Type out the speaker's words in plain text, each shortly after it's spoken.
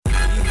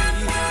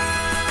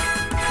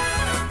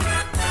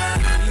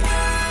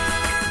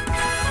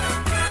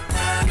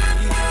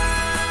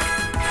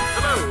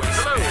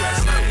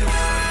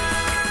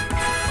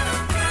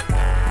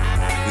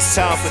It's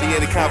time for the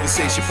End of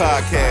Conversation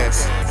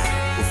podcast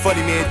with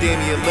funny man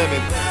Damian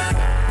Lemon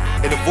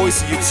and the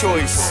voice of your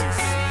choice,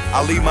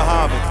 Ali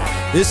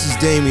Muhammad. This is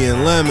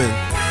Damian Lemon.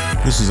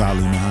 This is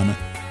Ali Muhammad.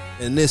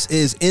 And this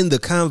is In the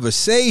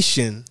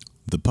Conversation,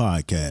 the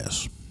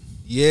podcast.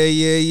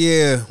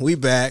 Yeah. We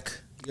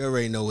back. You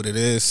already know what it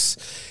is.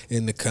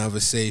 In the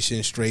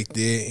Conversation, straight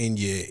there in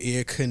your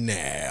ear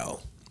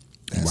canal.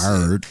 That's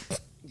Word.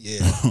 It.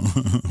 Yeah.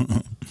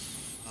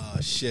 Oh,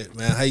 shit,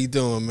 man. How you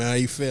doing, man? How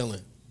you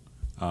feeling?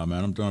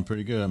 Man, I'm doing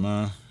pretty good,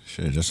 man.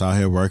 Shit, just out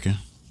here working.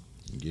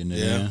 Getting it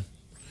in.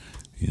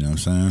 You know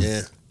what I'm saying?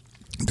 Yeah.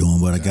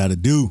 Doing what I gotta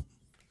do.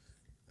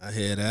 I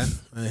hear that.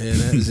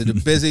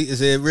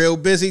 Is it a real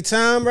busy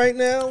time right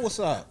now? What's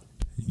up?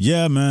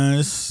 Yeah, man.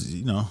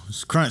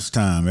 It's crunch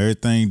time.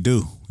 Everything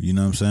due. You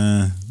know what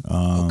I'm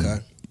saying? Okay.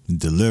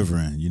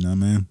 Delivering, you know what I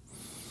mean?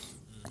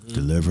 Mm-hmm.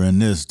 Delivering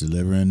this,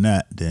 delivering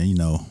that. Then, we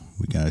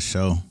got a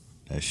show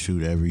that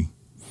shoot every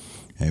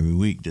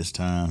week this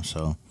time,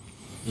 so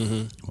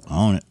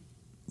on it.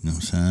 You know what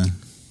I'm saying?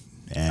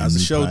 And how's the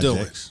show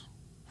doing?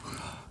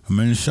 I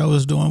mean, the show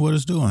is doing what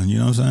it's doing, you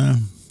know what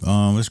I'm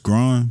saying? It's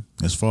growing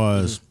as far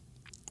as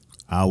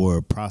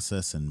our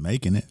process in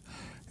making it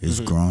is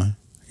growing,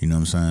 you know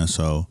what I'm saying?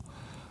 So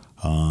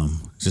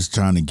just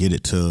trying to get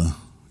it to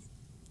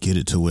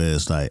where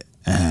it's like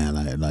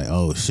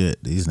oh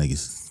shit, these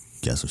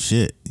niggas got some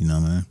shit, you know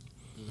what I mean?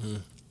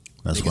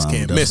 That's niggas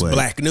can't miss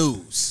black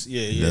news.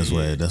 That's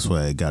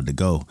where it got to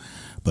go.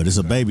 But it's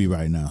a baby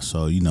right now,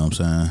 so you know what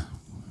I'm saying?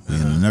 We're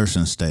in the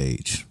nursing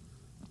stage.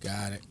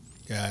 Got it.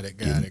 Yeah. I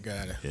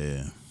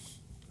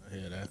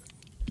hear that.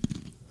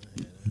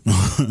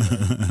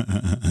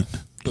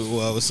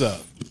 Well, what's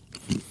up?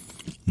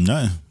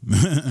 Nothing. You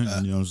know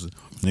what I'm saying?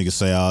 Niggas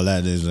say all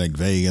that is like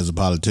vague as a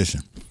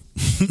politician.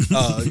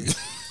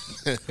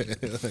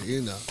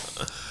 You know.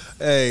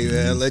 Hey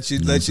man, let you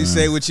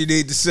say what you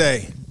need to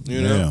say.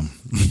 You know.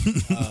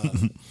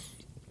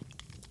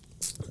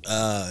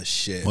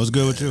 Shit. What's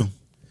good with you?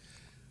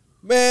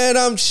 Man,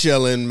 I'm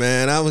chilling,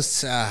 man. I'm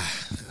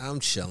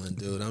chilling,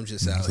 dude. I'm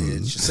just out here.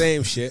 It's the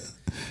same shit.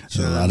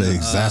 A lot of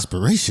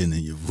exasperation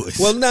in your voice.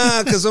 Well,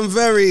 nah, because I'm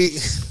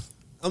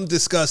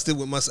disgusted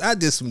with myself. I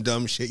did some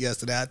dumb shit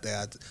yesterday. I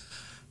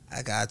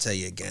gotta tell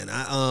you again.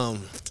 I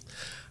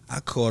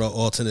caught an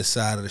alternate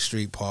side of the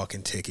street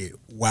parking ticket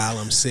while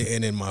I'm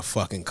sitting in my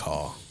fucking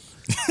car.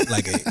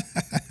 Like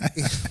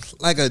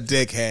a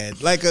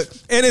dickhead.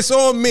 And it's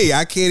on me.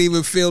 I can't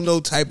even feel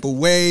no type of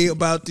way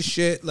about the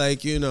shit.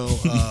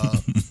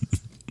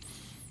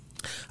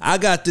 I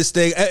got this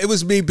thing. It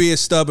was me being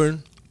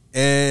stubborn.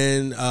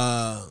 And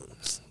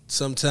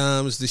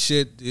sometimes the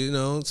shit,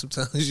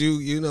 sometimes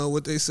you know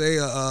what they say,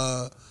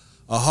 a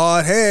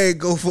hard head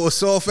go for a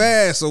soft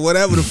ass or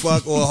whatever the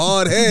fuck, or a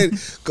hard head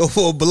go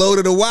for a blow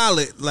to the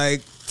wallet.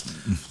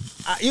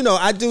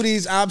 I do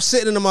these. I'm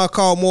sitting in my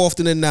car more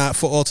often than not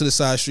for alternate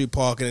side street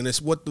parking, and it's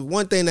the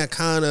one thing that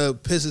kind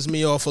of pisses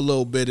me off a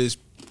little bit is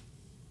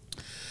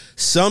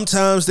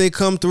sometimes they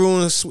come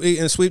through and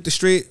sweep the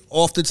street.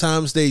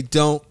 Oftentimes they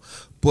don't.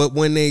 But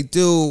when they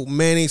do,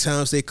 many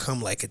times they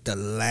come at the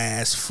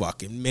last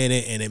fucking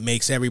minute, and it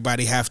makes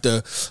everybody have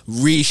to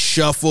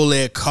reshuffle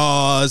their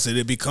cars, and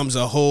it becomes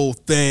a whole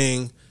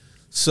thing.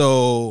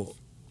 So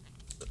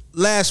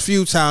last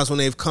few times when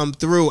they've come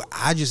through,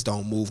 I just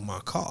don't move my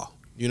car.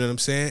 You know what I'm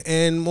saying?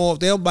 And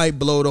they'll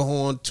blow the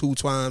horn 2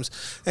 times,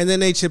 and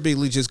then they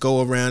typically just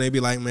go around. They be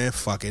like, man,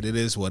 fuck it. It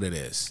is what it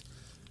is.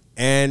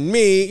 And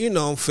me,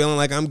 feeling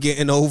like I'm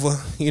getting over,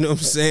 you know what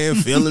I'm saying?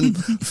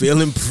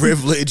 Feeling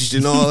privileged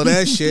and all of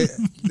that shit.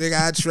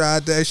 Nigga, I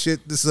tried that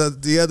shit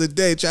the other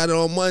day, tried it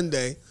on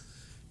Monday.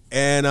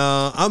 And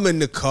I'm in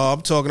the car,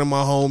 I'm talking to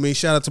my homie.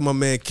 Shout out to my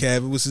man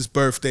Kev. It was his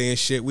birthday and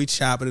shit. We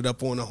chopping it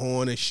up on the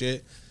horn and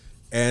shit.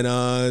 And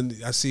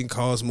I seen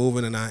cars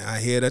moving, and I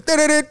hear that,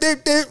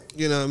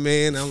 you know what I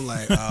mean? I'm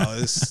like,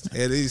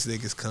 here these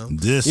niggas come.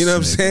 You know what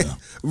I'm saying?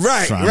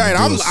 Right.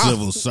 I'm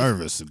civil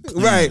service.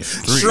 Right.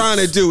 Trying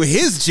to do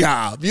his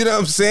job. You know what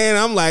I'm saying?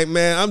 I'm like,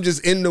 man, I'm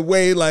just in the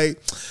way,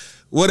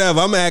 whatever.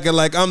 I'm acting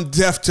like I'm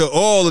deaf to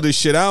all of this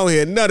shit. I don't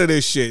hear none of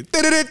this shit.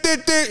 He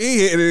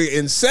hit it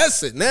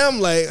incessant. Now I'm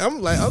like,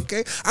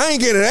 okay. I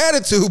ain't getting an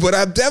attitude, but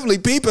I'm definitely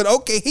peeping.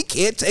 Okay, he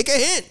can't take a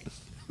hint.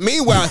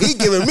 Meanwhile, he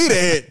giving me the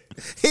hint.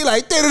 He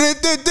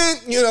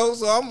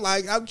so I'm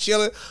like, I'm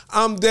chilling.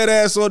 I'm dead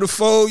ass on the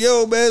phone.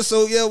 Yo, man,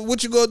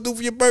 what you gonna do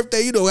for your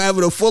birthday?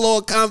 Having a full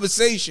on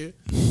conversation.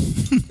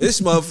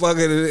 This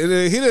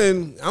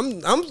motherfucker,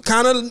 I'm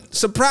kind of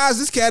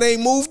surprised this cat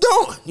ain't moved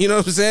on. You know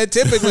what I'm saying?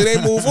 Typically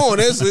they move on.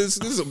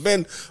 This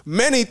been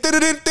many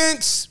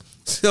things.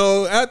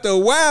 So after a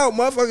while,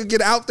 motherfucker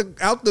get out the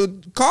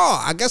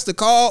car. I guess the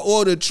car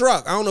or the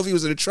truck. I don't know if he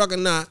was in the truck or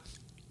not.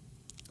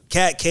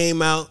 Cat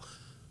came out.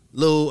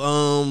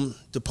 Little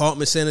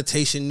Department of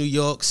Sanitation, New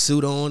York,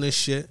 suit on and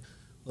shit.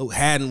 Little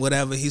hat and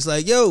whatever. He's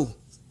like, yo,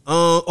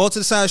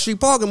 alternate side street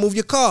parking, move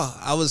your car.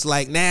 I was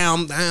like,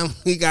 now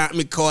he got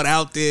me caught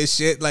out there,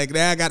 shit.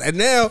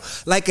 Now,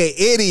 like an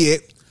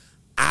idiot,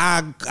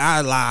 I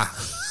lie.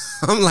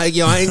 I'm like,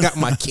 yo, I ain't got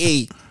my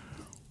key.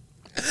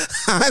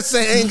 I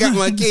said, I ain't got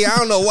my key. I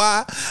don't know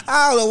why.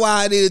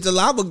 I needed to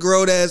lie. I'm a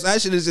grown ass. I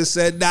should have just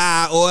said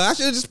nah, or I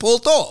should have just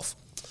pulled off.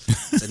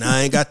 So now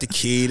I ain't got the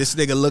key. This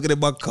nigga looking at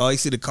my car. You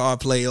see the car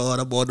play on.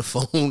 I'm on the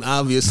phone,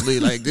 obviously.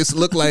 Like, this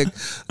look like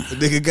the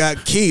nigga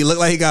got key. Look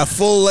like he got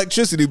full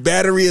electricity.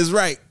 Battery is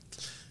right.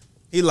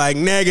 He like,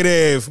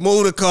 negative,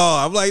 move the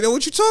car. I'm like, no,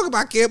 what you talking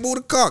about? I can't move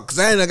the car. Because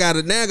now I got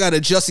to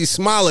Jussie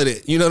Smollett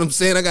it. You know what I'm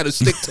saying? I got to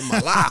stick to my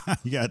lie.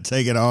 You got to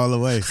take it all the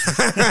way.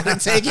 I got to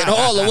take it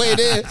all the way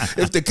there.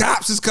 If the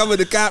cops is coming,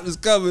 the cops is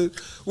coming.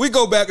 We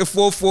go back and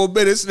forth for a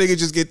minute. This nigga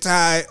just get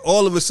tired.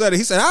 All of a sudden,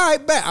 he said, all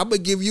right, bet. I'm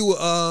going to give you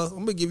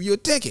a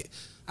ticket.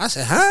 I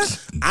said, huh?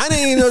 I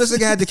didn't even know this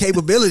nigga had the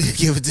capability to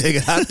give a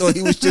ticket. I thought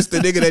he was just the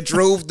nigga that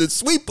drove the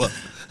sweeper.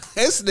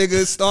 This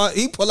nigga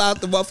he pull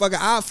out the motherfucking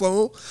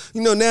iPhone.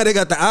 You know, now they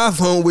got the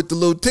iPhone with the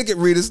little ticket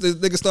readers. This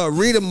nigga start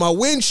reading my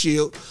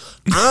windshield.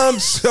 I'm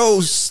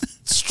so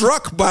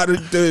struck by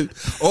the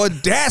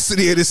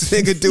audacity of this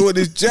nigga doing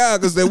his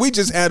job, because then we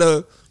just had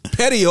a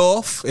petty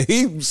off, and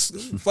he was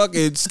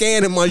fucking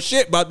scanning my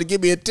shit about to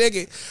give me a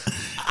ticket.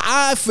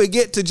 I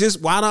forget to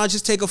why don't I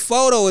just take a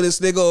photo of this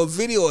nigga or a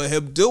video of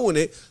him doing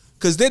it?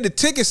 Because then the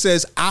ticket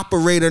says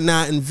operator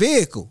not in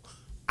vehicle.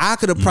 I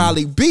could have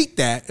probably beat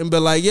that and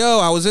been like, yo,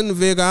 I was in the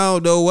vehicle, I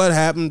don't know what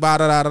happened,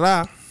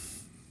 da-da-da-da-da.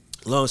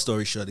 Long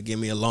story short, they gave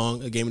me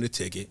the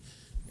ticket,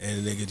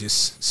 and the nigga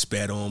just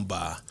sped on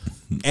by.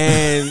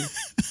 And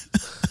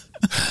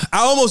I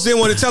almost didn't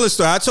want to tell a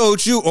story. I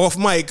told you off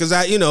mic, because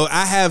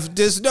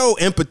there's no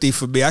empathy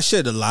for me. I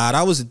should have lied.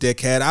 I was a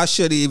dickhead. I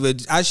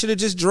should have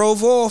just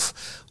drove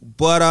off,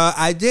 but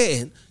I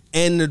didn't.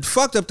 And the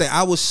fucked up thing,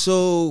 I was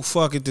so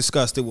fucking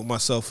disgusted with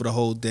myself for the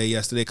whole day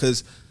yesterday,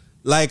 because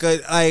like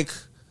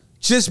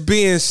just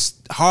being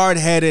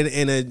hard-headed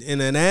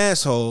and an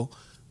asshole,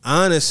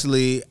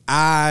 honestly,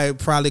 I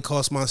probably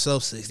cost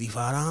myself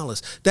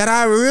 $65. That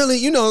I really,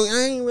 I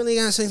ain't really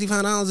got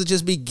 $65 to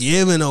just be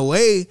giving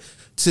away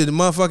to the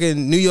motherfucking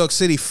New York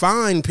City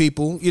fine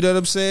people. You know what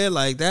I'm saying?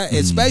 Like that,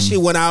 especially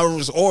when I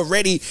was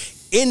already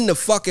in the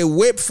fucking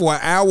whip for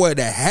an hour and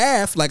a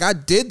half. Like, I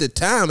did the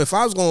time. If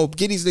I was going to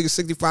get these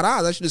niggas $65,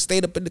 I should have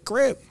stayed up in the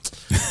crib.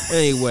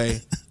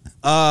 Anyway.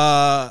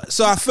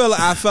 So I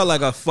felt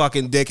like a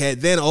fucking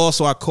dickhead. Then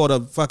also I caught a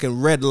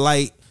fucking red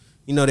light.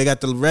 They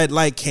got the red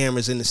light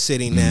cameras in the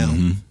city now,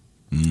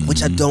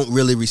 which I don't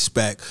really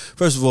respect.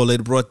 First of all, they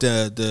brought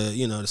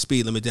the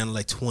speed limit down to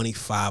like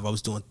 25. I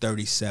was doing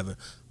 37.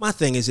 My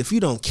thing is, if you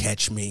don't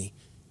catch me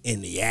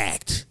in the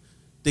act,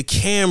 the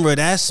camera,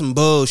 that's some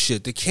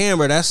bullshit. The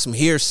camera, that's some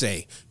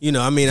hearsay.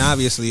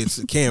 Obviously it's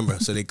the camera,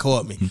 so they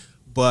caught me.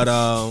 But,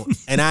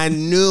 and I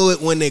knew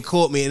it when they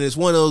caught me, and it's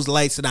one of those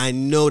lights that I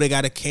know they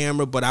got a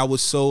camera, but I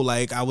was so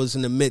I was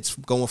in the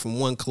midst going from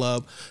one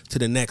club to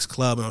the next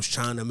club, and I was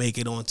trying to make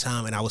it on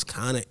time, and I was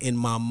kind of in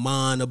my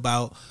mind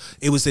about,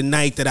 it was the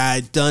night that I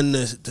had done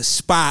the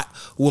spot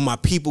where my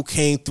people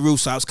came through,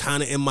 so I was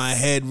kind of in my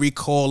head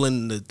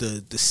recalling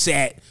the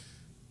set,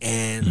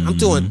 and I'm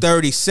doing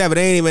 37,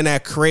 it ain't even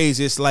that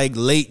crazy, it's like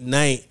late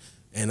night,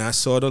 and I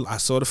saw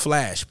the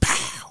flash,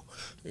 pow!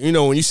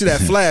 When you see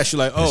that flash, you're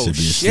like, oh, should be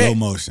shit. Slow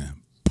motion.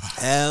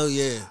 Hell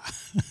yeah.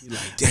 You're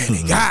like, damn,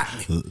 they got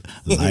me.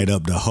 Light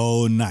up the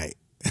whole night.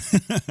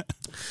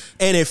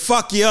 And it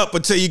fuck you up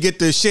until you get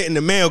the shit in the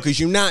mail, because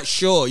you're not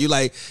sure. You're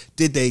like,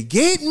 did they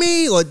get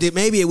me? Or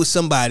maybe it was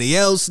somebody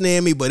else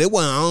near me, but it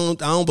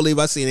wasn't. I don't believe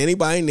I seen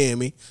anybody near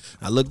me.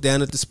 I looked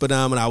down at the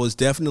speedometer. I was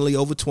definitely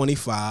over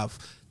 25.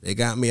 They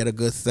got me at a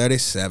good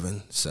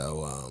 37.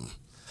 So,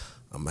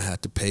 I'm going to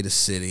have to pay the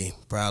city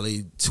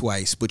probably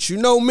twice. But you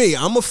know me,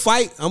 I'm going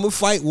to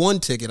fight one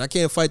ticket. I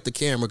can't fight the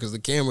camera, because the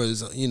camera is,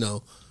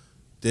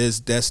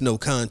 that's no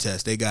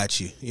contest. They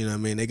got you. You know what I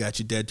mean? They got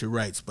you dead to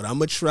rights. But I'm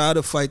going to try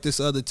to fight this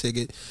other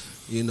ticket,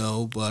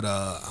 but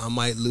I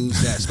might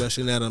lose that,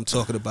 especially now that I'm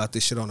talking about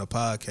this shit on a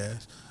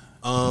podcast.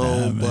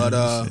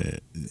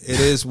 It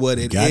is what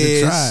it is. Got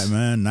to try it,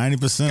 man.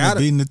 90% of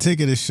beating the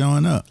ticket is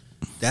showing up.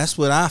 That's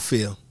what I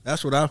feel.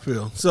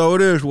 So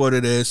it is what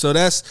it is. So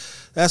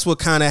that's what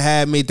kind of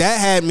had me. That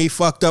had me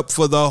fucked up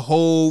for the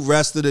whole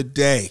rest of the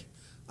day.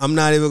 I'm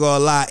not even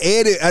gonna lie.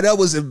 I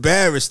was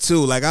embarrassed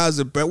too. Like, I was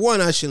embarrassed.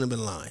 One, I shouldn't have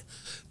been lying.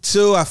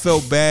 Two, I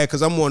felt bad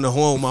because I'm on the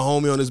home, my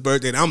homie on his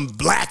birthday, and I'm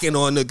blacking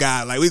on the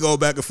guy. Like, we go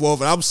back and forth,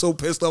 and I'm so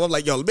pissed off. I'm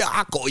like, yo,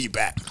 I'll call you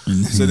back.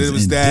 So then it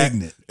was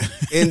indignant.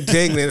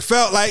 It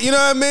felt like, you know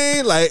what I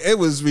mean? Like, it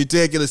was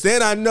ridiculous.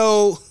 Then I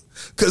know,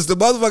 because the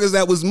motherfuckers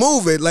that was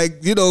moving,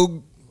 like,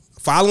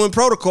 following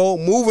protocol,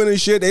 moving and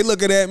shit, they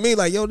looking at me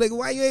like, yo, nigga,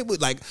 why you able?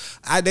 Like,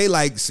 they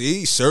like,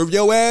 see, serve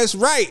your ass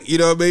right. You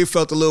know what I mean?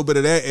 Felt a little bit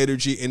of that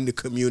energy in the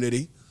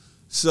community.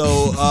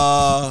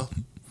 So,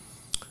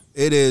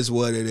 it is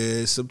what it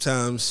is.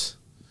 Sometimes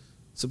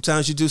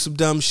you do some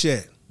dumb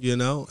shit,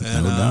 and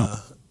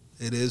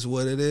it is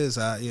what it is.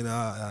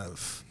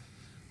 It's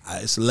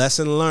a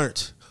lesson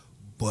learned,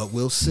 but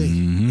we'll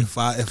see. If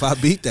I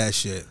beat that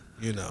shit,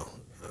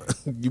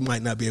 you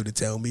might not be able to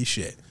tell me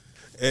shit.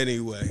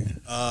 Anyway,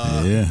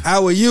 Yeah.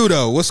 how are you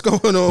though? What's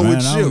going on Man,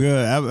 with I'm you?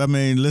 good. I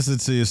mean, listen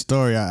to your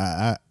story.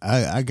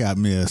 I got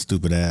me a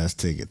stupid ass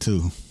ticket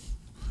too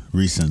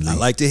recently. I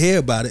like to hear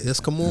about it. Let's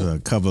come on. A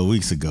couple of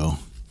weeks ago.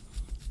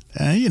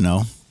 And you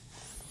know,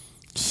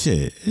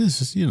 shit, it's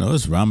just, you know,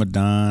 it's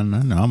Ramadan.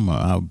 I know I'm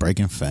out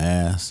breaking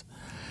fast.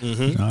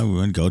 You know, I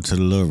went go to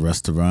the little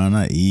restaurant.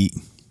 I eat.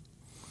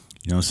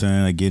 You know what I'm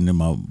saying? I get into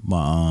my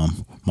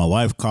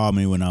wife called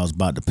me when I was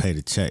about to pay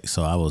the check,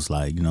 so I was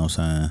like, you know what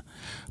I'm saying?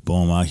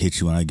 Boom, I'll hit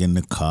you when I get in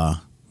the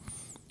car.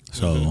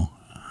 So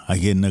I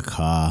get in the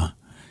car,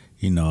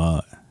 you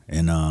know,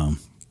 and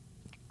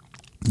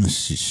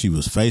she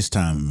was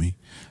FaceTiming me.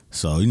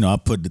 So, you know, I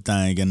put the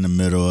thing in the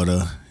middle of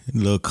the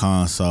little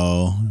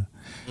console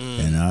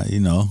and I, you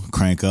know,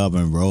 crank up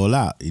and roll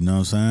out, you know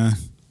what I'm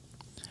saying?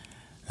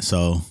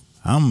 So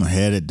I'm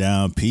headed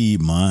down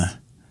Piedmont.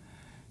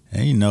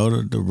 And you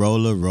know, the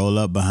roller roll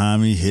up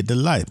behind me, hit the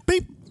light.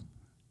 Beep.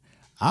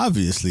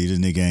 Obviously, the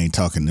nigga ain't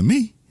talking to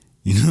me.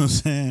 You know what I'm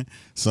saying?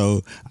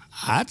 So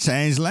I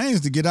changed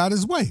lanes to get out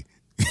his way.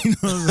 You know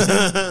what I'm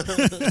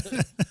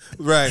saying?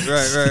 Right.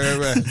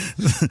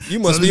 You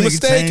must So be the nigga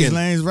mistaken. changed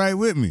lanes right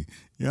with me.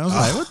 You know, I was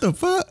like, what the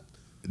fuck?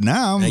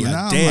 Now I'm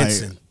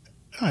dancing. Like,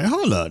 all right,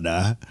 hold up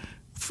now.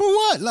 For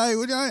what? Like,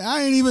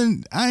 I ain't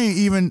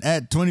even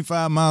at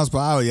 25 miles per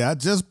hour yet. I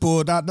just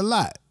pulled out the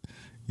lot.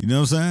 You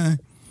know what I'm saying?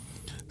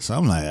 So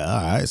I'm like,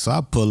 all right. So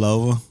I pull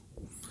over,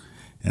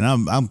 and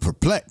I'm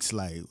perplexed.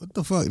 Like, what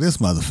the fuck this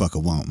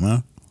motherfucker want,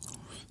 man?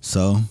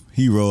 So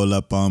he roll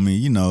up on me,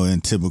 you know,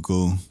 in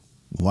typical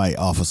white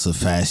officer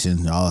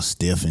fashion, all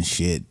stiff and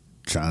shit,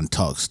 trying to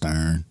talk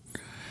stern.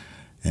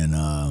 And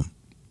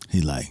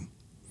he like,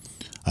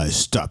 I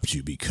stopped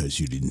you because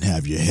you didn't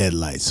have your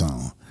headlights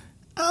on.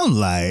 I'm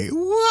like,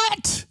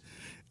 what?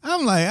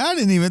 I'm like, I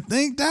didn't even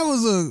think that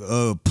was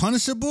a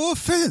punishable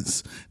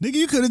offense. Nigga,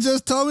 you could have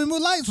just told me my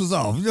lights was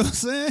off. You know what I'm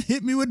saying?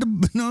 Hit me with the,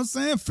 you know what I'm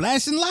saying?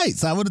 Flashing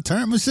lights. I would have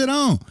turned my shit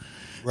on.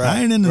 Right,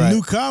 I ain't in the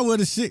new car where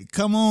the shit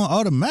come on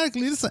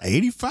automatically. It's an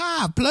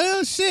 85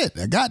 player shit.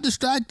 I got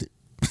distracted.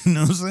 You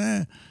know what I'm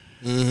saying?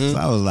 So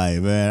I was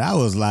like, man, I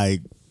was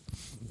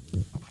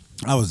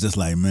just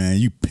like, man,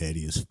 you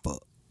petty as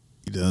fuck.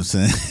 You know what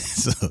I'm saying?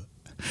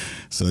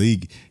 So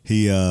he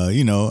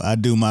you know, I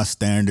do my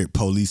standard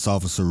police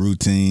officer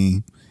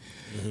routine,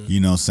 you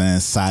know what I'm saying,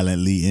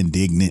 silently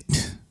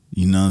indignant,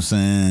 you know what I'm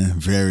saying,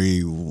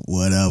 very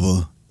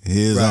whatever.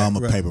 Here's all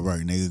my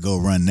paperwork, nigga. Go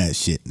run that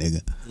shit,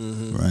 nigga.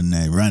 Run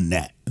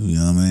that. You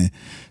know what I mean?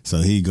 So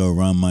he go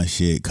run my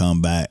shit,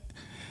 come back.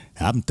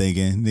 I'm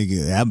thinking,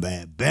 nigga, I'm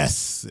at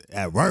best,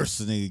 at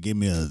worst, nigga, give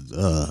me a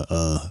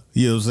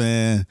you know what I'm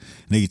saying?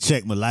 Nigga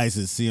check my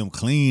license, see I'm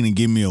clean and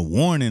give me a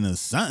warning or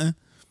something.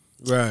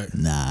 Right.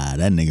 Nah,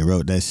 that nigga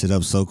wrote that shit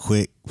up so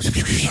quick.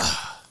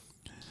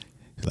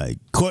 Like,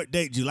 court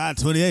date July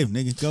 28th,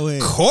 nigga. Go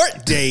ahead.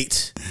 Court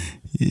date?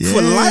 Yeah,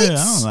 For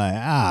lights? I'm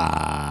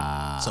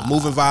like, It's a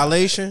moving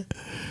violation?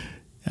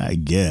 I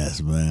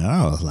guess, man.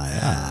 I was like,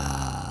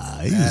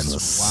 he's That's a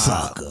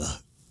sucker.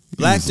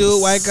 Black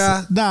dude, white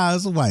guy? Nah,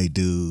 it's a white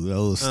dude.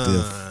 Old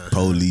stiff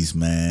police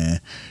man.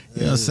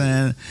 You know what I'm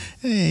saying?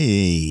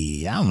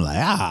 Hey, I'm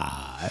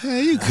like,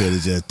 you could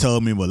have just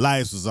told me my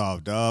lights was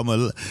off, dog.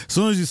 As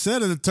soon as you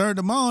said it, turned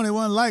them on. It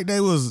wasn't like they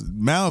was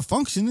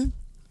malfunctioning.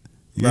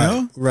 You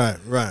know? Right.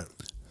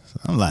 So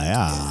I'm like,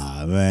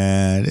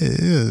 man,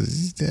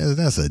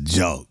 that's a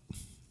joke.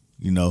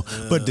 You know?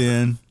 But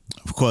then,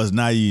 of course,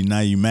 now you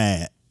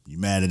mad. You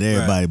mad at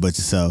everybody but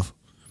yourself.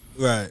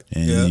 Right.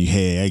 And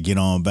I get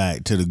on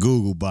back to the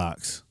Google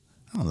box.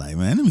 I'm like,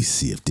 man, let me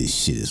see if this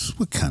shit is,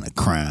 what kind of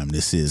crime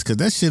this is. Because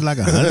that shit like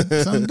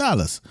 $100-something. Right.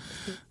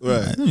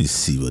 Like, let me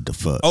see what the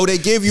fuck. Oh, they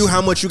give you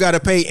how much you got to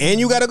pay and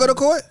you got to go to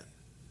court?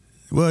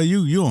 Well,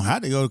 you don't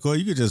have to go to court.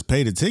 You could just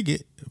pay the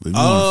ticket. If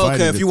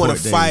If you want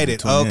to fight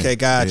it. Okay,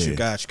 got Yeah.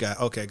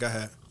 you. Okay, go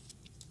ahead.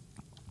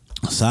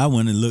 So I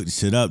went and looked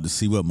shit up to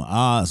see what my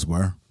odds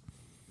were.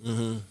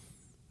 And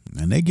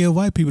they give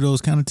white people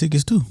those kind of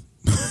tickets too.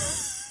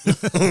 Wait.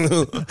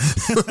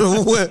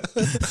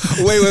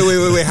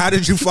 How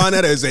did you find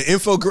that? Is it an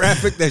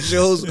infographic that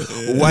shows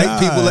white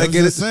people that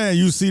get it? Saying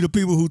you see the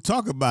people who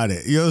talk about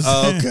it. You know what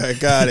I'm saying? Okay,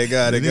 got it.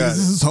 This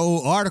is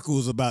whole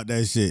articles about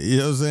that shit. You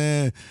know what I'm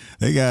saying?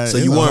 They got So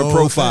you weren't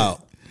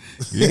profiled.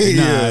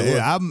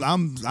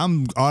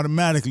 I'm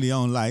automatically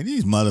on like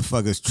these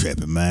motherfuckers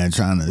tripping, man,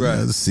 trying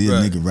to see a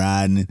nigga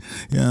riding it.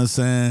 You know what I'm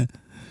saying?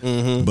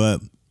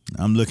 But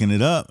I'm looking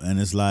it up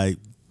and it's like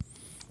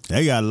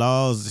they got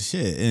laws and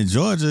shit. In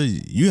Georgia,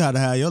 you had to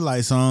have your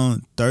lights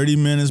on 30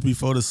 minutes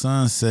before the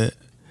sun set.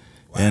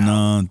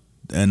 Wow.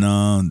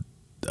 And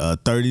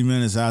 30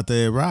 minutes after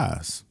it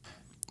rise.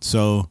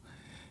 So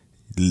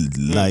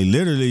like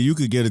literally you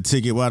could get a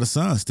ticket while the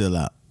sun's still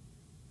out.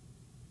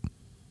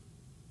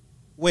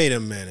 Wait a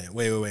minute.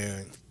 Wait.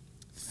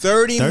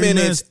 30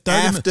 minutes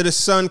after the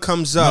sun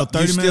comes up,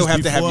 you still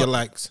have to have your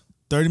lights.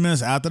 30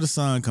 minutes after the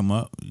sun come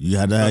up, you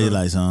have to have your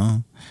lights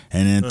on.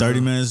 And then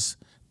 30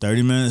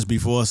 minutes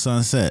before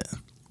sunset.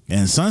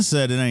 And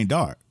sunset, it ain't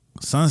dark.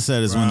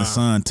 Sunset is when the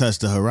sun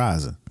touched the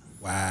horizon.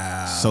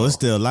 Wow. So it's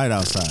still light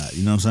outside.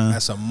 You know what I'm saying?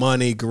 That's a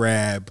money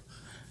grab.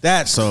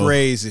 That's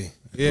crazy.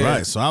 Yeah.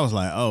 Right. So I was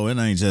like, oh, it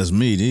ain't just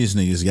me. These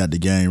niggas got the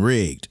game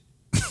rigged.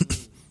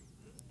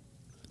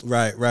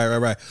 Right.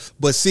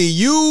 But see,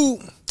 you,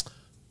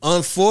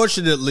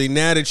 unfortunately,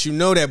 now that you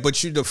know that, but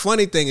the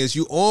funny thing is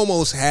you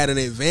almost had an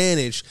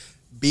advantage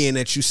being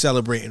that you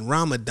celebrating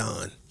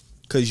Ramadan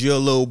because you're a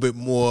little bit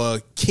more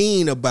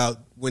keen about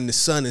when the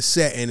sun is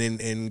setting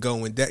and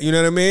going down. You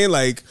know what I mean?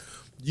 Like,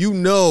 you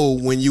know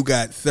when you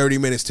got 30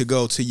 minutes to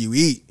go till you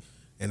eat.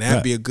 And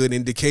that'd be a good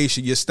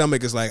indication. Your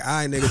stomach is like, all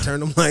right, nigga, turn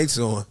the lights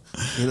on.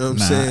 You know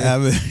what I'm saying? I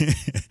mean,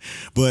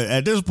 but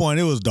at this point,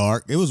 it was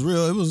dark. It was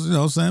real. It was, you know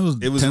what I'm saying?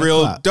 It was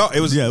real dark. It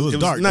was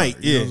dark. Night.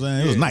 You know what I'm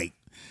saying? It was night.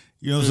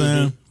 You know what I'm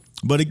saying?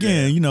 But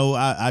again, you know,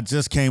 I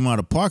just came out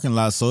of parking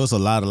lot, so it's a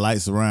lot of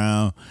lights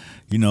around.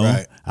 You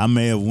know, I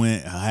may have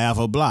went half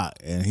a block,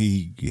 and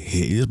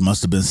he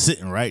must have been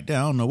sitting right there.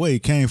 I don't know where he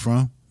came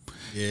from.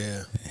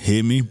 Yeah.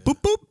 Hit me. Boop,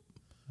 boop.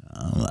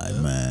 I'm like,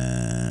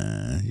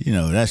 man, you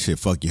know, that shit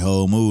fuck your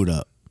whole mood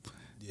up.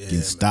 Yeah,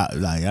 get stopped.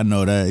 Like, I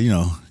know that, you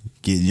know,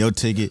 getting your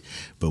ticket,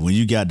 but when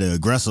you got the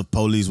aggressive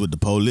police with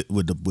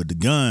the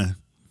gun,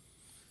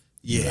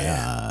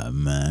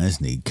 man, this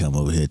nigga come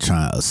over here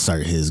trying to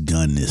assert his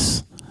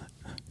gunness.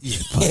 Yeah.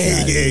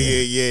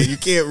 You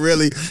can't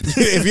really,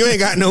 if you ain't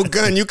got no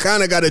gun, you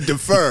kind of got to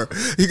defer.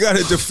 You got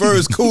to defer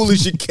as cool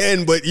as you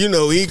can, but you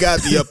know, he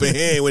got the upper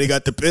hand when he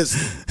got the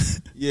pistol.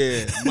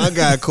 Yeah, my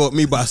guy caught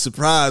me by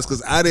surprise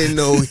because I didn't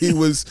know he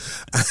was.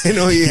 I didn't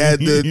know he had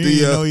the.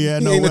 You know he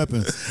had no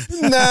weapons.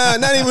 Nah,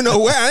 not even no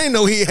weapon. I didn't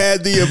know he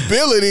had the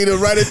ability to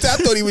write it. I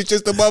thought he was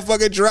just a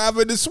motherfucker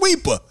driving the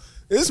sweeper.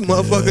 This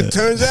motherfucker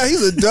turns out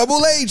he's a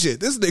double agent.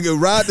 This nigga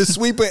ride the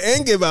sweeper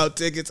and give out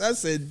tickets. I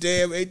said,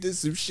 damn, ain't this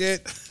some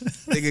shit?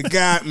 Nigga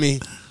got me.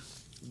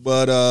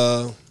 But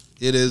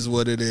it is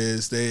what it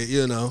is. They,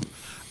 you know,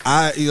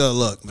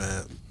 look,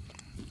 man.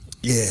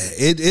 Yeah,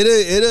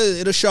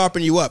 it'll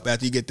sharpen you up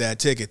after you get that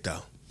ticket,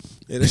 though.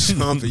 It'll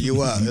sharpen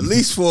you up. At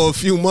least for a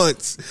few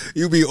months.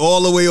 You'll be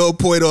all the way on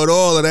point on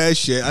all of that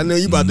shit. I know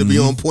you about to be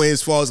on point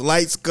as far as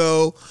lights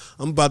go.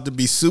 I'm about to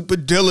be super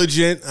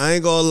diligent. I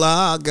ain't gonna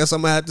lie. I guess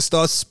I'm gonna have to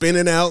start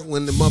spinning out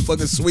when the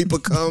motherfucking sweeper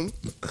come.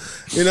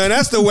 You know,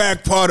 that's the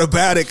whack part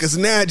about it, because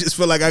now I just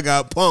feel like I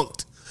got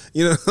punked.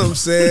 You know what I'm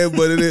saying?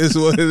 But it is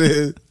what it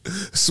is.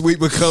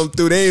 Sweeper come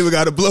through. They ain't even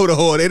got to blow the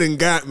horn. They done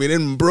got me. They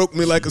done broke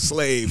me like a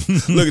slave.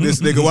 Look at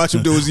this nigga. Watch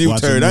him do his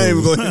U-turn. I ain't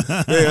even going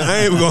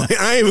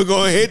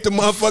to hit the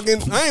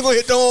motherfucking. I ain't going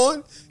to hit the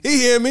horn. He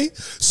hear me.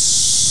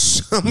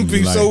 I'm going to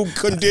be so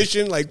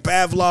conditioned like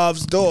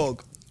Pavlov's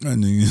dog.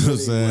 And you know what I'm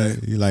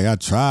saying? He like, I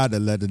tried to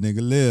let the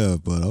nigga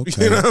live, but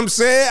okay. You know what I'm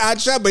saying? I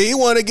tried, but he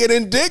want to get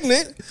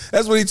indignant.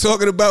 That's what he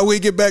talking about when he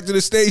get back to the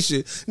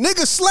station.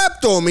 Nigga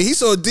slept on me. He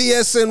saw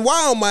DSNY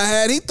on my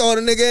hat. He thought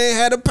a nigga ain't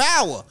had the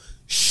power.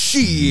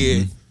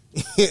 Shit.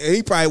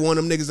 He probably one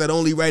of them niggas that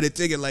only write a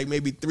ticket like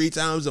maybe 3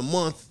 times a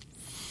month.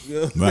 You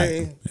know what I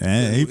mean?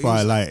 And he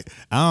probably like,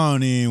 I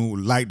don't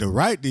even like to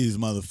write these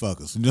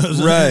motherfuckers. You know what I'm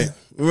saying?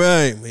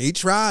 Right. He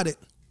tried it.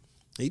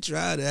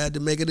 I had to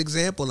make an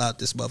example out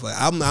this motherfucker.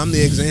 I'm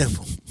the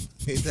example.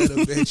 Ain't that a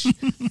bitch?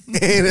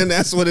 And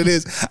that's what it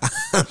is.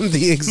 I'm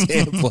the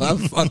example.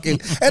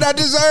 And I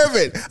deserve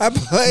it. I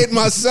played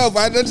myself.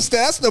 I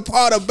understand. That's the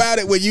part about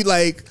it where you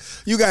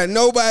got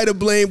nobody to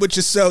blame but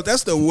yourself.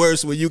 That's the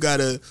worst when you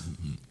gotta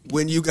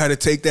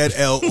take that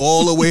L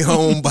all the way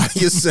home by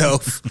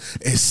yourself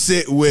and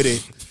sit with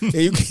it. And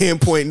you can't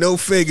point no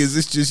fingers.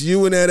 It's just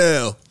you and that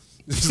L.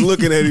 Just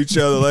looking at each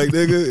other like,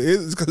 nigga,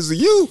 it's because of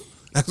you.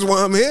 That's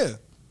why I'm here.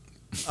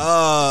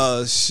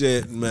 Oh,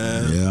 shit,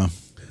 man.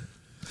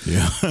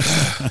 Yeah.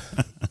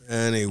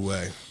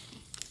 Anyway.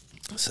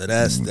 So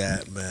that's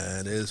that,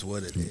 man. It is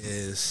what it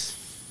is.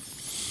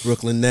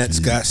 Brooklyn Nets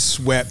got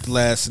swept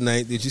last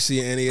night. Did you see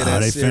any of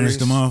that they series? finished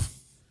them off?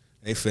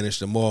 They finished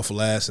them off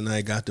last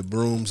night. Got the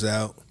brooms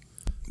out.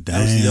 Damn.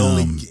 That was the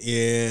only,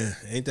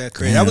 ain't that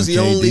crazy? Damn, that was the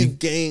KD. only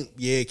game.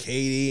 Yeah,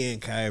 KD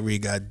and Kyrie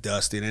got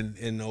dusted,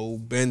 and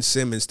old Ben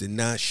Simmons did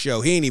not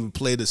show. He ain't even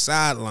play the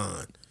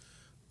sideline.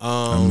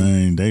 I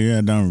mean, they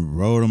had done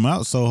rolled him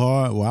out so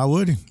hard. Why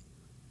would he?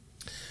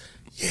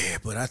 Yeah,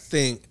 but I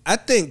think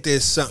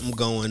there's something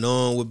going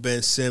on with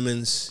Ben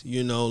Simmons.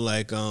 You know,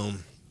 like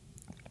and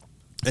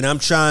I'm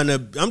trying to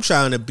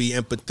be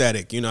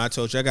empathetic. You know, I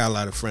told you I got a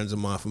lot of friends of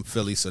mine from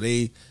Philly, so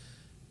they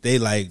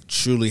like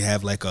truly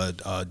have like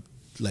a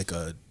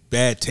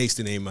bad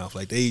taste in their mouth.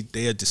 Like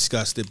they are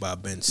disgusted by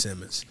Ben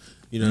Simmons.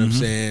 You know what I'm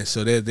saying?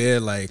 So they're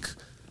like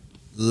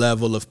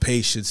level of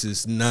patience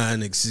is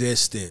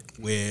non-existent.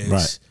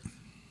 Whereas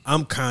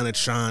I'm kind of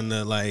trying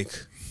to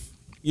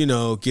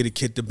get a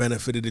kid the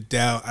benefit of the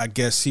doubt. I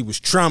guess he was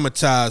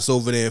traumatized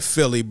over there in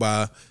Philly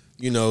by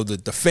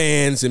the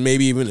fans and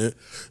maybe even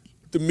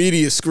the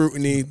media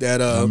scrutiny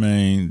that I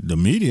mean, the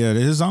media,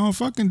 his own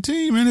fucking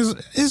team and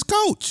his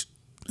coach.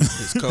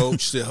 His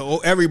coach,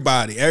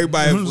 everybody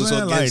was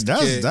against the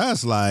kid.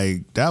 That's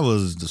like, that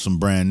was some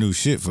brand new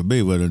shit for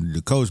me. Where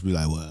the coach be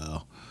like,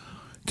 well,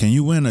 can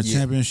you win a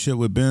championship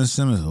with Ben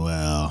Simmons?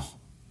 Well,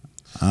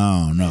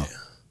 I don't know.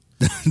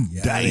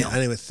 Yeah, I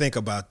didn't even think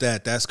about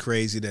that. That's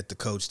crazy that the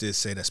coach did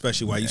say that,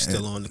 especially while you're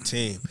still on the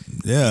team.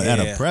 Yeah, at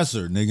a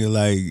presser, nigga.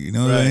 Like, you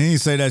know what I mean? He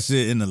didn't say that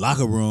shit in the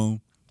locker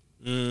room.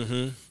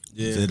 Mm-hmm.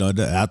 Yeah. Said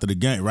after the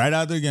game, right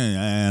after the game.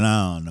 And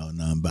I don't know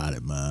nothing about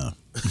it, man.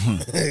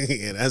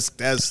 Yeah,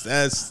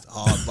 that's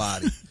hard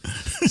body.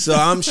 So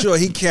I'm sure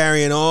he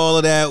carrying all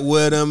of that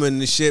with him,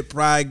 and the shit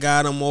probably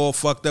got him all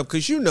fucked up.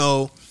 Cause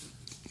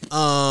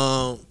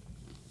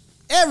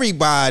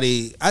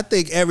everybody, I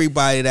think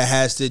everybody that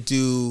has to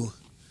do,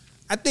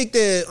 I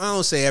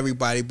don't say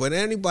everybody, but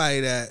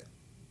anybody that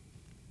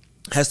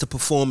has to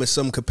perform in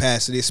some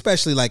capacity,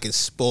 especially like in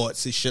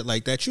sports and shit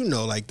like that,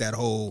 like that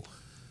whole,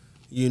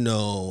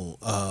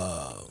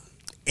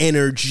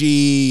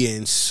 energy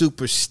and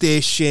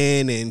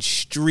superstition and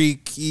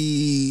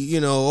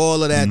streaky,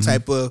 all of that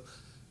type of,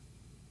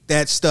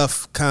 that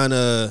stuff kind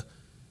of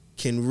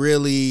can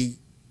really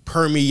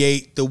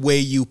permeate the way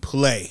you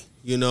play,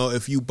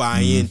 if you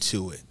buy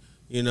into it,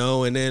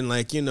 and then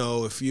like,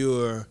 if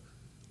you're,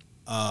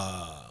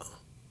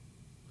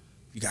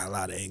 you got a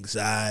lot of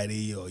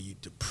anxiety or you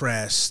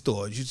depressed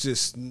or you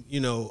just,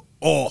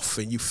 off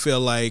and you feel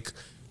like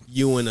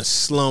you in a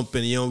slump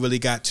and you don't really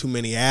got too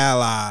many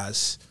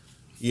allies,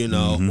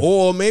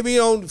 or maybe you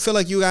don't feel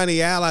like you got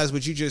any allies,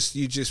 but you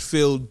just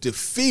feel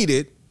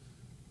defeated.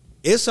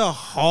 It's a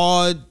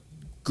hard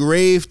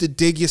grave to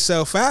dig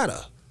yourself out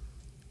of.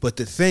 But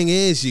the thing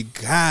is, you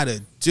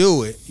gotta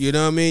do it. You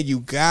know what I mean? You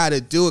gotta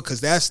do it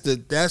because that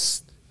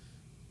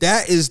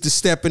is the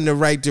step in the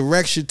right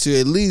direction to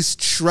at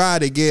least try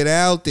to get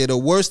out there. The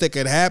worst that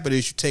could happen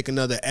is you take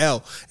another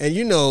L. And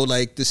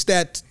like the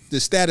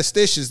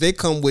statisticians, they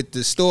come with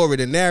the story,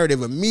 the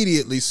narrative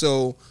immediately.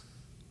 So,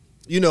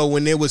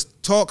 when there was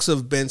talks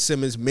of Ben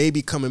Simmons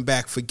maybe coming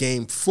back for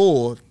Game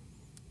 4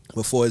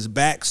 before his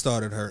back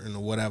started hurting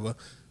or whatever,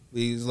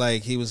 he was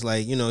like, he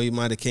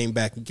might have came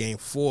back in Game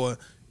 4.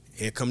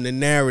 Here come the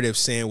narrative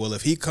saying, well,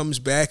 if he comes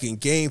back in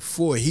Game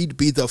 4, he'd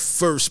be the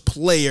first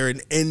player in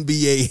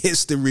NBA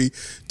history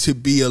to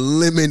be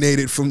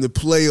eliminated from the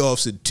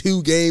playoffs in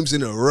 2 games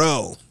in a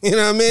row. You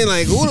know what I mean?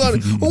 Like, who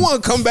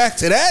want to come back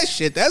to that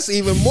shit? That's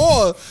even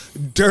more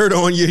dirt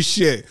on your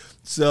shit.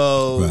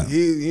 So, right.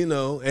 He,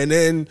 and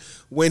then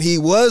when he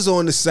was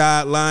on the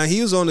sideline,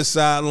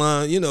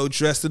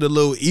 dressed in a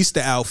little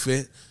Easter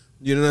outfit.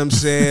 You know what I'm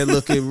saying?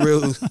 Looking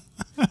real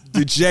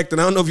dejected.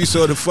 I don't know if you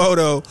saw the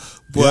photo,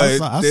 but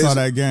yeah, I saw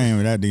that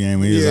game. That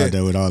game he was out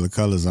there with all the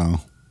colors on.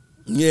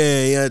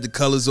 Yeah, he had the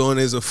colors on.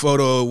 There's a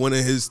photo of one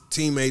of his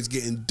teammates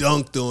getting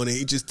dunked on, and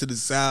he just to the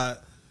side,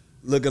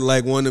 looking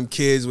like one of them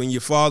kids when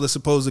your father's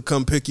supposed to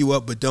come pick you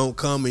up but don't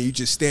come, and you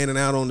just standing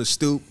out on the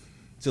stoop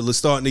till it's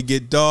starting to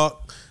get dark,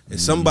 and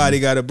somebody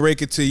got to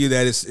break it to you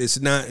that it's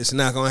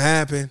not gonna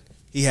happen.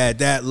 He had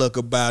that look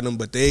about him,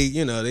 but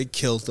they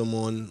killed him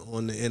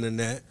on the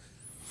internet.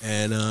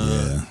 And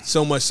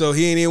so much so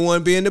he ain't even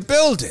want to be in the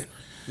building,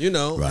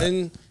 right.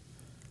 And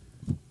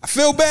I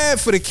feel bad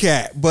for the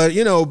cat, but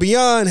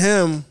beyond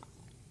him,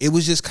 it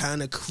was just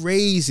kind of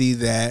crazy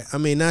that, I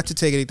mean, not to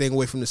take anything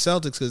away from the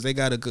Celtics because they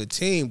got a good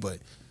team, but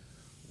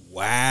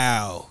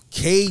wow,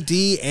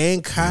 KD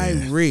and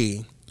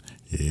Kyrie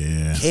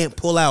can't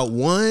pull out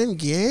one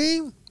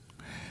game.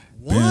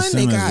 Ben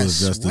Simmons was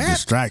just a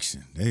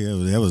distraction.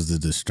 That was the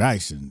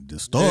distraction. The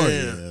story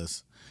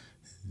is.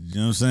 You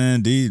know what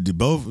I'm saying?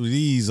 Both of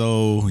these,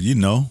 I'm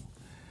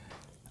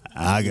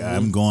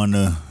going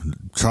to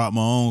chart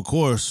my own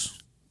course.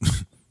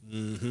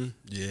 Mm-hmm.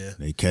 Yeah.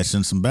 They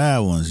catching some bad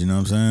ones, you know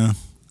what I'm saying?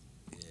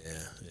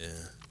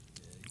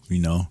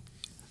 Yeah.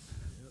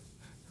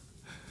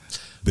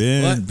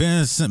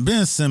 Ben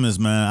Simmons,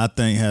 man, I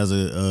think has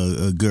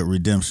a good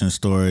redemption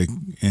story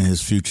in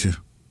his future.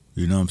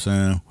 You know what I'm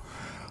saying?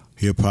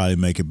 He'll probably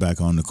make it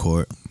back on the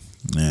court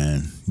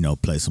and,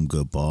 play some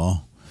good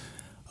ball.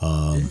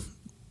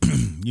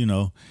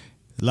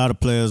 A lot of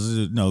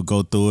players,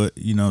 go through it,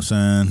 you know what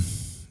I'm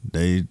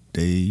saying?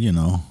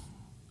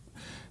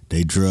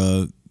 They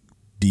drug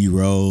D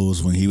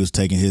Rose when he was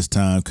taking his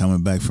time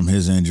coming back from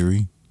his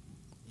injury.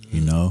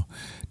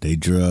 They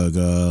drug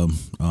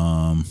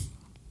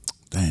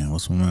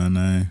what's my man's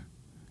name?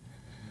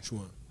 Which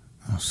one?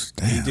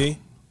 Damn. AD?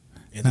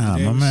 Nah,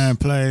 my man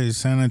played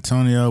San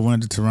Antonio,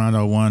 went to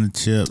Toronto, won the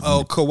chip.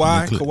 Oh,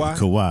 Kawhi.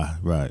 Kawhi,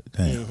 right.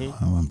 Damn,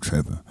 I'm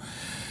tripping.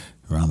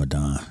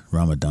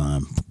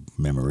 Ramadan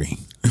memory.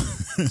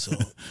 So.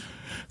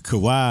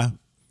 Kawhi,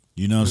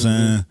 you know what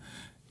I'm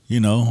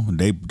saying?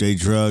 They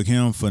drug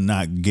him for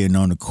not getting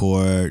on the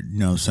court, you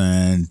know what I'm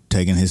saying?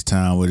 Taking his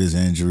time with his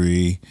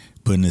injury,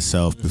 putting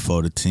himself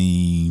before the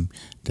team.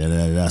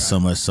 So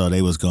much so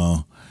they was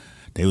gonna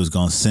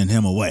send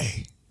him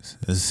away.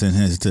 Let's send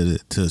him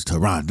to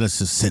Toronto. Let's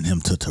just send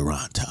him to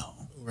Toronto.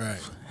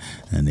 Right.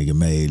 And nigga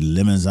made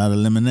lemons out of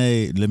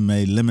lemonade.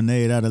 Made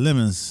lemonade out of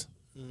lemons.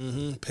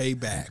 Mm-hmm.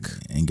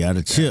 Payback. And got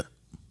a chip,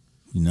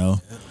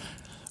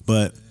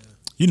 But,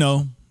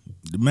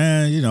 the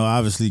man,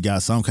 obviously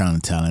got some kind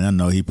of talent. I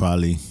know he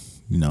probably,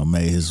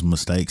 made his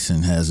mistakes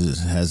and has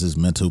his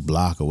mental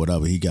block or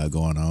whatever he got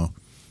going on.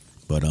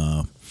 But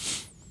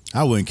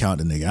I wouldn't count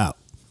the nigga out.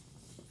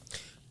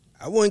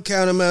 I wouldn't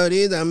count him out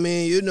either. I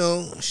mean, you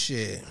know,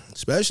 shit.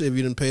 Especially if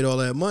you done paid all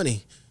that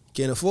money.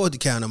 Can't afford to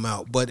count him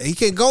out. But he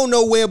can't go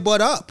nowhere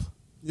but up.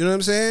 You know what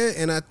I'm saying?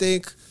 And I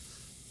think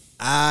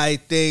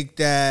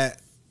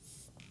that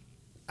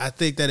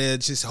it'll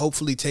just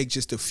hopefully take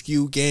just a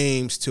few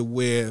games to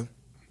where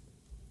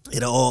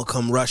it'll all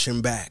come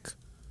rushing back.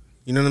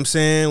 You know what I'm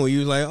saying? Where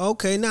you're like,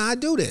 okay, now I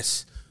do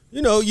this.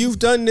 You know, you've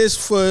done this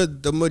for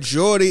the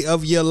majority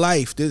of your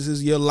life. This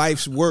is your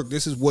life's work.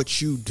 This is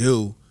what you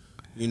do.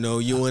 You know,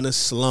 you in a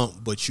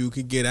slump, but you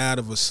could get out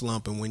of a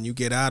slump. And when you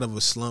get out of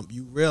a slump,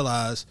 you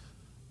realize,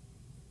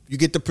 you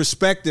get the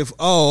perspective,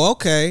 oh,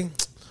 okay,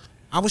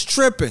 I was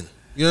tripping.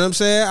 You know what I'm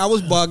saying? I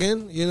was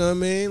bugging. You know what I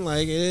mean?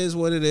 Like, it is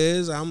what it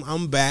is.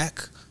 I'm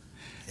back.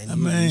 And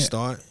you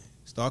start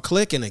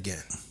clicking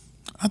again.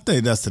 I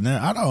think that's the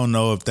I don't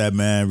know if that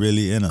man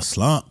really in a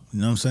slump. You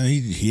know what I'm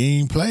saying? He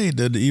ain't played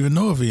to even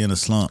know if he in a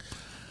slump.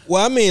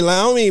 Well, I mean, like,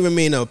 I don't even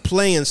mean a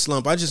playing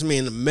slump. I just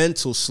mean a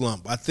mental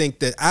slump. I think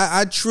that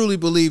I truly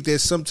believe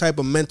there's some type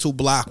of mental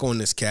block on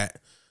this cat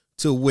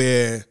to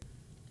where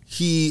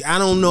I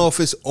don't know if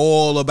it's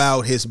all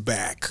about his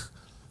back.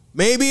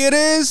 Maybe it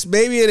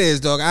is,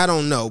 dog. I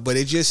don't know. But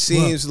it just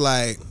seems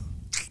like,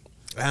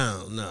 I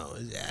don't know.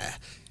 Yeah.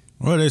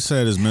 Well, they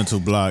said his mental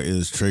block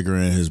is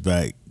triggering his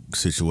back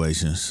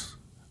situations.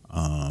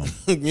 Yeah,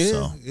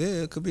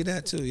 it could be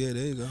that too. Yeah,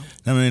 there you go.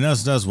 I mean,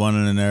 that's one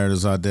of the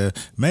narratives out there.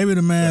 Maybe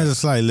the man's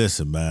just like,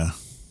 listen, man,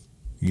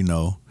 you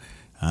know,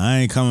 I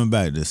ain't coming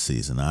back this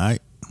season, all right?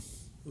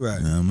 Right.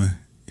 You know what I mean?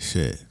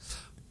 Shit.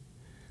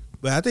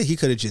 But I think he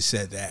could have just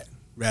said that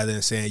rather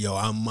than saying, yo,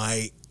 I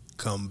might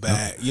come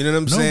back. You know what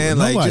I'm saying?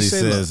 Like, nobody just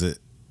say, says it.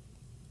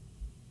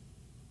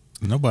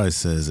 Nobody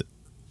says it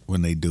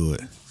when they do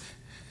it.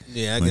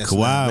 Yeah, I when guess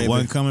Kawhi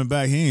wasn't coming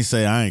back, he ain't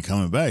say, I ain't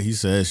coming back. He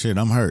said, shit,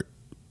 I'm hurt.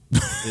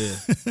 Yeah.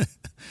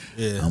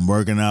 Yeah. I'm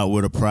working out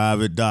with a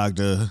private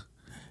doctor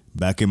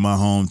back in my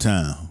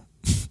hometown.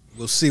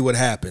 We'll see what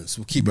happens.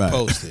 We'll keep you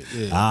posted.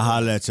 Yeah. I'll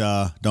holler at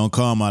y'all. Don't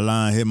call my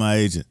line. Hit my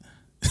agent.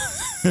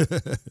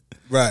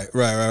 Right.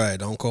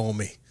 Don't call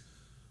me.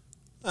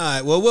 All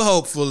right. Well,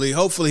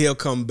 hopefully he'll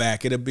come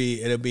back. It'll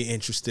be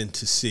interesting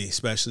to see,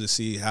 especially to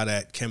see how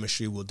that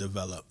chemistry will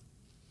develop.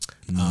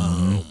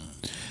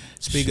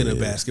 Speaking of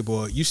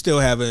basketball, you still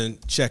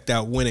haven't checked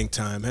out Winning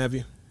Time, have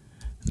you?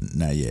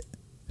 Not yet.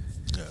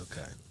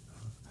 Okay.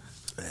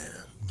 Man,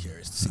 I'm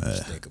curious to see what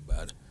you think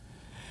about it.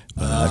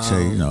 But I tell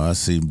you, you know, I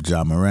see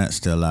Ja Morant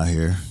still out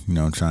here, you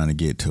know, trying to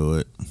get to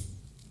it,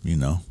 you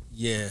know.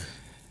 Yeah.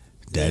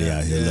 Daddy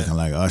out here looking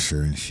like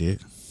Usher and shit.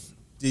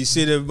 Do you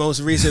see the most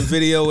recent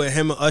video with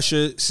him and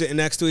Usher sitting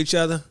next to each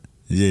other?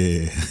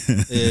 Yeah.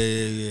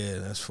 Yeah.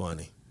 That's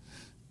funny.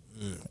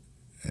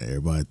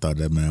 Everybody thought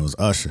that man was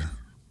Usher.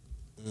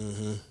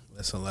 Mm-hmm.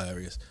 That's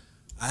hilarious.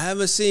 I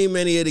haven't seen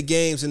many of the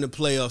games in the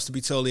playoffs, to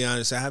be totally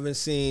honest. I haven't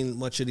seen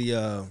much of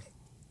the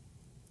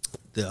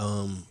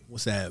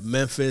what's that,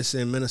 Memphis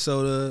and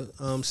Minnesota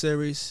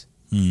series.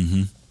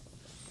 Mm-hmm.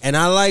 And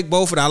I like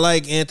both of them. I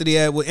like Anthony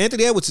Edwards.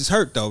 Anthony Edwards is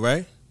hurt though,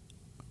 right?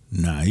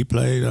 Nah, he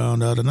played the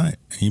other night.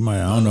 I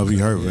don't know if he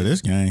hurt for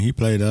this game. He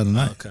played the other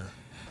night. Okay.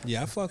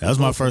 Yeah, I fuck. That was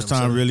my first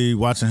time really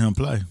watching him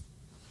play.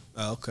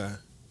 Oh, okay.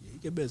 Yeah, he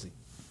get busy.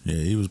 Yeah,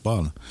 he was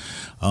balling.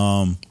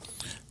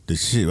 The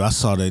shit, I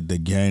saw the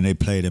game they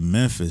played in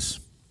Memphis,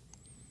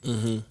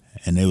 and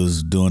they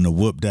was doing the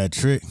whoop that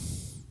trick.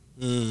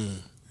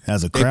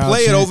 As a crowd, they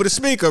play it over the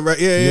speaker, right?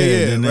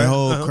 Yeah. And the right?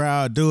 whole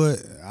crowd do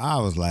it. I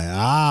was like,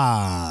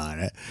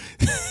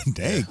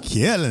 they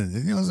killing.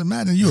 You know,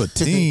 imagine you a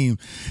team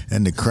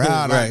and the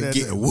crowd right, out there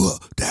getting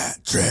whoop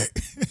that trick.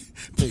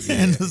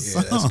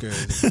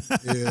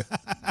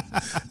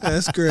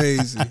 That's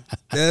crazy.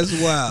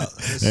 That's wild.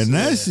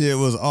 That shit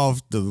was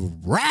off the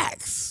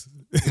racks.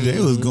 They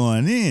was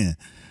going in.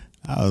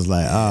 I was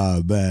like,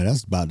 oh man,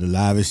 that's about the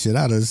livest shit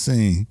I done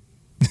seen.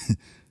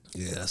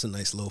 Yeah, that's a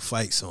nice little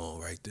fight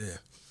song right there.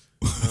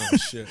 Oh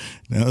shit.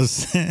 You know what I'm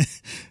saying?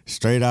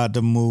 Straight out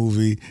the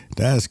movie.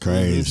 That's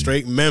crazy.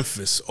 Straight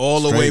Memphis. All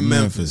the way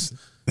Memphis.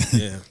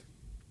 Yeah.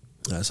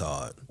 That's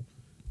hard.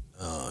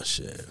 Oh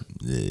shit.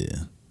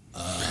 Yeah.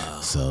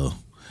 So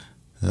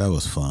that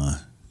was fun.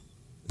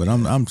 But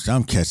I'm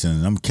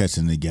catching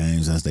the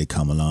games as they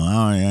come along.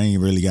 I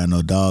ain't really got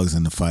no dogs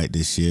in the fight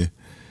this year.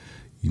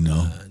 You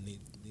know.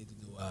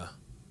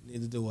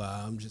 Neither do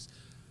I. I'm just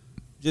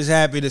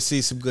happy to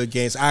see some good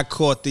games. I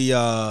caught the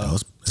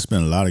it's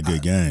been a lot of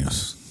good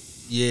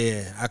games.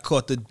 Yeah, I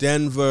caught the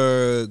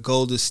Denver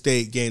Golden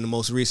State game, the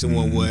most recent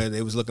one where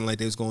they was looking like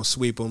they was going to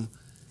sweep them,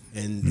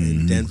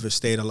 and Denver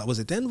stayed alive. Was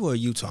it Denver or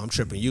Utah? I'm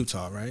tripping.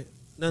 Utah, right?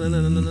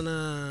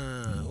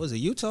 No. Was it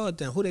Utah or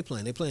Denver? Who they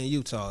playing? They playing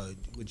Utah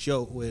with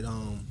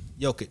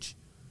Jokic.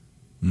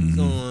 He's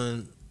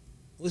on.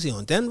 Was he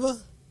on Denver?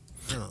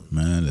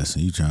 Man,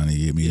 listen, you trying to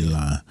get me to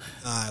lie.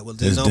 All right, well,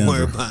 then don't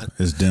worry about it.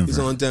 It's Denver. He's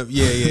on Denver.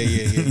 Yeah.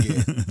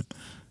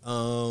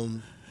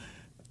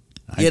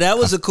 Yeah, that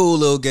was a cool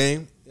little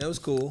game. That was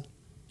cool.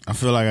 I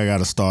feel like I got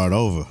to start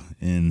over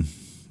in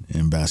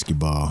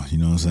basketball. You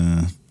know what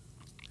I'm saying?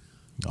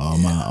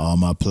 All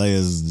my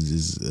players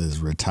is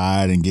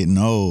retired and getting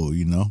old.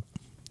 You know.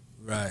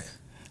 Right.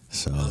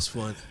 So That's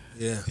fun.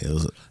 Yeah. it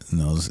was,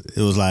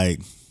 it was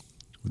like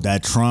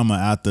that trauma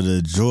after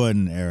the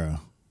Jordan era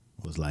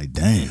was like,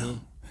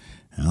 damn,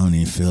 I don't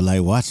even feel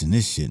like watching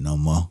this shit no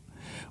more,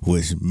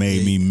 which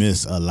made me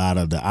miss a lot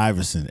of the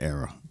Iverson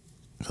era.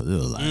 Cause it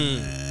was like,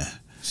 man,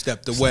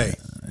 stepped away.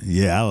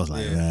 I was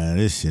like, man,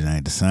 this shit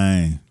ain't the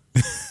same.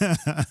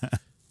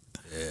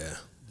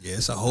 Yeah,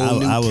 it's a whole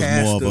new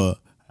cast.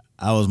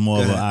 I was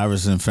more of an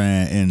Iverson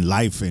fan in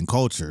life and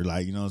culture.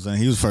 Like, you know what I'm saying?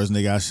 He was the first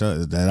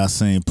nigga that I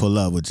seen pull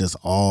up with just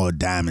all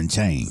diamond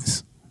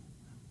chains.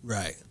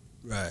 Right.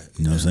 You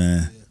know what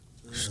I'm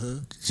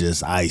saying?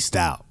 Just iced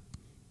out.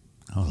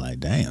 I was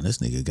like, damn, this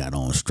nigga got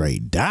on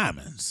straight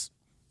diamonds.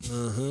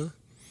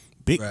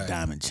 Big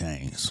diamond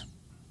chains.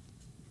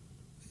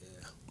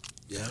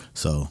 Yeah.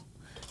 So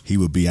he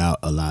would be out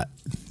a lot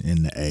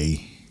in the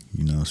A.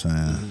 You know what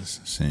I'm saying?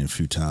 Seen a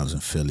few times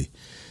in Philly.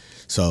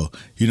 So,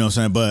 you know what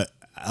I'm saying? But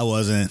I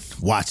wasn't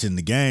watching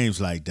the games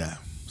like that.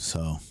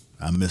 So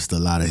I missed a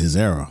lot of his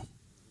era.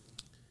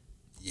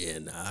 Yeah,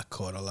 I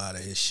caught a lot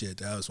of his shit.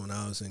 That was when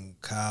I was in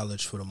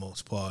college for the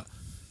most part.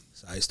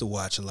 So I used to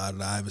watch a lot of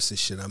the Iverson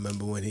shit. I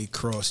remember when he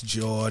crossed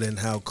Jordan,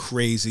 how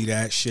crazy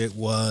that shit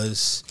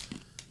was.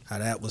 How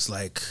that was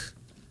like,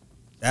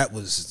 it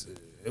was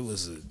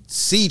a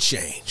sea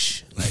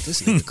change. Like,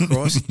 this nigga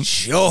crossed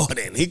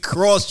Jordan. He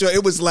crossed Jordan.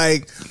 It was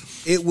like,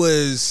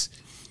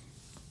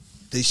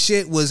 the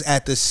shit was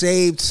at the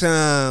same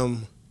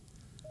time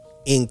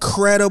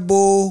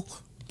incredible,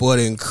 but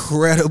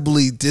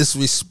incredibly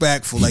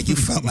disrespectful. Like, you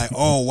felt like,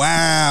 oh,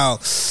 wow,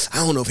 I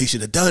don't know if he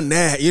should have done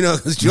that. You know,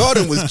 because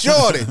Jordan was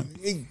Jordan.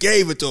 He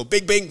gave it to him.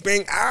 Bing, bing,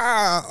 bing.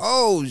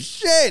 Oh,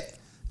 shit.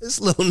 This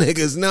little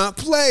nigga's not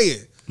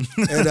playing.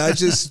 And I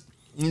just,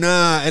 he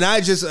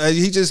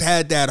just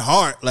had that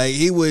heart. Like,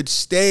 he would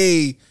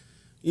stay,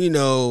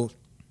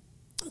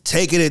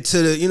 taking it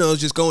to the,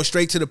 just going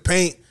straight to the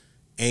paint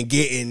and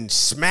getting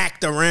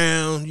smacked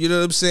around, you know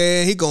what I'm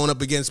saying? He going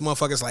up against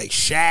motherfuckers like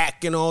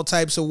Shaq and all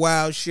types of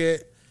wild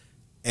shit.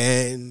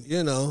 And,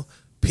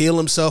 peel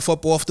himself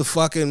up off the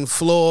fucking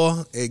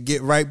floor and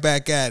get right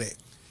back at it.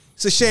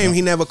 It's a shame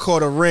he never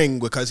caught a ring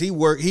because he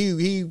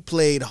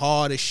played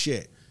hard as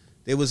shit.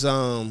 There was,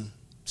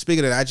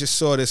 speaking of that, I just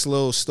saw this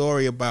little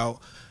story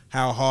about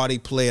how hard he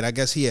played. I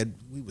guess he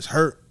was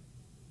hurt.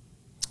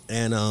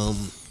 And,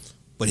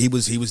 but he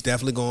was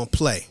definitely going to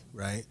play,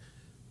 right?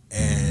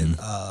 And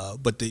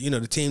but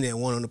the team didn't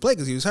want him to play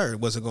because he was hurt. It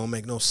wasn't going to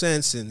make no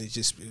sense, and it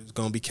was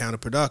going to be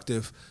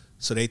counterproductive.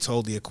 So they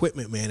told the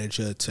equipment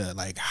manager to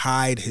like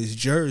hide his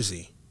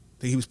jersey.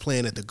 He was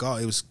playing at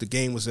the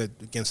game was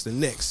against the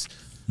Knicks.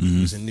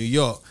 It was in New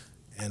York,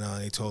 and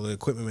they told the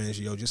equipment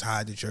manager, "Yo, just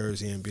hide the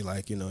jersey and be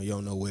like, you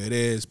don't know where it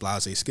is."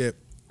 Blase Skip.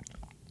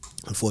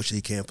 Unfortunately,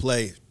 he can't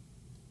play.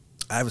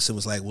 Iverson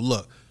was like, "Well,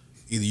 look.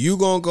 Either you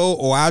gonna go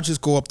or I'll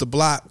just go up the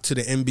block to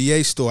the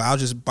NBA store. I'll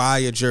just buy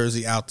a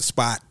jersey out the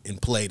spot and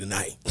play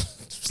tonight."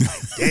 It's like,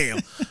 damn.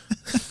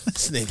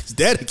 This nigga's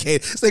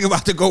dedicated. This nigga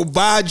about to go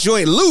buy a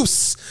joint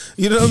loose.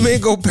 You know what I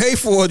mean? Go pay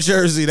for a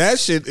jersey.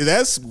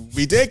 That's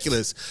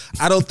ridiculous.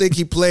 I don't think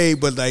he played,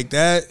 but like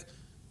that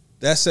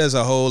says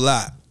a whole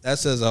lot. That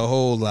says a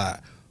whole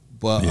lot.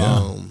 But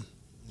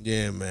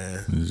yeah,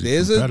 man.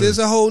 There's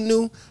a whole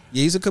new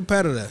he's a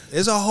competitor.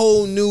 There's a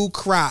whole new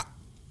crop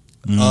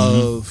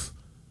of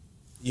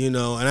and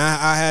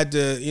I had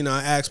to,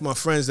 I asked my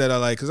friends that are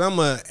like, because I'm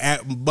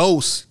at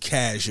most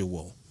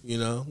casual,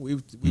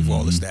 we've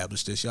all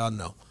established this, y'all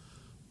know.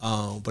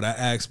 But I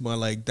asked my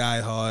like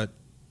diehard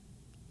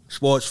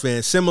sports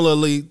fans,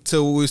 similarly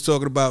to what we was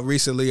talking about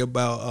recently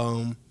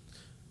about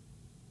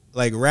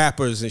like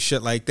rappers and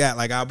shit like that.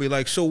 Like I'll be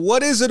like, so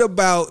what is it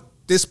about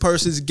this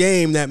person's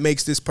game that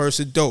makes this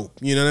person dope?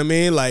 You know what I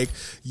mean? Like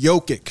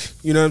Jokic,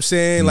 you know what I'm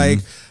saying? Like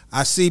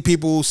I see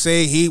people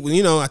say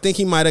I think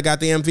he might have got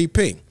the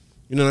MVP.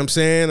 You know what I'm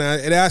saying?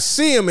 And I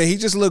see him, and he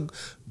just look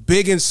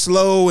big and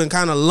slow and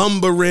kind of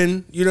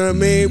lumbering. You know what I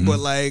mean? But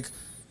like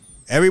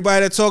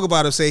everybody that talk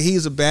about him say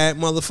he's a bad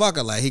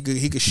motherfucker. Like he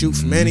could shoot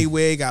from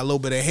anywhere. He got a little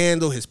bit of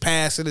handle. His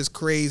passing is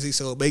crazy,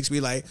 so it makes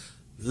me like,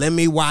 let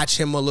me watch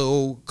him a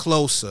little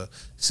closer.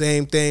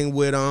 Same thing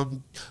with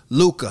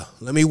Luka.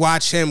 Let me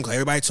watch him.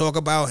 Everybody talk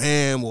about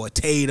him or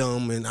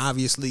Tatum and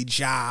obviously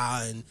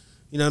Ja and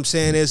you know what I'm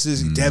saying. There's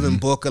this Devin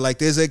Booker. Like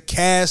there's a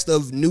cast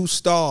of new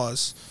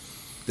stars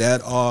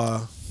that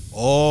are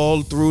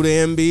all through the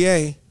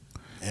NBA,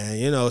 and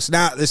it's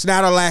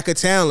not a lack of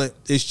talent.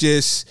 It's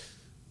just,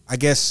 I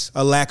guess,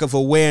 a lack of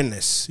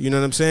awareness. You know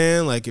what I'm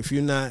saying? Like if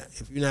you're not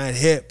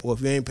hip or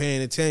if you ain't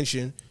paying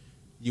attention,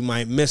 you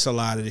might miss a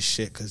lot of this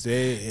shit because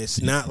it's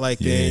not like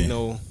there ain't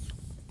no.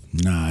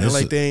 Nah, it's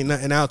like there ain't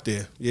nothing out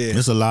there. Yeah,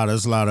 there's a lot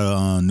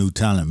of new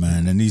talent,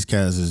 man, and these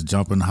cats is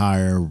jumping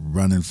higher,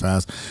 running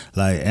fast.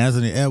 Like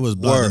Anthony Edwards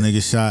blocked a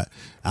nigga shot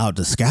out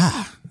the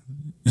sky.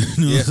 You know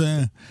what I'm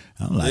saying?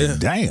 I'm like,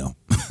 damn. You know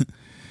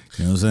what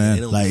I'm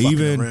saying? Like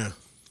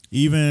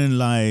even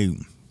like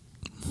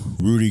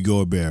Rudy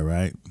Gobert,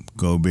 right?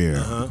 Gobert. You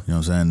know what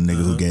I'm saying? The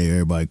nigga who gave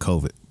everybody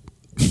COVID.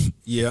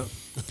 Yeah.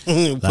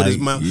 Put his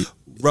mouth.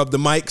 rub the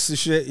mics and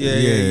shit.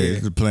 Yeah.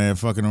 Just playing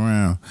fucking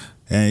around,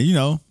 and you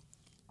know.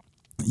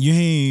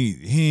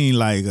 He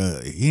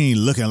ain't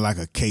looking like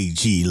a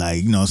KG,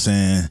 like, you know what I'm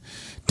saying,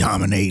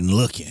 dominating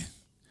looking.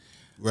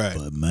 Right.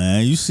 But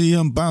man, you see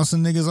him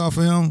bouncing niggas off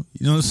of him,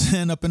 you know what I'm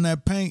saying, up in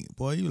that paint,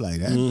 boy, you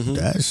like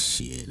that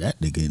shit, that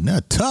nigga in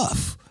there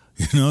tough.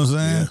 You know what I'm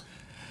saying?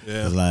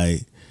 Yeah.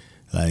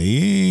 Like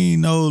he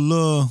ain't no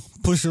little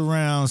push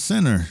around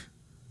center.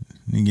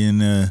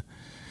 Nigga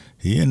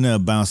he in there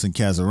bouncing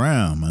cats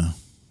around, man.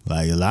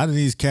 Like a lot of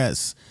these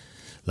cats,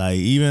 like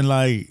even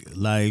like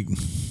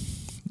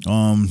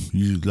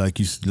you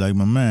like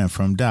my man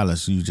from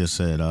Dallas, you just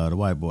said, the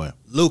white boy.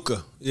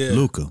 Luka.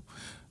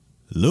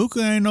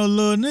 Luka ain't no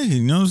little nigga,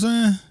 you know what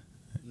I'm saying?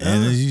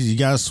 And he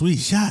got a sweet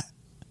shot.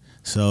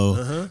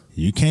 So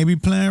you can't be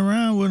playing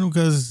around with him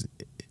because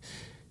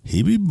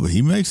he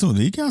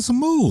got some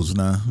moves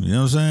now. You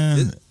know what I'm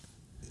saying?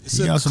 It's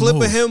a clip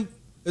of him.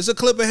 It's a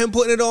clip of him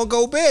putting it on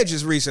Gobert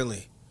just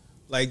recently.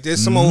 Like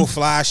there's some old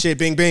fly shit,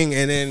 bing bing,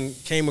 and then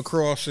came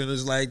across and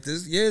was like,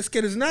 this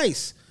kid is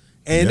nice.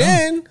 And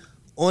then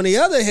on the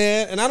other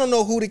hand, and I don't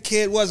know who the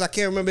kid was, I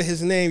can't remember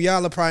his name.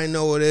 Y'all will probably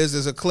know what it is.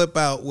 There's a clip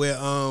out where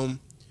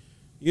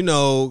you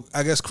know,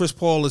 I guess Chris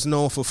Paul is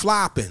known for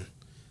flopping.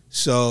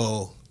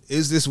 So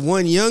is this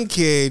one young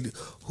kid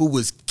who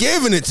was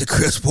giving it to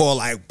Chris Paul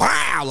like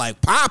wow,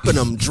 like popping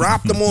him,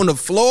 dropped him on the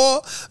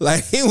floor.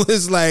 Like he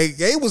was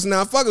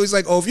not fucking. He's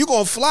like, oh, if you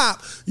gonna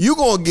flop, you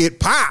gonna get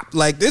popped.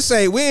 Like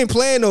we ain't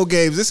playing no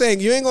games.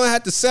 You ain't gonna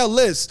have to sell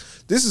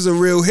this. This is a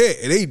real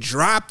hit. And they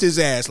dropped his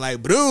ass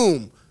like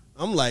boom.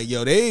 I'm like,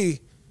 yo,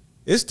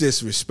 it's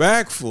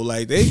disrespectful.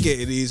 Like they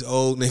getting these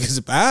old niggas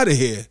up out of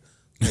here.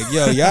 Like,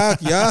 yo, y'all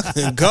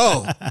can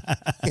go.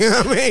 You know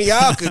what I mean?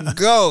 Y'all can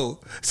go.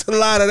 It's a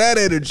lot of that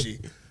energy.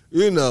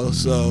 You know,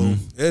 so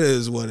it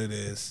is what it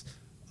is.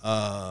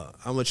 I'm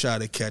gonna try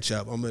to catch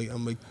up. I'm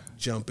gonna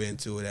jump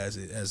into it as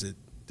it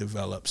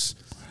develops.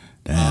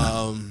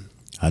 Damn.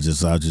 I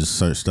just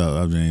searched up.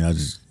 I mean,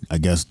 I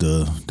guess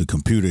the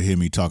computer hear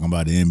me talking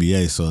about the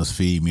NBA, so it's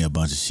feeding me a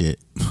bunch of shit.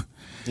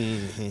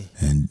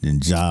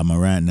 And Ja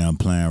Morant now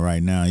playing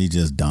right now, he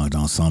just dunked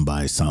on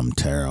somebody something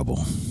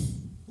terrible.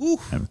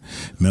 Oof.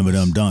 Remember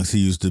them dunks he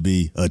used to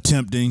be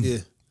attempting? Yeah.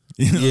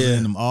 You know what I'm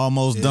saying? Them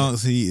almost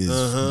dunks, he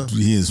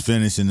is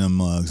finishing them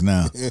mugs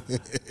now.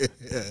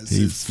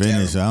 He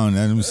finished. Terrible.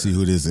 Let me see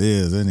who this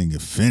is. That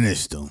nigga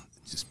finished them.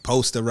 Just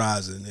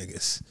posterizing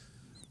niggas.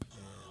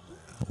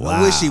 Wow.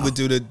 I wish he would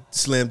do the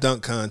slam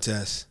dunk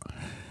contest.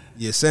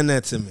 Yeah, send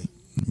that to me.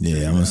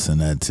 Yeah, I'm gonna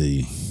send that to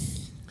you.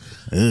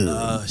 Ew.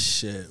 Oh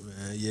shit,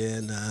 man.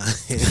 Yeah, nah.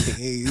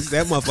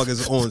 That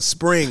motherfucker's on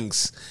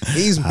springs.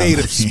 He's made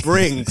of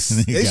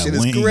springs. This shit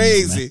is wings,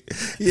 crazy. Man.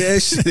 Yeah,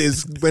 this shit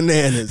is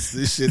bananas.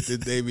 This shit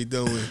that they be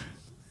doing.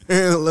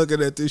 And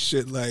looking at this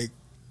shit like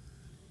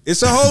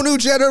it's a whole new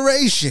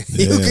generation.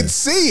 Yeah. You can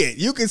see it.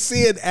 You can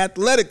see it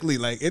athletically.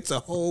 Like it's a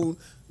whole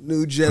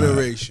new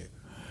generation.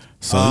 Right.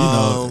 So you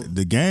know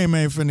the game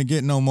ain't finna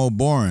get no more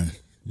boring.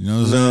 You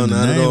know what I'm saying?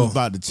 The name's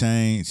about to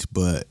change,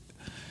 but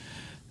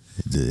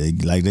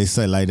like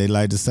they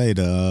like to say,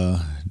 the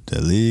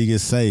league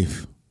is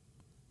safe.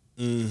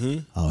 Mm-hmm.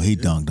 Oh, he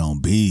dunked on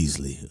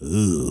Beasley.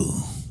 Ooh.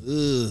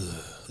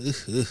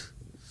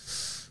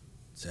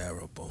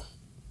 Terrible.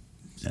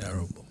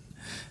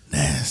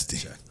 Nasty.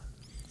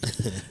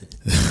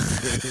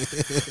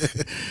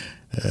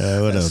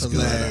 What else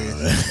going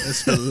on?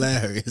 That's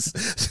hilarious.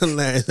 It's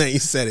hilarious. Now you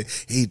said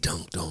it. He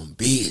dunked on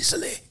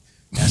Beasley.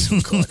 That's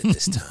who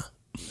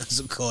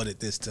caught it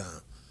this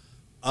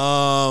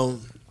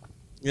time.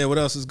 Yeah, what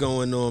else is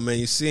going on,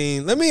 man?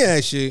 Let me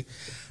ask you,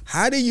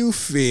 how do you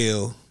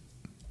feel?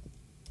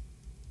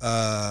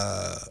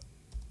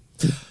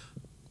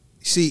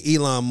 See,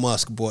 Elon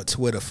Musk bought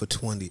Twitter for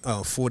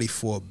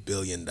 $44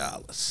 billion.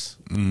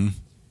 Mm-hmm.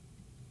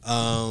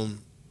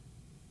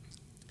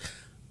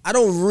 I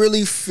don't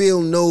really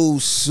feel no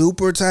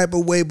super type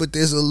of way, but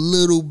there's a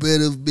little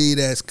bit of me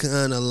that's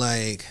kind of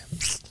like,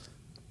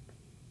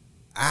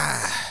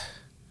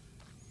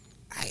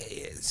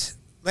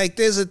 like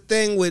there's a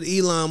thing with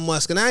Elon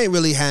Musk, and I ain't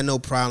really had no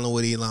problem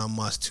with Elon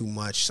Musk too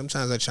much.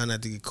 Sometimes I try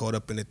not to get caught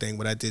up in the thing,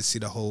 but I did see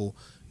the whole,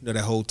 that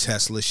whole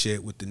Tesla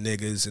shit with the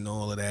niggas and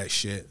all of that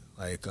shit.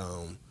 Like,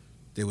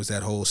 there was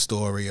that whole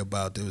story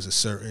about there was a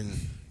certain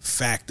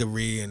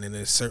factory and in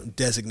a certain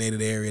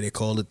designated area, they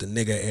called it the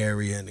nigga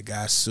area, and the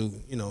guy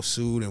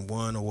sued and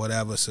won or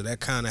whatever. So that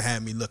kind of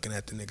had me looking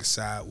at the nigga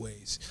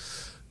sideways.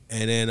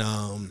 And then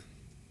I'm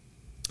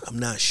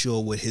not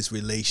sure what his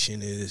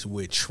relation is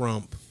with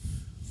Trump.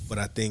 But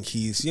I think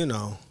he's, you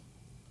know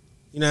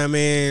what I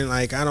mean?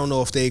 Like, I don't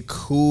know if they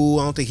cool.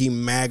 I don't think he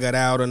MAGA'd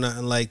out or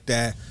nothing like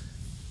that.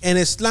 And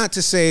it's not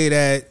to say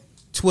that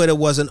Twitter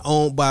wasn't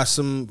owned by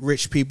some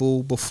rich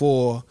people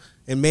before.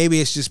 And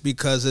maybe it's just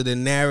because of the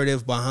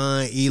narrative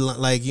behind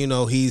Elon. Like,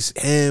 he's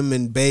him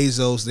and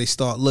Bezos. They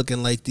start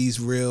looking like these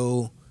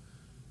real,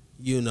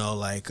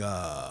 like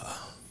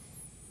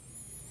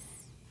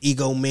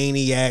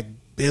egomaniac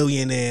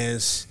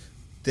billionaires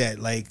that,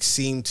 like,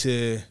 seem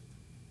to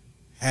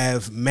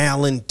have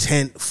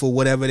malintent for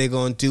whatever they're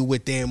gonna do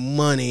with their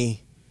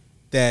money.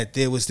 That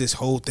there was this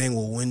whole thing.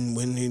 Well,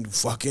 when he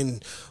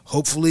fucking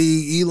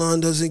hopefully Elon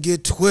doesn't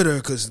get Twitter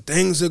because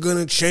things are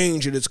gonna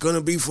change and it's gonna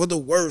be for the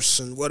worse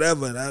and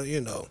whatever.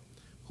 That,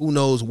 who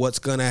knows what's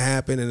gonna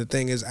happen? And the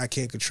thing is, I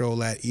can't control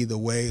that either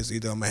way. It's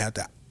either I'm gonna have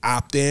to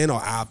opt in or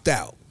opt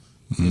out.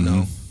 You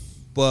know,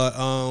 but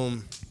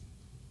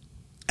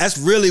that's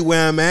really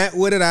where I'm at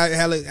with it.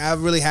 I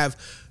really have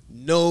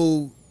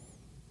no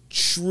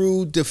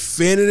true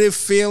definitive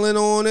feeling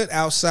on it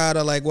outside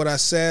of like what I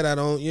said. I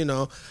don't,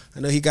 I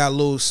know he got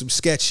some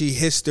sketchy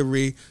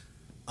history.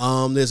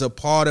 There's a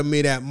part of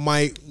me that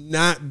might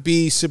not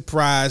be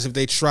surprised if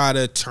they try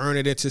to turn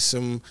it into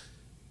some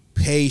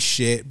pay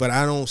shit, but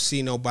I don't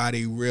see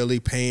nobody really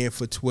paying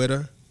for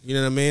Twitter. You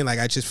know what I mean? Like,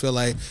 I just feel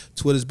like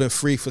Twitter's been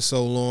free for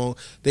so long.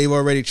 They've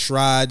already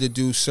tried to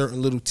do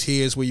certain little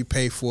tiers where you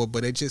pay for it,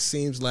 but it just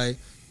seems like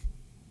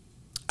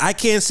I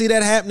can't see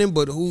that happening,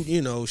 but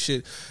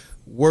shit,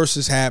 worse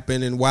has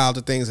happened and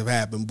wilder things have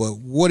happened. But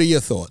what are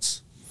your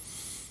thoughts?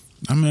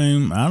 I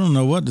mean, I don't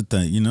know what to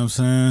think. You know what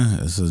I'm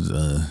saying? It's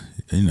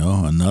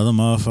another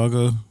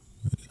motherfucker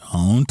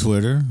on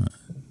Twitter,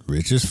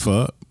 rich as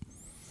fuck.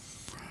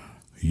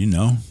 We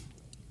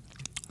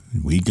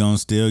gonna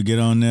still get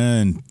on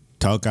there and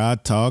talk our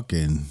talk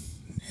and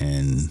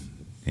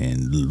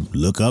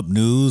look up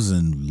news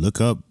and look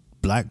up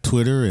Black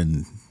Twitter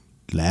and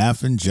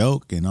laugh and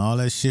joke and all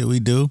that shit we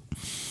do.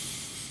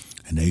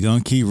 And they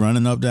gonna keep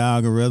running up the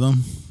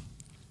algorithm.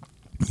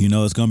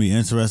 It's gonna be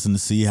interesting to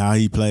see how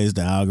he plays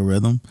the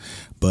algorithm.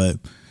 But,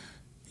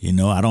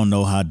 I don't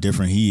know how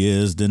different he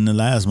is than the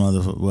last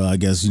motherfucker. Well, I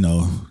guess,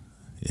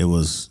 it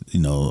was, a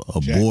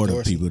Jack board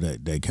Dorsey. of people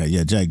that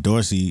Jack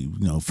Dorsey,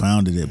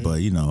 founded it, but,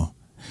 he ain't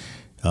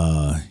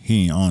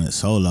on it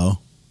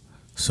solo.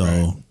 So,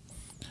 right.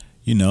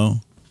 I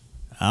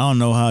don't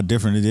know how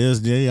different it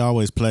is. They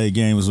always play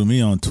games with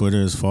me on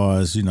Twitter as far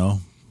as,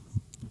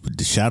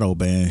 the shadow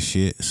ban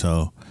shit.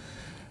 So,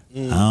 I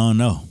don't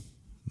know.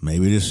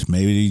 Maybe his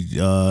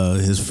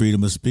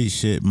freedom of speech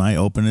shit might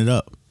open it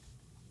up.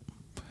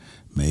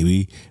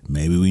 Maybe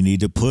we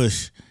need to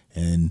push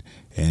and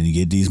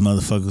get these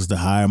motherfuckers to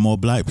hire more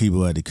black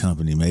people at the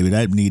company. Maybe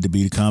that need to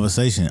be the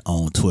conversation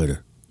on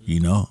Twitter,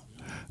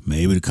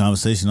 Maybe the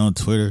conversation on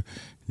Twitter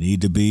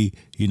need to be,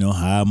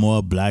 hire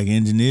more black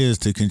engineers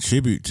to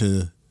contribute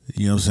to,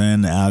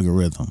 the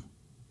algorithm.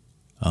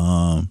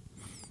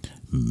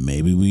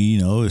 Maybe we,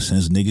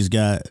 since niggas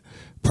got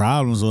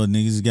problems or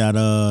niggas got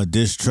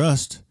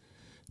distrust,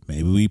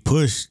 maybe we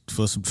push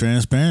for some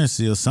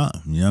transparency or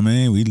something. You know what I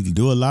mean? We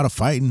do a lot of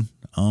fighting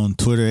on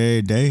Twitter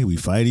every day. We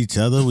fight each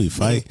other. We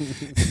fight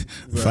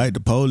we fight the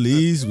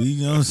police.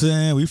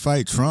 We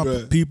fight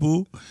Trump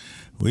people.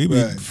 We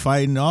be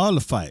fighting all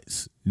the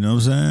fights. You know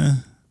what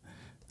I'm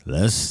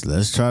saying?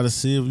 Let's try to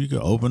see if we can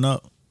open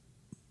up,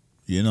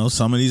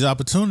 some of these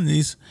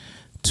opportunities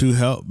to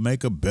help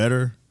make a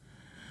better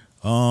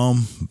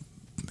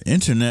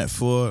internet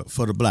for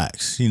the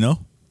blacks,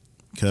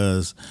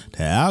 because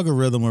the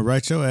algorithm will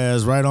write your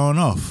ass right on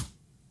off,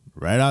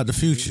 right out the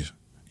future.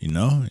 You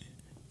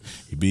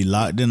be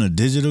locked in a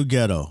digital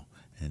ghetto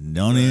and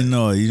don't even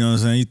know it. You know what I'm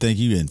saying? You think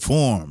you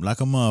informed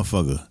like a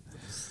motherfucker.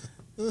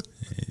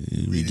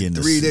 You be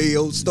getting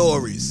 3-day-old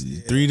stories.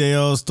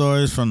 3-day-old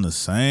stories from the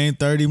same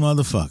 30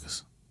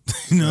 motherfuckers.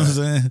 You know what I'm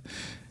saying?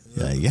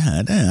 Like,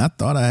 yeah, damn, I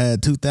thought I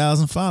had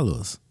 2,000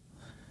 followers.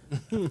 I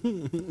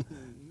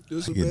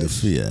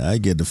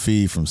get the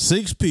feed from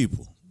 6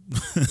 people.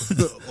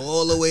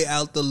 All the way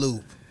out the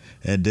loop.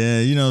 And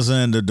then, you know what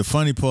I'm saying? The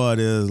funny part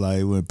is,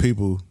 like, when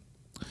people,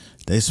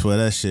 they swear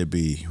that shit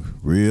be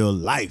real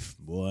life,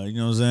 boy. You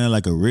know what I'm saying?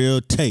 Like a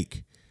real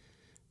take.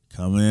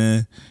 Come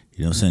in,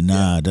 you know what I'm saying?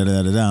 Nah,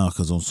 da-da-da-da,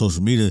 because on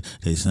social media,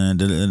 they saying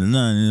da-da-da-da, you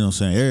know what I'm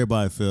saying?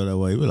 Everybody feel that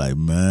way. We're like,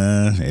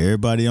 man,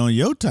 everybody on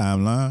your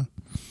timeline.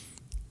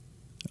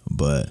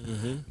 But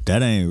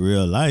that ain't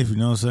real life, you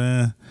know what I'm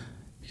saying?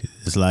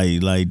 It's like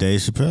Dave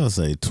Chappelle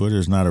say, Twitter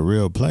is not a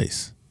real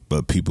place.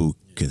 But people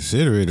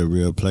consider it a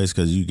real place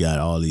because you got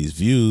all these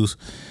views.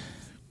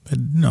 But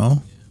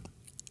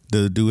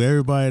do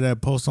everybody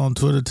that posts on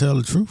Twitter tell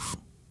the truth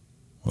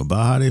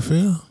about how they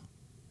feel?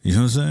 You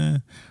know what I'm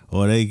saying?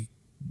 Or they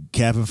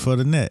capping for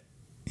the net?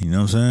 You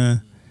know what I'm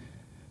saying?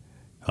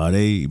 Are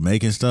they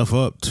making stuff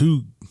up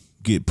to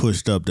get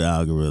pushed up the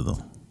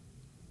algorithm?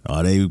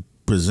 Are they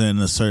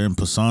presenting a certain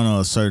persona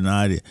or a certain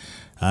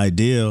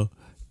ideal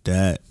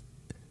that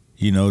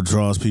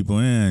draws people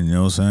in, you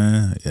know what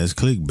I'm saying? As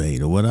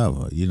clickbait or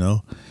whatever,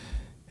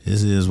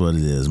 This is what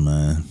it is,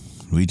 man.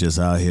 We just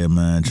out here,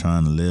 man,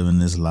 trying to live in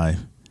this life.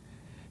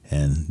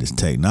 And this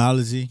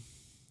technology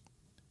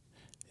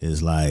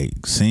is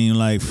seem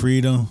like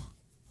freedom,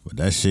 but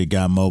that shit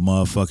got more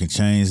motherfucking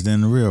chains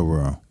than the real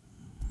world.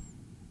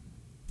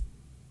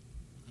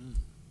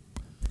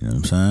 You know what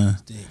I'm saying?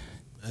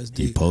 That's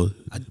deep.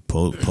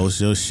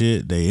 Post your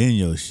shit, they in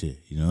your shit.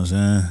 You know what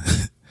I'm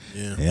saying?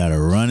 Yeah. They got a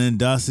running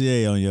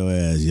dossier on your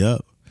ass.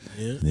 Yup.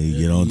 Yeah. They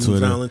get on you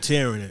Twitter.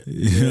 volunteering it.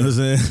 You know what I'm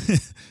saying?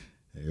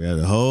 They got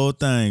the whole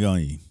thing on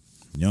you.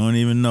 You don't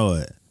even know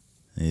it.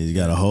 You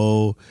got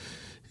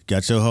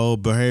your whole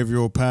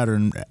behavioral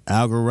pattern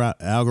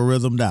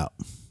algorithmed out.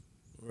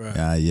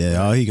 Right.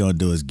 Yeah. All he gonna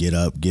do is get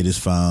up, get his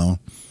phone.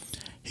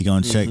 He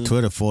gonna check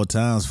Twitter 4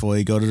 times before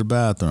he go to the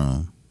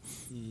bathroom.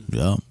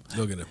 Yup.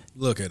 Look at him.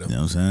 Look at him. You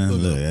know what I'm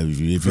saying? Look,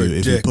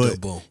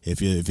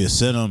 if you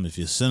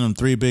send him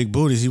 3 big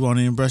booties, he won't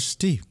even brush his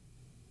teeth.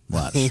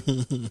 Watch.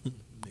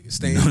 Nigga,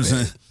 stay in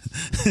bed.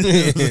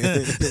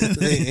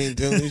 They ain't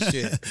doing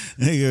shit.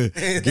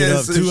 Nigga, get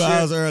up 2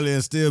 hours early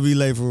and still be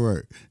late for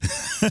work.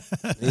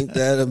 Ain't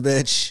that a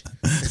bitch?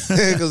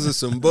 Because of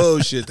some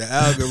bullshit. The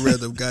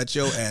algorithm got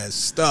your ass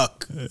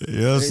stuck. You know what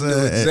I'm They saying?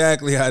 know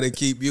exactly how to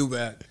keep you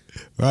back.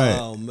 Right.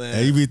 Oh, man.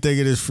 And you be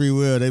thinking it's free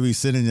will. They be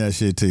sending that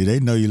shit to you. They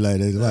know you like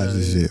that. Watch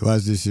this shit.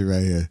 Watch this shit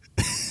right here.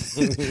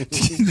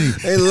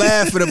 They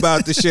laughing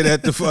about the shit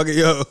at the fucking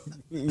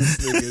this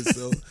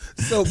nigga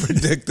so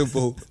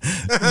predictable.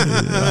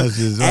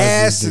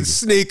 Ass and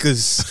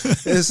sneakers.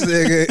 This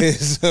nigga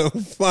is so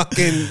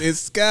fucking.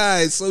 This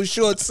guy is so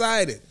short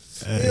sighted.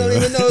 He don't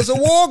even know there's a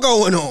war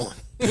going on.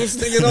 This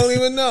nigga don't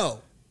even know.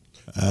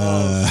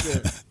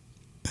 Shit.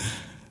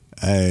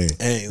 Hey,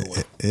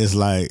 anyway, it's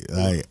like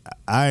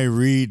I ain't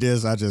read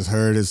this. I just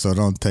heard it, so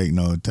don't take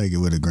it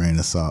with a grain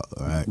of salt.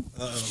 All right.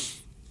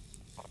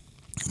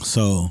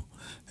 So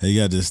they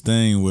got this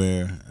thing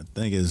where I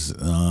think it's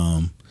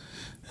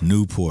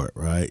Newport,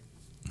 right?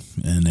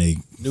 And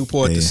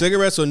Newport the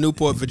cigarettes or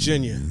Newport,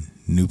 Virginia?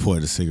 Newport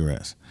the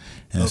cigarettes,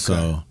 and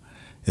so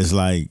it's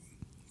like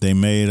they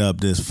made up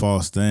this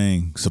false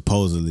thing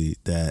supposedly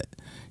that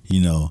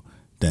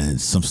that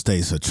some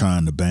states are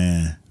trying to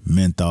ban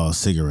menthol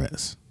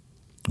cigarettes.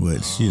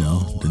 Which,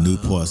 the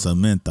Newports are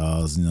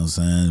menthols, you know what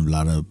I'm saying? A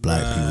lot of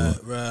black people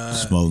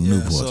smoke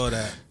Newports. I saw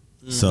that.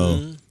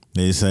 So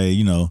they say,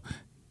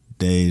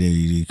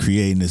 they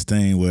creating this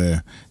thing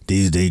where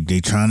they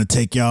trying to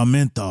take y'all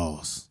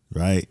menthols,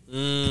 right?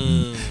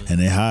 And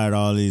they hired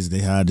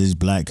these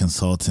black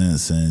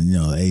consultants and,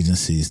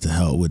 agencies to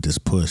help with this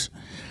push.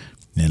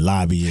 And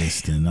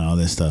lobbyists and all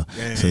that stuff.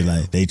 Damn. So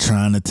they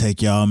trying to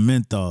take y'all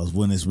menthols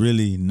when it's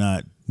really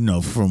not.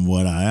 From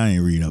what I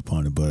ain't read up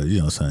on it, but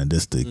saying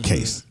this the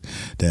case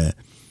that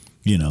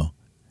it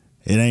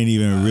ain't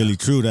even really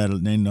true that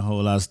in a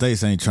whole lot of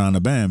states ain't trying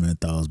to ban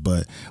menthols.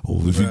 But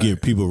if you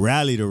get people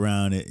rallied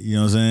around it, you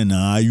know what I'm saying?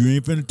 Nah, you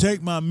ain't finna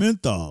take my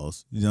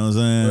menthols. You know what I'm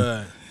saying?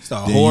 Right.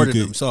 Start hoarding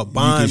them. Start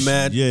buying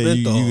mad menthols.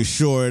 You can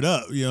shore it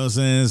up. You know what I'm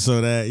saying?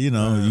 So that you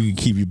can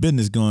keep your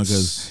business going.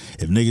 Because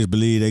if niggas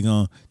believe they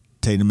gonna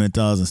take the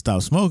menthols and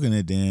stop smoking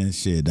it, then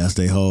shit, that's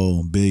their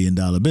whole $1 billion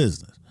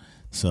business.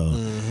 So.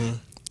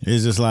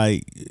 It's just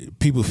like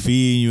people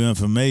feeding you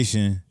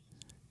information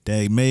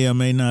that may or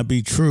may not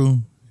be true,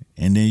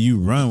 and then you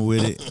run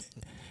with it.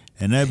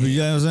 And that be, you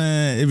know what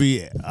I'm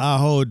saying? Our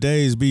whole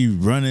days be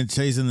running,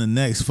 chasing the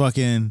next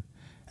fucking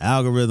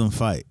algorithm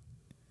fight.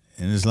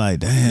 And it's like,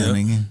 damn,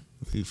 nigga,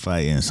 we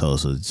fighting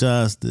social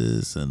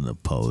justice and the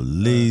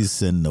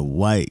police and the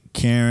white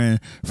Karen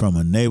from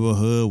a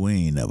neighborhood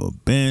we ain't never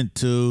been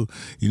to.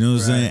 You know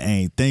what I'm saying?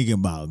 Ain't thinking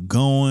about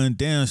going.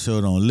 Damn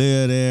sure don't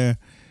live there.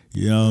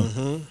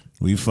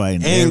 We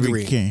fighting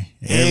angry Karen.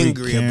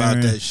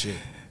 about that shit.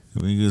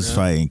 We just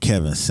fighting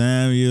Kevin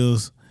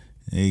Samuels.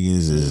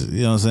 Niggas is,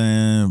 you know what I'm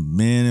saying?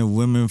 Men and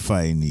women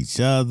fighting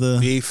each other.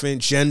 Beefing,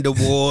 gender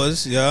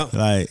wars, yeah.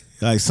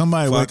 Like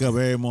somebody wake up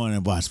every morning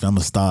and watch me. I'm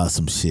gonna start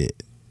some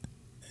shit.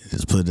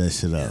 Just put that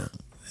shit up.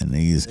 And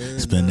niggas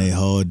spend their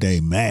whole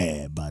day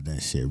mad about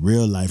that shit.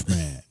 Real life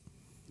mad.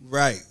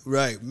 Right.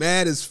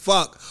 Mad as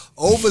fuck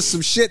over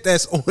some shit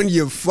that's on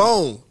your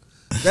phone.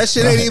 That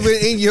shit ain't even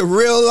in your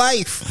real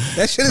life.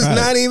 That shit is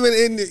not even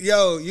in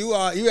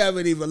you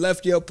haven't even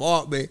left your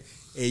apartment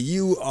and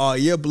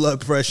your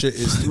blood pressure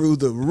is through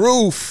the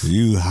roof.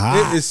 You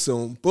hot. It is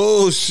some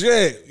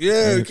bullshit.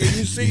 Yeah, can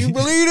you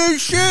believe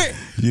this shit?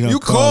 You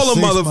call a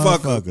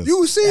motherfucker.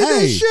 You see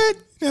this shit?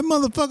 That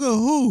motherfucker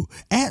who?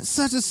 At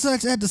such and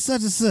such at the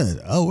such and such.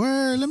 Oh,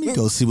 word, let me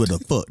go see what the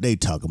fuck they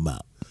talking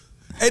about.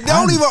 And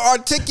don't even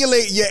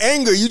articulate your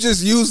anger. You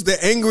just use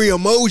the angry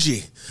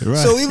emoji. Right.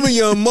 So even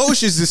your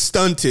emotions is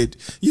stunted.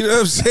 You know what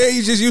I'm saying?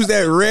 You just use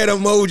that red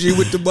emoji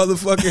with the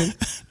motherfucking,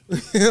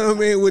 you know what I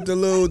mean? With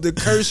the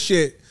curse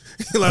shit.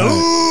 You're like,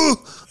 ooh,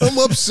 I'm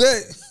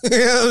upset. You know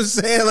what I'm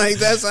saying? Like,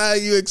 that's how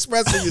you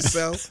expressing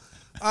yourself.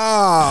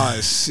 Oh,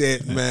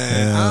 shit,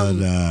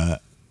 man.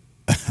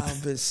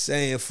 I've been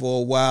saying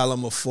for a while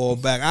I'm going to fall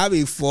back. I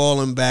be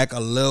falling back a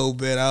little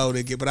bit out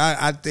again, but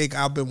I think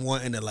I've been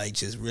wanting to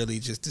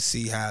just to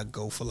see how I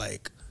go for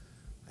like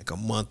a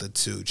month or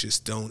two.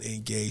 Just don't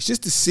engage.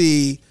 Just to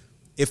see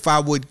if I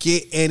would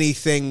get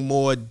anything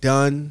more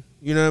done.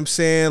 You know what I'm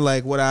saying?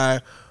 Like what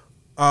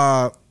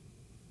because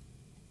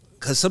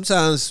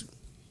sometimes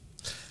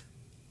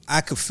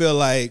I could feel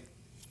like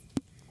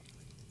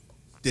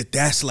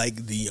that's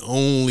like the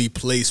only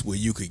place where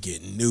you could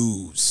get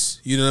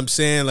news. You know what I'm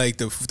saying? Like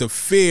the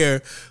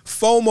fear,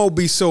 FOMO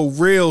be so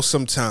real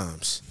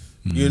sometimes.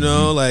 You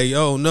know, like,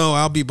 oh no,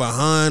 I'll be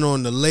behind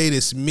on the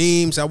latest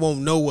memes. I won't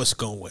know what's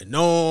going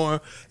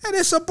on. And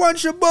it's a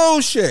bunch of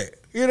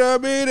bullshit. You know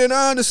what I mean? And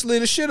honestly,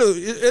 the shit,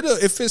 it'll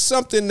if it's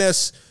something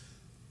that's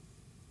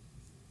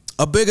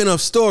a big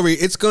enough story,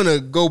 it's gonna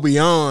go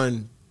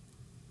beyond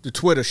the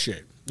Twitter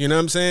shit. You know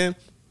what I'm saying?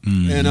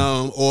 And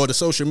or the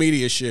social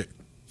media shit.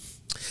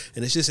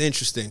 And it's just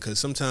interesting because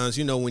sometimes,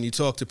 you know, when you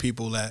talk to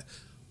people that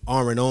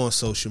aren't on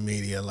social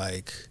media,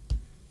 like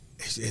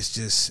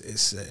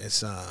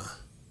it's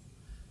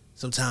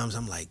sometimes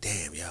I'm like,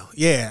 damn, yo.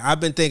 Yeah, I've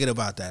been thinking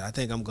about that. I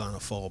think I'm gonna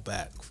fall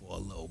back for a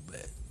little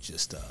bit.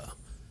 Just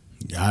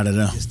You out of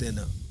there. just in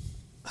the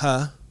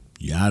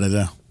You out of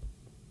there.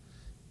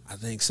 I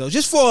think so.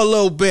 Just for a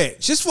little bit.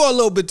 Just for a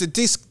little bit to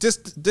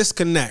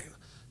disconnect.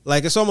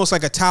 Like it's almost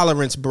like a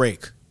tolerance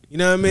break. You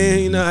know what I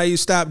mean? You know how you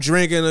stop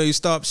drinking or you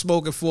stop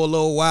smoking for a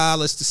little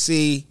while. It's to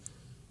see,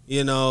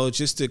 you know,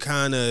 just to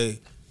kind of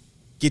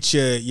get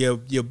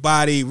your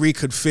body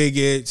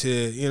reconfigured to,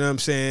 you know what I'm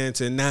saying,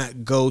 to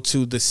not go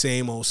to the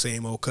same old.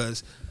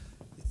 Because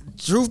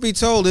truth be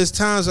told, there's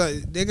times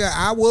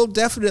I will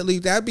definitely,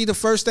 that'd be the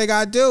first thing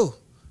I do.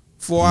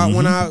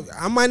 When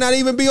I might not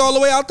even be all the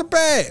way out the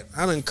bed.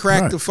 I done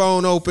crack the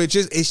phone open.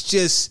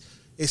 It's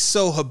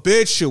so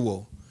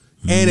habitual.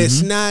 And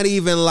it's not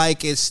even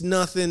like it's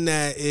nothing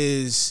that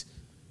is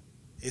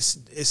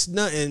it's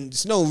nothing,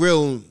 it's no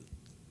real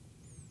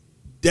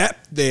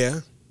depth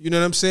there. You know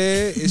what I'm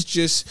saying? It's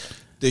just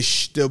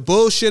the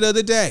bullshit of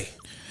the day.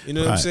 You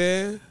know what I'm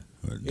saying?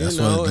 That's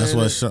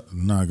what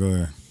nah, go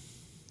ahead.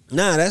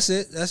 Nah, that's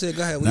it. Go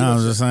ahead. No, I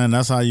was just saying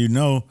that's how you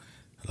know,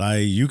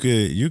 like you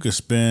could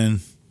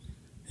spend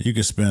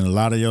a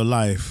lot of your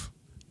life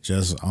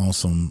just on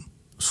some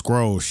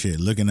scroll shit,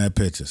 looking at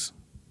pictures.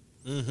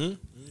 You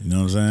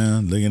know what I'm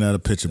saying? Looking at a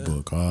picture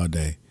book all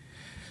day.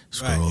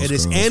 Scroll, and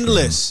it's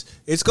endless.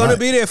 It's gonna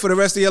be there for the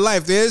rest of your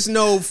life. There's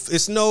no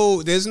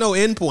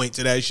end point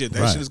to that shit.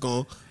 That shit is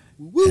going.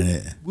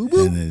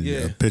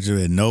 A picture,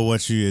 it know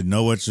what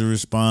you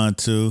respond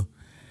to.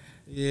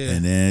 Yeah,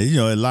 and then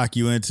it lock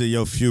you into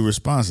your few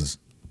responses.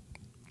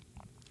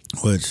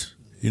 Which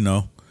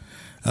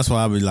that's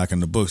why I be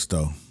liking the books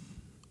though.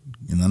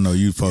 And I know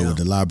you fuck with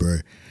the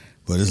library,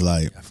 but it's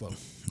like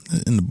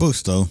in the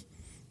bookstore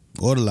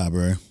or the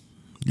library,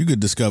 you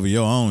could discover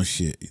your own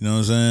shit. You know what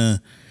I'm saying?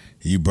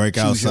 You break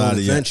outside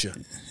of your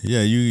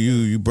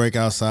you break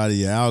outside of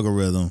your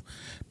algorithm,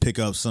 pick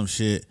up some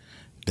shit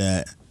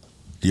that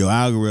your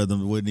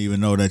algorithm wouldn't even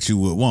know that you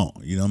would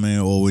want. You know what I mean?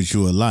 Or what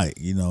you would like.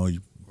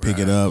 You pick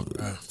it up,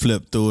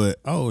 flip through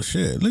it. Oh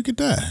shit! Look at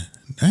that.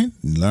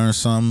 Learn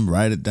something,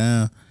 write it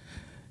down,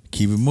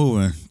 keep it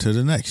moving to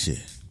the next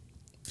shit.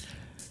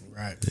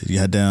 Right. You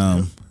got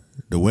down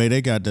the way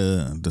they got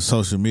the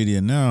social media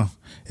now.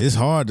 It's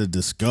hard to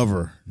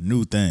discover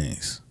new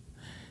things.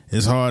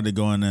 It's hard to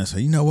go in there and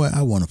say, you know what,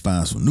 I want to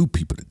find some new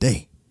people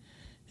today.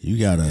 You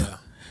gotta,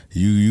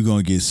 you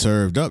gonna get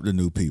served up to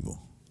new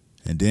people,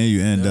 and then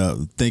you end up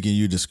thinking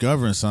you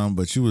discovering something,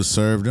 but you would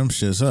serve them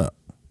shits up.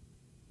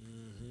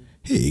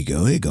 Here you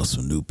go. Here goes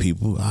some new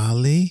people,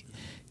 Ali.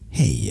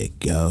 Here you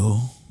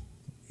go.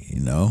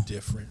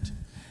 Different.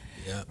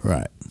 Yeah.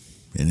 Right.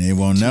 And they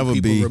won't never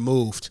be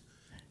removed.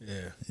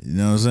 Yeah. You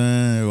know what I'm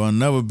saying? It will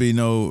never be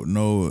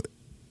no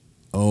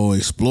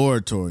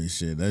exploratory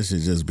shit. That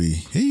should just be,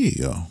 here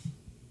you go.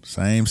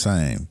 Same. Yeah,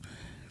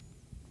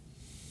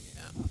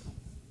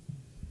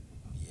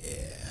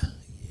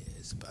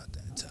 it's about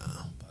that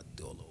time. About to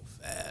do a little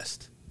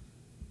fast.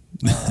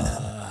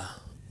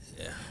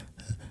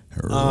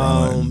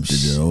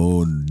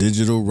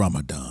 Digital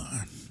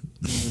Ramadan.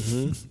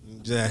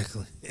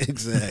 Exactly.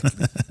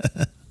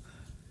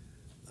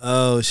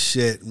 Oh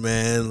shit,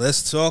 man.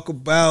 Let's talk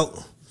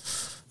about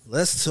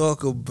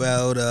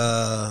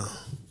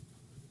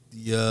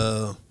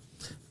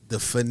the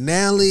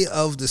finale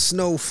of the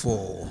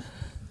Snowfall.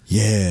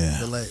 Yeah.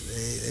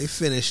 They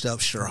finished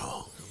up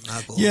strong.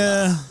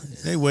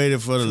 They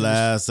waited for the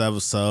last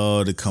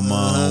episode to come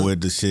on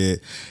with the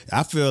shit.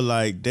 I feel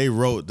like they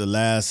wrote the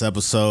last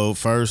episode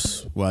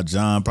first while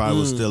John probably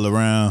was still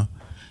around,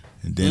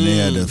 and then they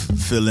had to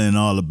fill in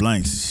all the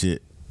blanks and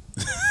shit.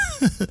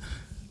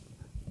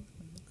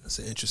 That's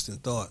an interesting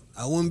thought.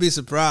 I wouldn't be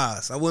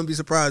surprised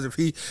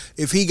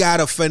if he got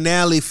a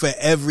finale for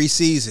every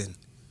season.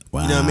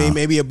 Wow. You know what I mean?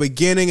 Maybe a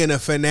beginning and a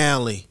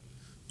finale.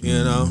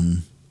 You know?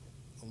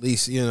 At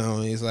least,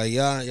 he's like,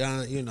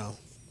 yeah,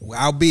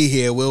 I'll be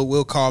here.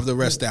 We'll carve the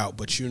rest out,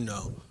 but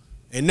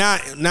And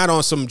not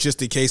on some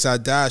just in case I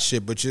die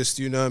shit, but just,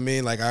 you know what I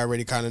mean? Like I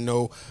already kind of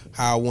know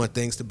how I want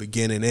things to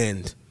begin and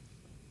end.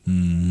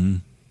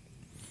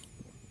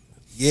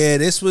 Yeah,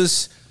 this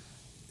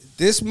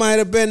might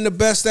have been the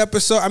best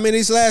episode. I mean,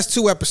 these last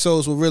two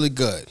episodes were really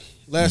good.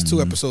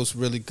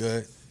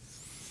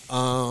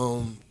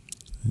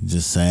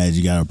 Just sad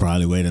you gotta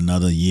probably wait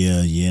another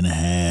year and a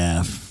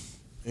half.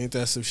 Ain't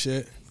that some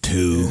shit?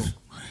 2.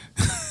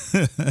 Yeah.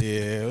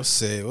 Yeah, we'll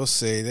see.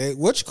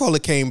 What you call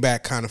it came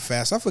back kind of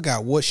fast. I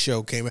forgot what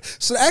show came back.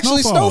 So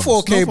actually,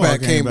 Snowfall came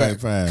back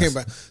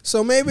fast.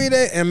 So maybe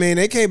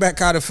they came back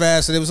kind of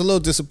fast, and it was a little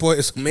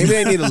disappointing. So maybe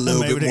they need a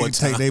little bit more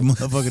time. Take their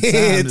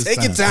motherfucking time.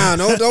 Take your time.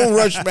 Don't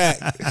rush back.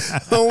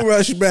 Don't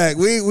rush back.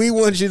 We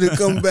want you to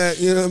come back.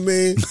 You know what I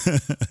mean?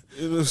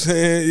 You know what I'm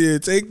saying? Yeah,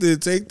 take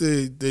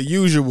the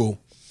usual.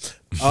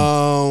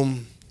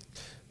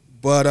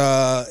 But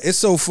it's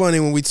so funny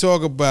when we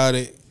talk about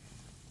it,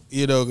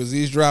 you know, because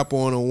these drop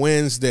on a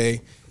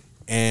Wednesday,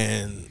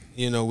 and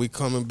you know we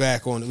talk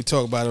about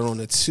it on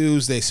a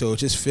Tuesday, so it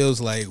just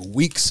feels like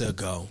weeks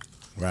ago,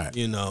 right?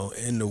 You know,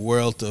 in the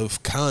world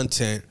of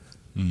content.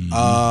 Mm-hmm.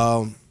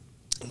 I'm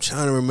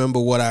trying to remember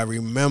what I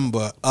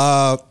remember.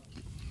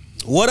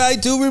 What I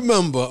do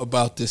remember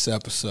about this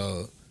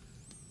episode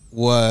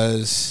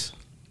was,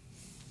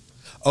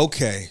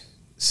 okay,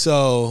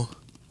 so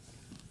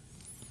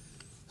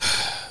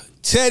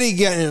Teddy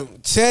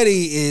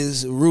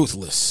is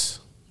ruthless.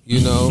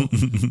 You know,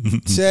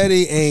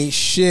 Teddy ain't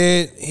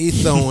shit. He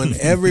throwing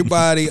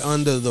everybody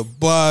under the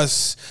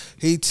bus.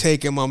 He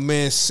taking my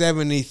man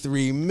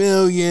 $73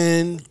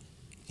 million.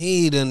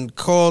 He done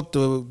called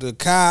the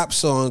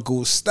cops on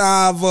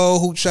Gustavo,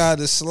 who tried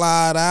to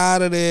slide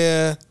out of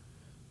there.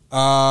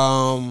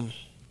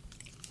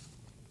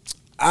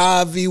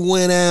 Ivy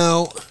went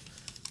out.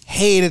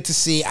 Hated to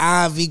see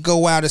Ivy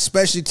go out,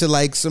 especially to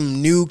like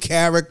some new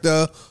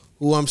character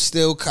who I'm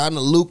still kind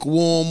of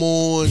lukewarm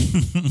on.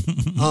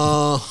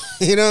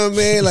 You know what I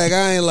mean? Like,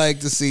 I ain't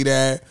like to see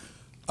that.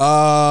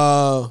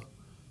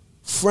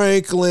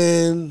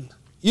 Franklin,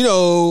 you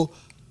know,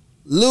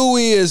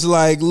 Louis is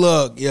like,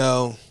 look,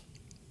 yo,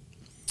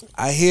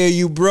 I hear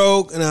you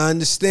broke and I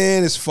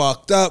understand it's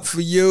fucked up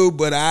for you,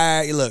 but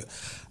I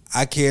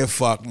can't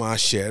fuck my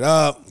shit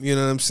up. You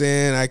know what I'm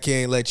saying? I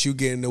can't let you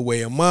get in the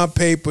way of my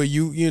paper.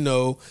 You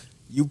know,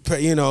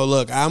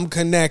 look, I'm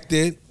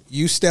connected.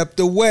 You stepped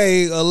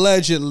away,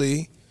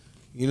 allegedly.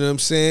 You know what I'm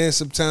saying?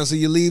 Sometimes when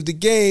you leave the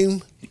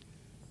game,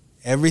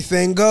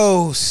 everything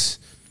goes.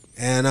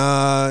 And,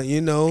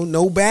 you know,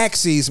 no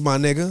backseas, my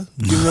nigga.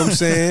 You know what I'm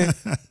saying?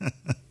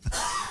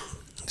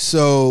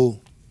 So,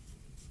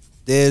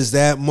 there was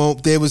that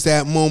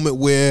moment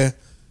where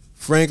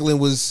Franklin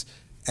was,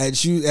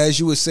 as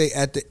you would say,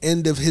 at the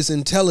end of his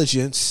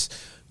intelligence.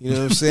 You know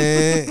what I'm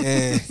saying?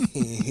 And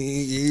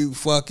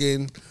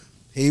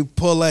he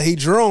pull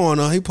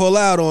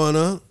out on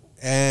her.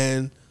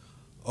 And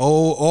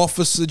old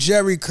Officer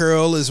Jerry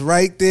Curl is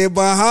right there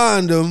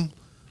behind him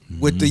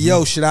with the,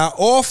 yo, should I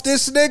off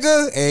this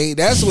nigga? Hey,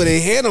 that's when it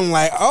hit him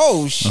like,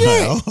 oh, shit.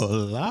 Oh,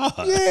 Lord.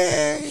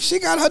 Yeah, she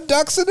got her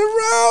ducks in a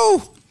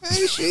row.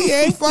 Hey, she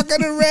ain't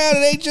fucking around.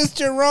 It ain't just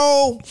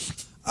Jerome.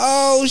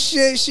 Oh,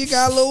 shit, she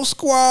got a little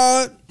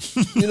squad.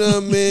 You know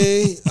what I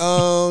mean?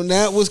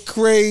 That was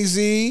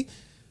crazy.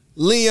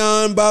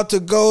 Leon about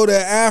to go to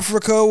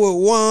Africa with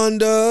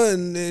Wanda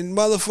and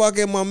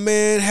motherfucking my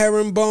man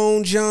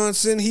Herringbone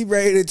Johnson. He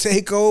ready to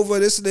take over.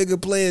 This nigga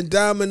playing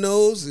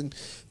dominoes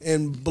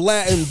and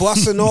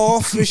busting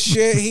off and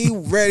shit. He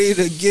ready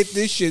to get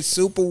this shit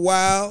super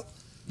wild.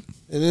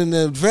 And then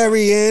the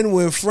very end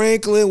when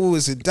Franklin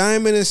was a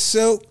Diamond and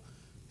Silk,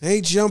 they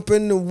jump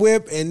in the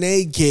whip and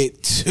they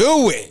get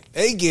to it.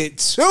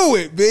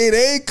 Man.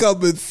 They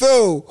coming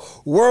through.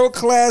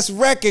 World-class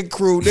wrecking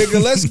crew, nigga.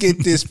 Let's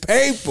get this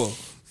paper.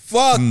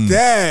 Fuck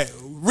that.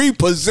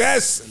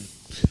 Repossessing.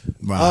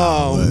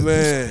 Wow,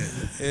 man.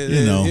 And,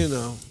 you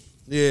know.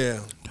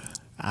 Yeah.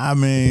 I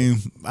mean,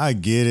 I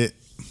get it.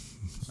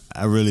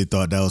 I really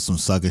thought that was some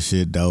sucker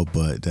shit, though,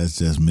 but that's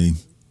just me.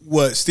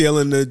 What,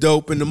 stealing the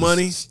dope and the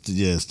money?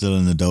 Yeah,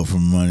 stealing the dope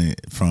from money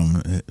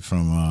from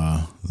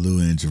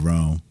Louis and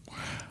Jerome.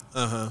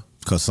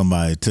 Because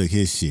somebody took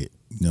his shit.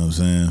 You know what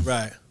I'm saying?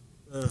 Right.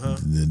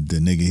 The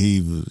nigga he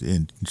was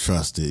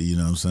entrusted. You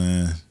know what I'm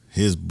saying?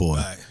 His boy.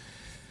 Right.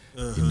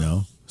 You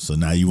know. So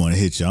now you want to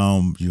hit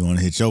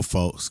your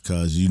folks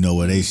because you know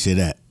where they shit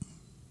at.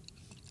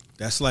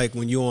 That's like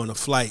when you're on a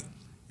flight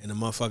and the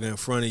motherfucker in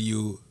front of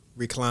you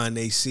recline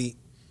their seat.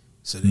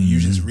 So then you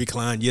just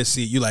recline your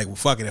seat. You like, well,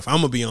 fuck it. If I'm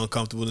going to be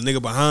uncomfortable, the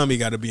nigga behind me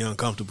got to be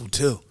uncomfortable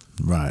too.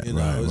 Right, you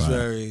know, it's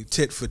very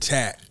tit for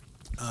tat.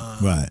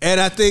 Right. And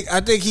I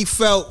think he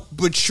felt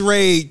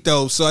betrayed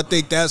though. So I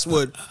think that's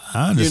what,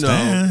 I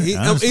understand. You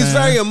know, he's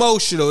very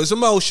emotional. It's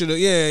emotional.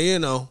 Yeah, you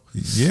know.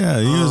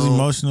 Yeah, he was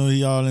emotional.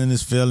 He all in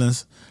his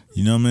feelings.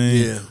 You know what I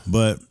mean? Yeah.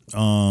 But,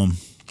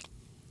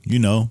 you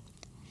know,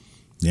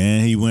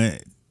 then he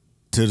went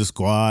to the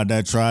squad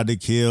that tried to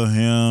kill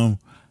him.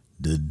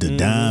 The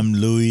dime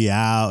Louis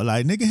out.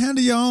 Like, nigga,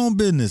 handle your own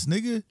business,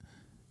 nigga.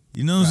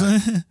 You know what I'm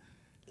saying?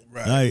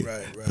 Right.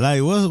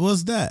 Like,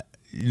 what's that?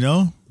 You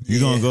know? You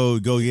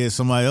gonna go get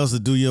somebody else to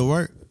do your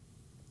work?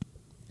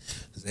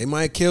 They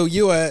might kill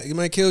you. They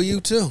might kill you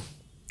too.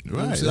 You know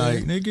right. Like,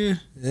 nigga.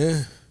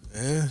 Yeah.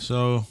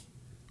 So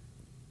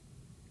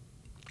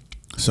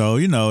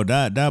you know,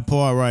 that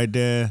part right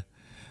there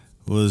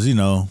was, you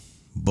know,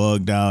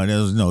 bugged out.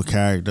 There was no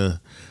character.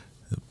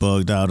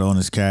 Bugged out on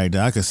his character.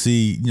 I could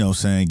see, you know what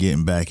I'm saying,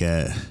 getting back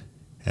at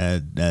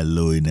at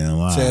Louis now.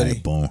 All Teddy.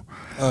 right, boom.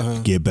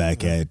 Get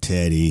back at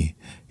Teddy.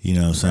 You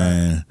know what I'm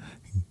saying?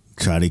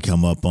 Try to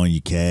come up on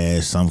your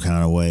cash some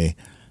kind of way.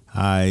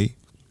 All right,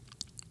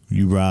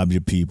 you rob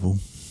your people.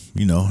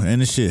 You know,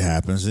 and the shit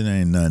happens. It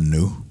ain't nothing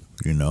new.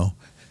 You know,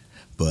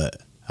 but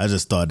I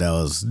just thought that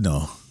was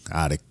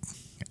out of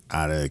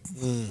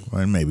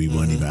well, maybe it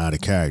wasn't even out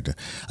of character.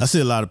 I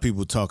see a lot of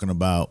people talking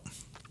about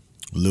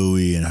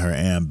Louis and her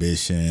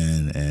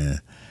ambition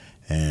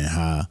and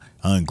how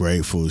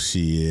ungrateful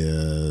she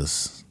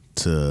is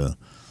to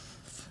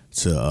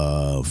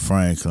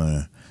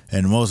Franklin.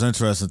 And the most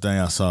interesting thing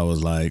I saw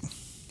was like,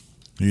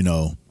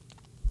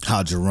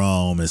 how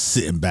Jerome is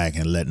sitting back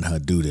and letting her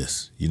do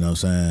this, you know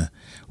what I'm saying,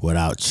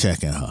 without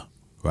checking her,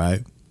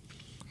 right?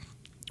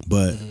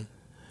 But,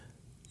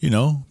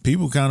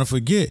 people kind of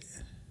forget.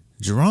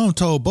 Jerome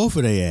told both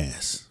of their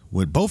ass,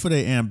 with both of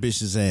their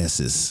ambitious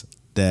asses,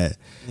 that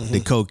the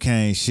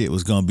cocaine shit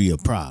was going to be a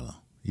problem.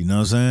 You know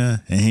what I'm saying?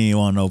 And he ain't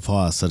want no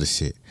parts of the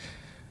shit.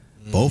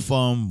 Both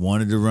of them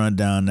wanted to run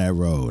down that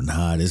road and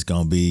how this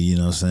going to be, you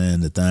know what I'm saying,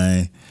 the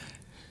thing.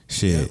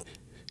 Shit. Yep.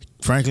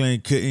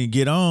 Franklin couldn't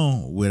get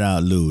on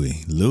without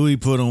Louis. Louis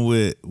put him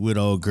with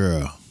old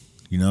girl.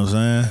 You know what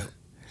I'm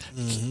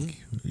saying?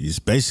 You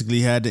just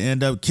basically had to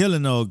end up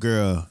killing old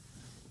girl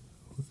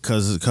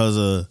because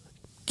of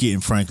getting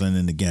Franklin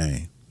in the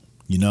game.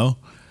 You know?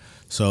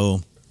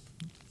 So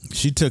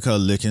she took her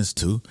lickings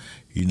too,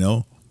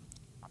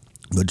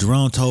 But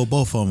Jerome told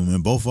both of them,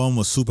 and both of them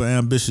were super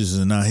ambitious,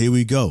 and now here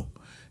we go.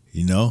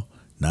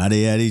 Now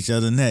they at each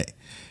other's neck.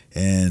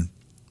 And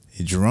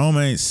Jerome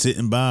ain't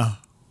sitting by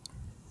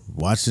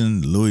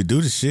watching Louis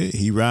do the shit.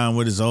 He riding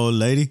with his old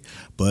lady,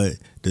 but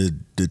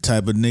the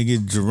type of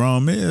nigga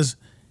Jerome is,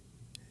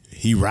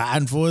 he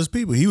riding for his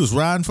people. He was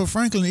riding for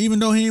Franklin even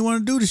though he didn't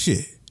want to do the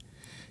shit.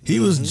 He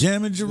was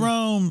jamming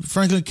Jerome.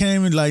 Franklin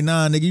came in like,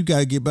 nah, nigga, you got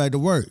to get back to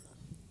work.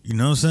 You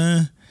know what I'm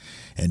saying?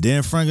 And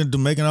then Franklin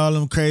making all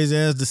them crazy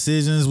ass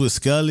decisions with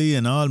Scully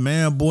and all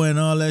Man Boy and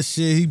all that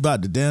shit. They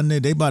about to damn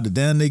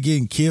near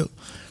getting killed.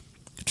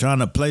 Trying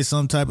to play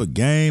some type of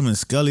game, and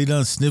Scully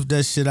done sniffed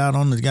that shit out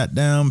on the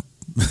goddamn,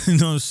 you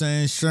know what I'm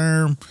saying,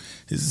 Sherm.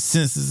 His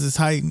senses is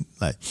heightened.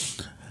 Like,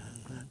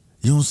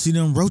 you don't see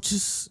them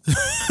roaches?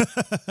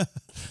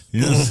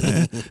 You know what I'm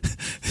saying?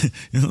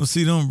 You don't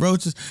see them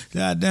roaches?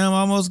 Goddamn,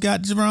 almost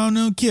got Jerome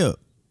them killed.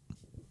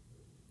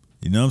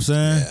 You know what I'm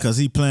saying? Because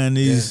he playing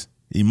these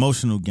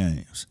emotional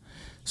games.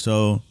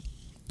 So,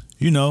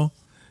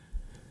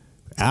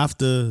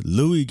 after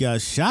Louis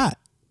got shot,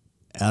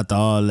 after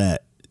all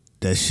that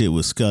shit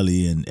with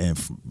Scully and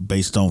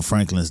based on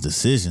Franklin's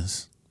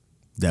decisions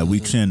that we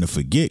tend to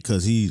forget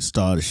because he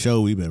started the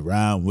show, we been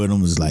riding with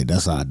him. It's like,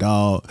 that's our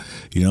dog.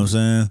 You know what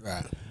I'm saying?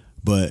 Right.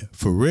 But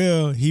for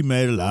real, he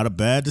made a lot of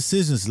bad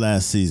decisions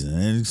last season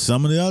and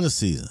some of the other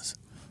seasons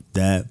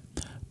that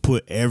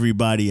put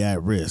everybody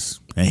at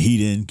risk, and he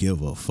didn't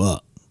give a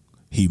fuck.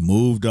 He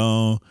moved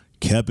on,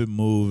 kept it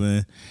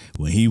moving.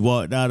 When he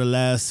walked out of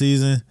last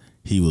season,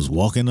 he was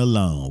walking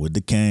alone with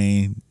the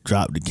cane,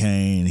 dropped the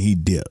cane, and he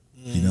dipped.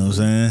 You know what I'm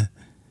saying?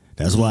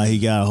 That's why he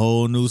got a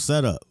whole new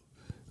setup.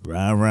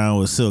 Riding around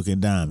with Silk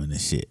and Diamond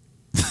and shit.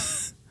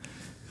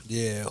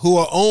 Yeah, who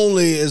are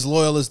only as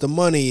loyal as the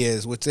money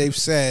is, which they've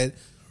said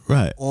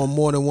on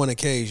more than one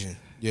occasion.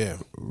 Yeah.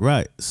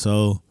 Right.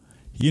 So,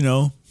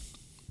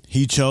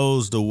 he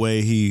chose the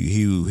way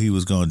he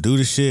was going to do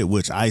the shit,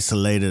 which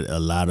isolated a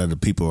lot of the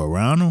people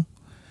around him.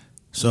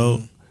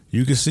 So,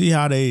 you can see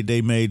how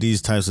they made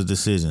these types of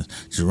decisions.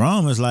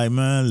 Jerome is like,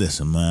 man,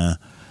 listen, man.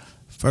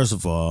 First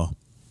of all,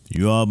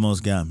 you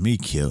almost got me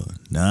killed.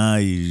 Now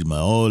my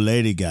old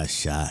lady got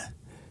shot.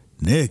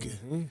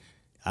 Nigga,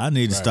 I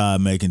need to start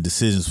making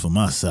decisions for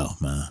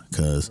myself, man.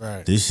 Because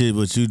this shit,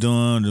 what you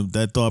doing,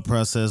 that thought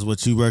process,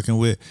 what you working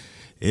with,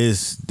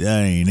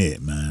 that ain't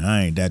it, man.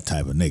 I ain't that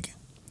type of nigga,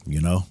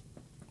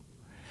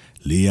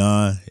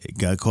 Leon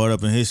got caught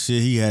up in his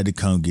shit. He had to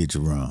come get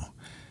Jerome.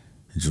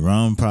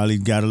 Jerome probably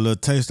got a little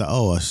taste of,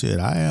 oh, shit,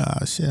 I'm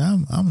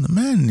the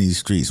man in these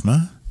streets,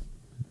 man.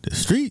 The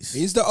streets.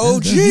 He's the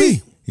OG. That's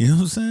me. You know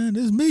what I'm saying?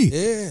 That's me.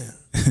 Yeah.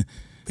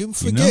 People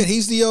forget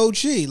he's the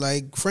OG.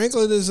 Like,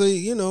 Franklin is a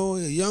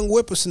young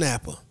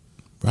whippersnapper.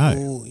 Right.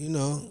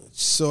 Who,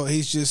 so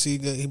he's just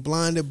he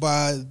blinded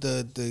by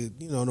the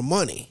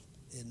money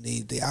and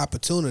the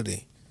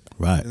opportunity.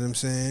 Right. You know what I'm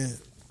saying?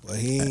 But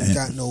he ain't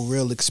got no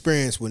real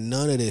experience with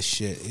none of this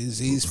shit.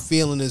 He's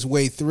feeling his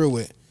way through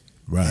it.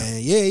 Right.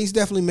 And he's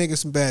definitely making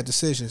some bad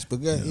decisions. But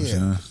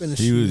finish.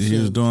 He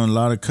was doing a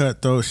lot of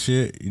cutthroat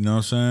shit, you know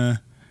what I'm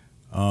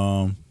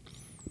saying?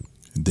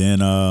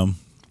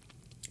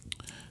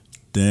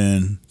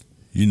 Then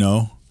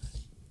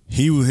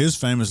his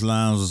famous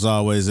lines was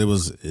always,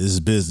 it's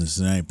business,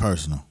 it ain't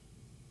personal.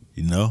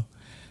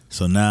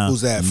 So now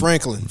who's that?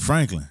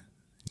 Franklin.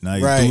 Now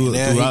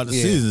throughout the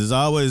season, it's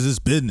always this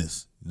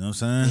business. You know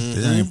what I'm saying?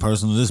 It ain't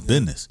personal, it's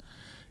business.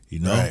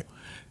 Right.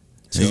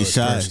 So he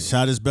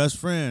shot his best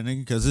friend,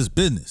 nigga, because it's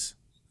business.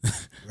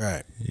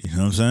 Right. You know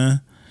what I'm saying?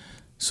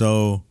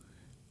 So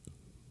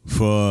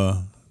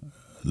for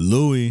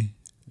Louis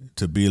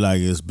to be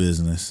like it's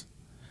business,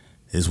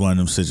 it's one of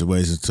them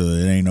situations to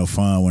it ain't no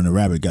fun when the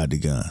rabbit got the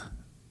gun.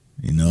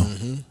 You know?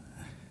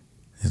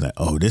 It's like,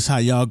 oh, this how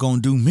y'all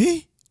gonna do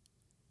me?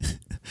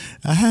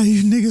 I had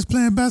you niggas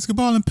playing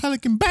basketball in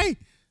Pelican Bay.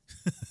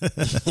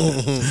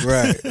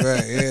 Right,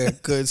 yeah.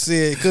 Couldn't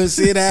see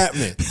it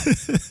happening.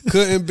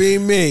 Couldn't be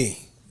me.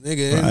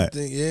 Nigga, Right.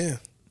 anything,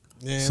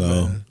 yeah. So,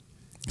 man.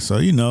 so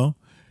you know,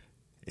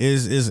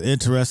 it's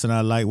interesting.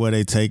 I like where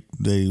they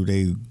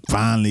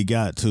finally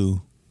got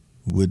to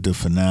with the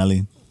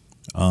finale.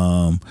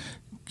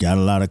 Got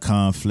a lot of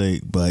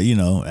conflict, but you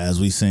know, as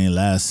we seen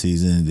last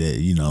season, that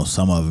you know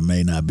some of it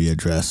may not be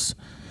addressed.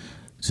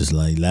 Just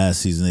like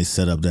last season, they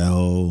set up that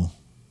whole,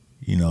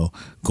 you know,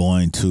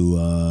 going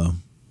to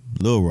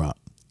Little Rock.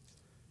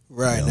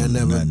 Right, You know, that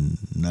never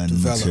nothing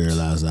developed.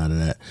 materialized out of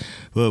that.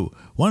 But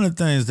one of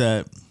the things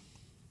that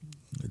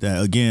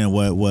again,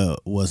 what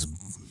was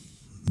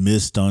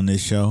missed on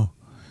this show,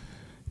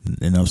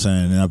 you know what I'm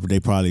saying? And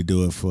they probably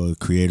do it for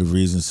creative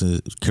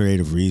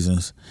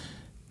reasons,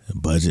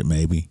 budget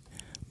maybe.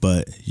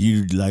 But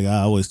you, like I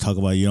always talk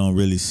about, you don't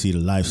really see the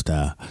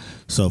lifestyle.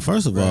 So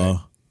first of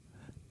all,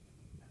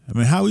 I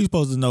mean, how are we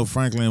supposed to know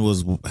Franklin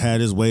had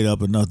his weight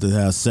up enough to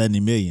have 70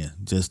 million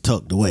just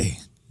tucked away?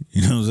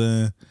 You know what I'm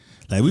saying?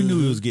 Like we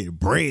knew he was getting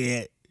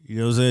bread. You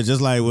know what I'm saying?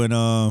 Just like when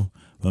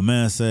my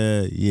man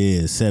said,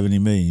 yeah, 70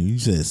 million. You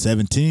said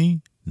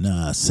 17?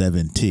 Nah,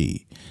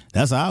 70.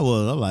 That's how I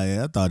was. I'm like,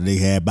 I thought they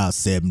had about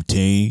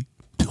 17,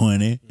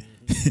 20.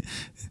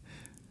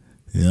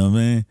 You know what I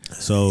mean?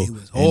 So, He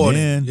was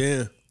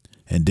hoarding,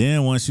 and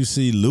then once you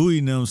see Louis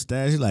and them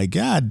stats, you're like,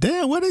 God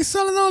damn, where they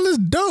selling all this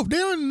dope? They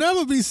don't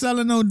never be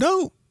selling no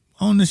dope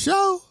on the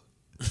show.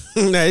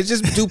 Nah, it's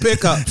just do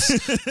pickups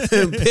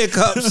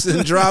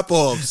and drop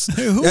offs.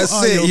 That's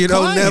are it. your You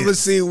don't clients?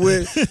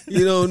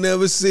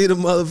 never see the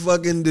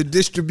motherfucking the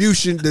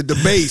distribution, the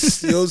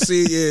base. You don't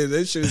see,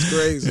 that shit is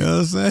crazy. You know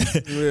what I'm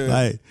saying? Yeah.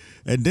 Like,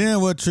 and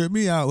then what tripped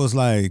me out was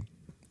like,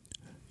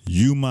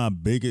 you my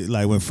biggest,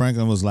 like when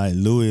Franklin was like,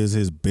 Louis is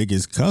his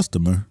biggest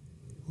customer.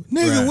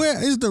 Nigga, Right.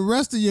 where is the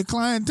rest of your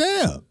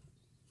clientele?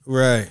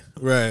 Right.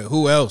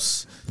 Who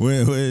else?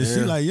 Where she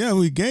like, yeah,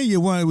 we gave you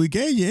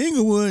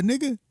Inglewood,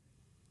 nigga.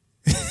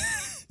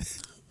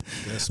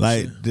 That's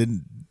Like,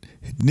 the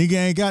nigga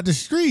ain't got the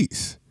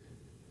streets.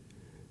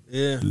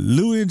 yeah.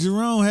 Louis and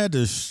Jerome had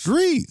the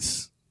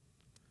streets.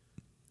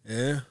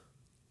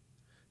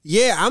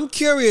 Yeah, I'm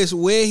curious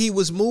where he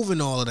was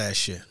moving all of that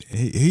shit.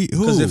 Who?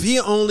 Because if he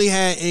only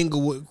had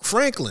Inglewood,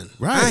 Franklin,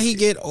 Right. how he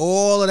get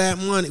all of that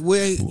money?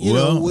 Where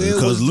where was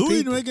because the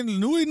Louis people?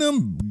 and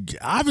them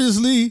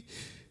obviously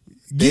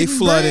They getting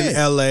flood bread. in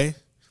L.A.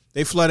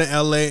 They flood in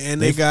L.A.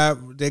 and they got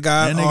and they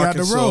got the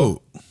Arkansas. road.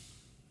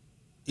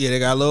 Yeah, they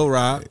got Little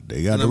Rock.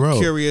 They got and the I'm road.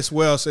 curious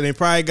where else. And they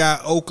probably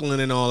got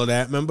Oakland and all of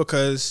that. Remember,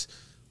 because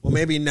well,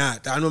 maybe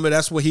not. I remember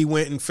that's where he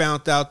went and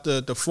found out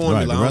the formula.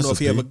 Right, the I don't know if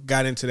he recipe. ever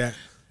got into that.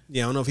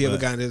 Yeah, I don't know if he ever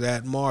got into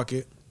that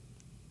market.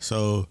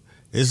 So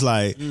it's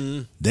like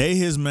they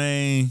his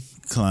main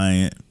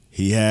client.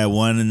 He had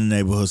one in the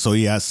neighborhood, so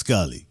he had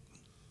Scully.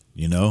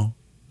 You know,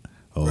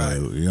 Right.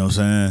 You know what I'm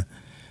saying?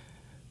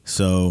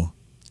 So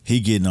he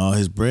getting all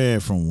his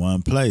bread from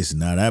one place.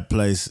 Now that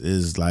place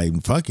is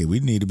like, fuck it, we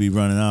need to be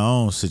running our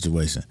own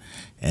situation.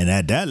 And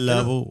at that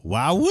level,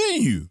 why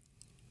wouldn't you?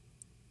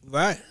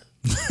 Right.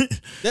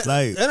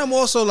 Like, and I'm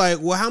also like,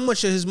 well, how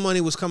much of his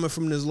money was coming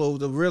from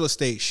the real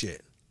estate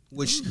shit?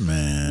 Which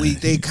man,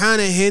 they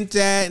kind of hint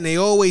at, and they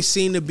always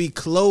seem to be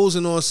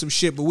closing on some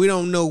shit, but we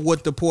don't know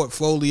what the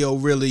portfolio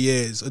really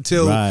is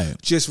until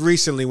just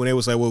recently when they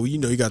was like, well, you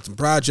know, you got some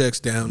projects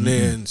down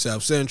there in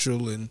South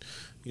Central, and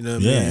you know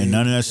what I mean? and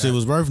none of that shit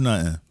was worth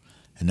nothing.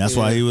 And that's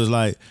why he was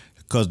like,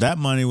 because that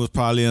money was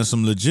probably in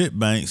some legit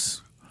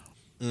banks.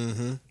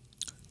 Mm-hmm.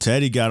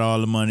 Teddy got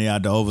all the money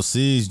out the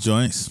overseas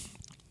joints.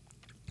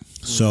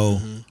 So,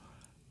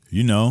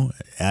 you know,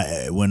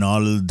 when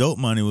all of the dope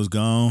money was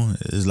gone,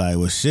 it's like,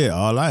 well, shit,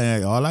 all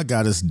I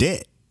got is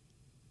debt.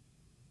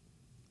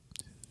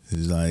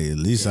 It's like, at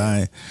least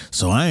I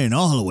ain't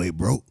all the way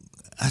broke.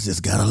 I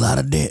just got a lot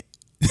of debt.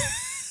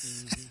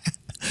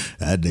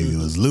 That nigga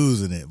was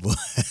losing it, boy.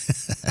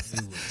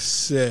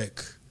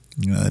 Sick.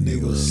 You know, that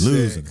nigga was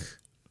losing it.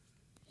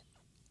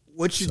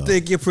 What you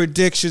think your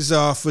predictions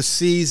are for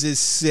season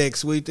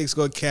 6? What do you think is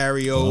going to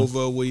carry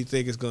over? What do you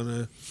think is going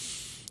to...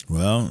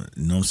 Well,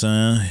 you know what I'm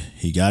saying?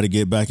 He got to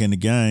get back in the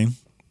game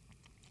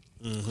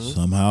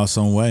somehow,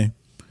 some way.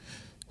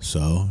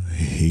 So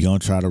he gonna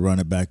try to run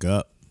it back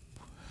up.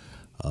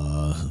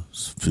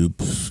 Few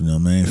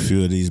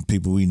of these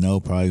people we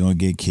know probably gonna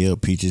get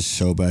killed. Peaches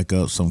show back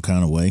up some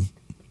kind of way.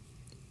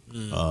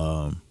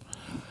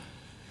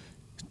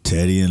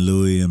 Teddy and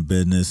Louis in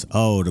business.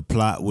 Oh, the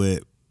plot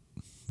with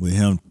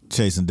him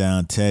chasing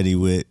down Teddy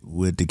with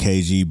the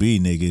KGB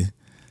nigga.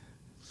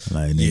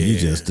 Like, nigga, you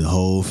just the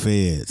whole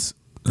feds.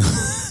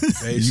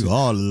 You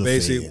all of the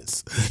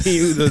feds.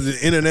 You the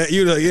internet.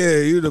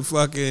 You the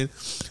fucking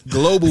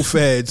global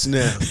feds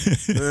now.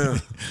 Yeah,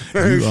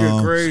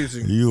 shit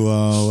crazy. You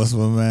what's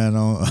my man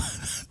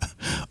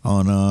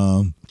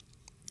on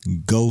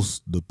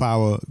Ghost? The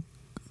power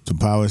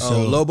Power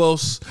Show.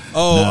 Lobos.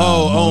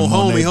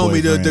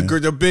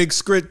 Homie, the big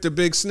script, the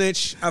big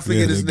snitch. I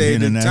forget his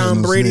name. The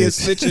Tom Brady is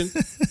snitching.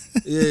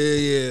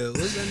 Yeah.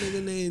 What's that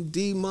nigga name?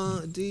 D.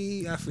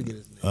 I forget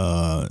his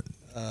name.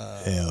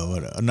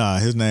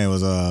 His name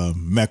was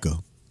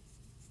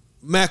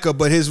Mecca,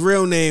 but his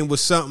real name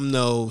was something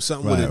though.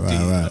 Something with a D.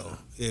 Right. Though.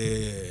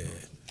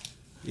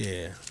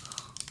 Yeah.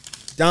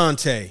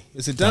 Dante.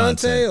 Is it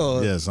Dante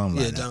or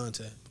something like that.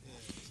 Dante.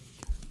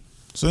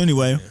 So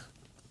anyway,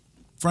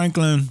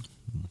 Franklin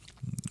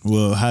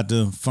will have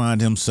to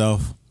find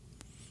himself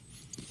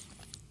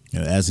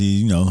as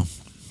he,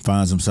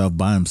 finds himself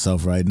by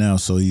himself right now.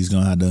 So he's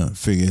gonna have to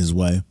figure his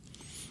way.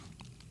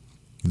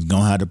 He's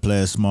gonna have to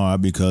play it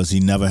smart because he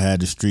never had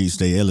the streets.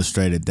 They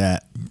illustrated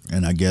that,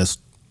 and I guess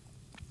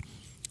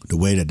the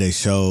way that they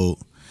showed,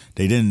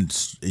 they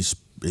didn't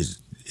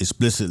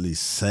explicitly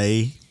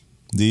say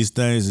these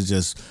things. It's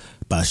just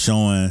by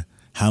showing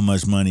how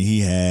much money he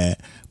had,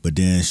 but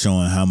then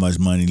showing how much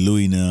money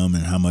Louis and them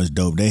and how much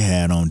dope they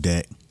had on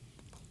deck.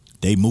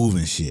 They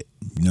moving shit.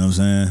 You know what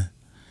I'm saying?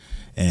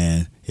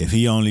 And if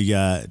he only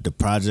got the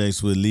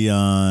projects with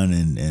Leon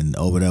and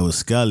over there with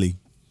Scully,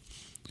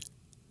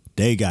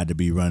 they got to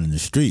be running the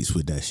streets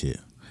with that shit.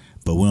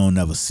 But we don't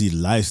never see the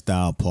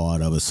lifestyle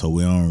part of it, so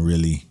we don't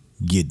really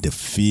get the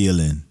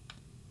feeling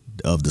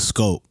of the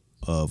scope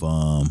of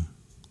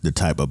the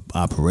type of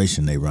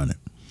operation they running.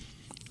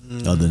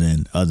 Other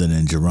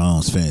than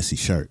Jerome's fancy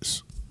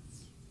shirts.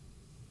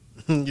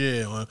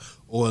 Yeah,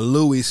 or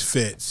Louis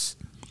fits.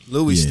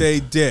 Louis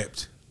stayed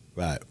dipped.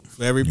 Right.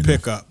 For every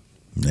pickup.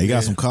 They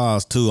got some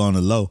cars too on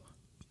the low.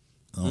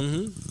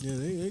 Yeah,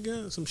 they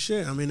got some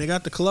shit. I mean, they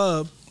got the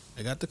club.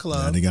 Yeah,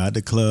 they got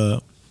the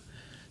club.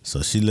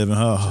 So she living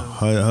her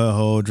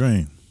whole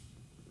dream.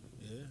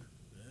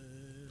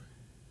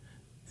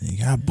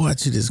 I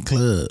bought you this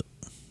club.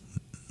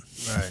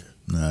 Right.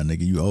 Nah,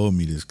 nigga, you owe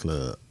me this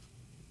club.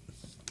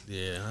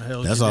 Yeah, I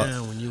held you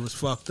down when you was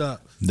fucked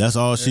up. That's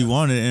all she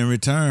wanted in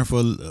return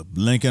for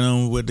linking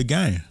them with the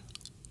gang.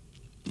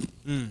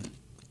 And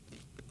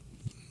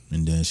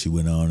then she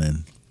went on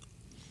and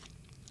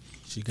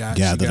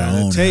gathered her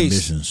own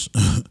ambitions.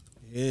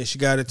 Yeah, she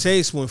got a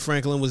taste when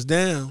Franklin was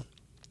down.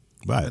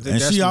 Right,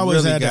 and she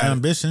always had the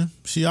ambition.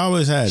 She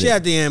always had it. She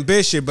had the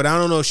ambition, but I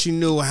don't know if she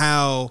knew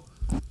how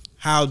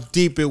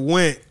deep it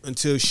went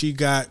until she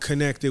got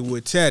connected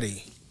with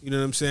Teddy. You know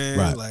what I'm saying?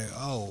 Right. Like,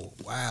 oh,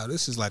 wow,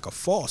 this is like a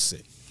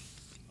faucet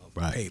of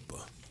paper.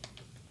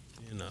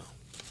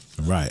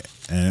 Right.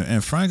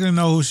 And Franklin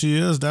know who she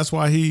is. That's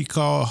why he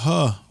called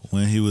her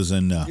when he was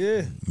in there.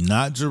 Yeah.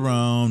 Not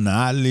Jerome,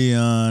 not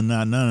Leon,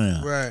 not none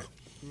of them.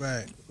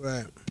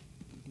 Right.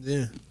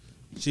 Yeah.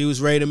 She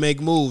was ready to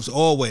make moves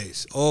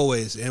always,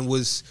 and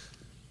was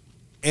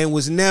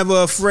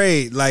never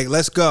afraid. Like,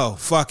 let's go.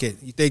 Fuck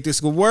it. You think this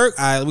could work?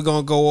 All right, we're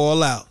going to go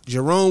all out.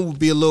 Jerome would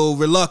be a little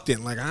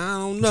reluctant. Like, I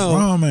don't know.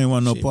 Jerome ain't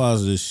want no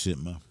parts of this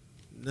shit, man.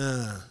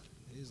 Nah.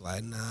 He's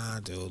like,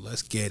 nah, dude,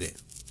 let's get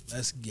it.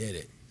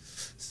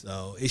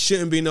 So it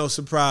shouldn't be no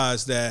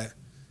surprise that,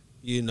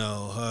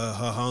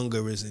 her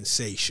hunger is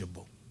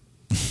insatiable.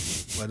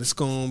 But it's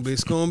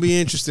gonna be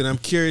interesting. I'm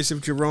curious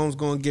if Jerome's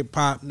gonna get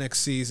popped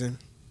next season.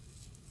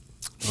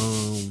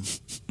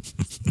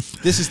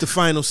 This is the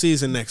final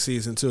season next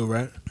season too,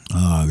 right?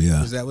 Oh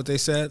yeah. Is that what they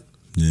said?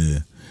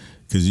 Yeah.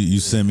 Cause you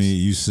sent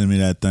me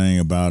that thing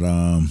about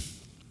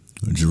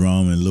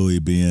Jerome and Louis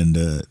being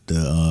the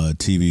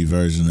TV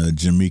version of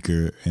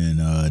Jamaica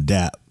and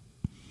Dap.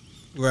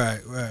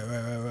 Right. You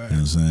know what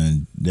I'm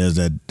saying? There's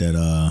that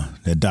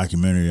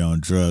documentary on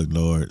drug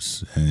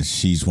lords, and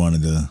she's one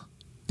of the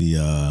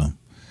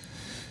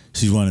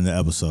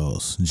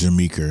episodes.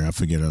 Jamaica, I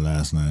forget her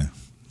last name.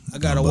 I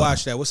gotta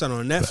watch that. What's that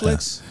on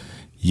Netflix?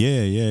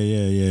 Yeah.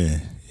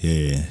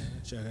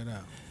 Check it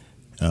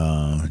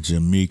out.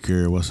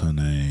 Jamaica, what's her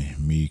name?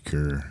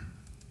 Meeker.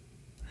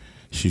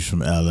 She's from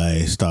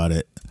LA.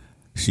 Her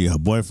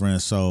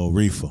boyfriend sold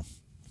reefer.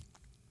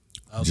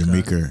 Okay.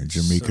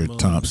 Jamaica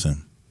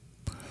Thompson.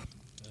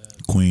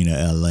 Queen of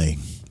LA.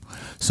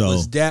 So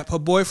was Dap her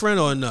boyfriend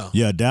or no?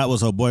 Yeah, Dap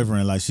was her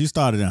boyfriend. Like, she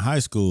started in high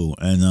school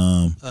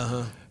and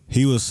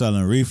he was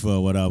selling reefer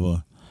or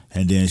whatever,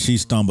 and then she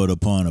stumbled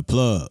upon a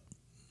plug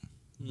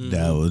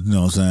that was,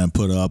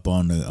 put her up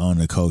on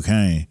the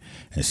cocaine,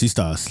 and she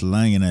started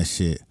slanging that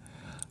shit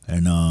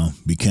and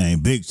became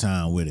big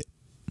time with it.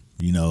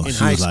 In she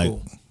high was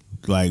school.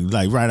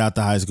 like right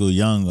after high school,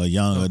 young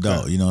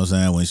adult, you know what I'm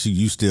saying? When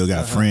you still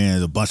got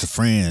friends, a bunch of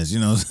friends, you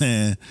know what I'm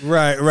saying?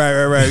 Right. 30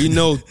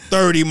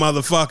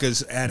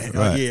 motherfuckers at it.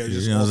 Right. Yeah,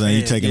 you know what I'm saying?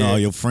 You taking all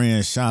your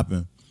friends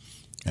shopping.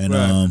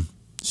 And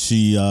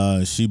she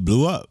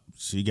blew up.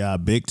 She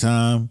got big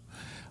time.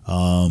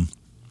 To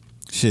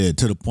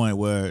the point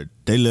where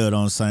they lived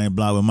on the same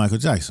block with Michael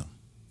Jackson.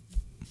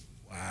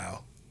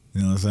 Wow.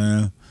 You know what I'm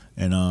saying?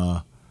 And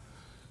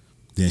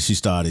then she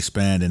started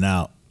expanding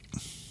out.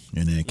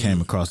 And then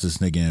came across this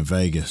nigga in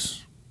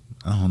Vegas.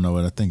 I don't know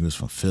what, I think it was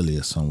from Philly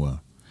or somewhere.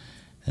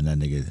 And that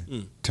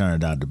nigga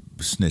turned out to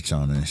snitch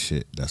on her and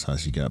shit. That's how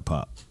she got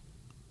popped.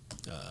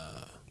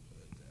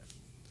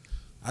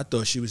 I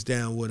thought she was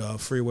down with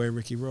Freeway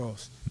Ricky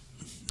Ross.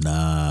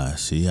 Nah,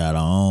 she had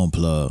her own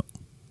plug.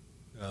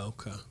 Oh,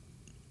 okay.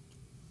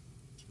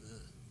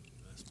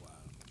 That's wild.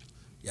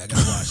 Yeah, I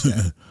gotta watch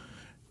that.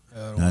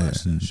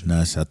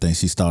 I think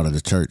she started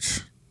a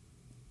church.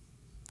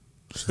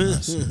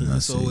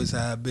 That's always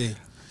how it be.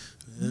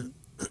 Yeah.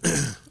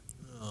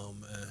 Oh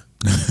man.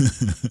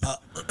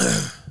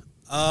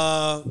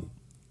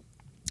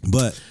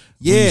 But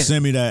yeah. when you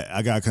send me that,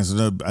 I got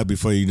concerned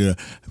before you do.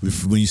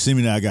 When you send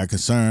me that, I got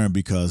concerned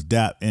because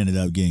Dap ended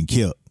up getting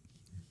killed.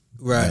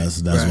 Right.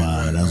 That's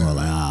why. That's why.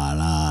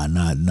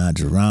 Like, not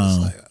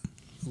Jerome. Like,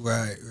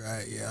 right.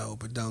 Yeah, I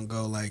hope it don't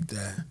go like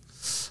that.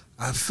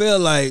 I feel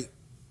like,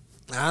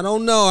 I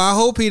don't know. I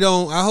hope he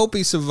don't. I hope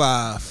he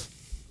survive.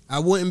 I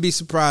wouldn't be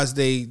surprised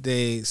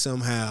they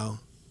somehow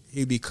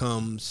he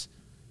becomes,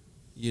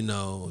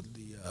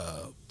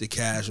 the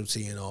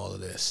casualty in all of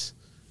this.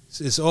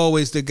 It's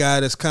always the guy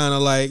that's kind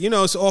of like,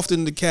 it's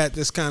often the cat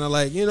that's kind of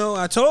like,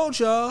 I told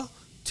y'all,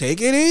 take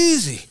it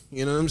easy.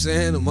 You know what I'm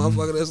saying? The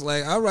motherfucker that's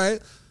like, all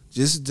right,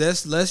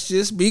 let's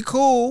just be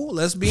cool.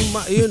 Let's be,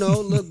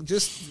 look,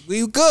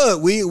 we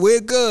good.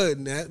 We're good.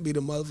 And that be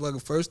the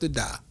motherfucker first to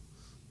die.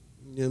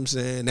 You know what I'm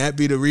saying? That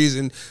be the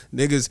reason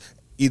niggas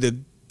either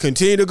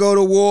continue to go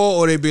to war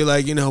or they be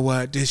like, you know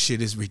what, this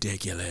shit is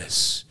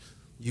ridiculous.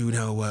 You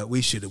know what,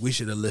 we should have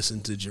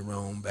listened to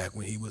Jerome back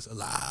when he was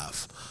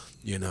alive.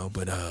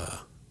 But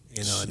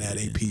and now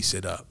they piece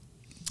it up.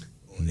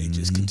 Or they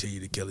just continue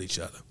to kill each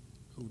other.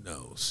 Who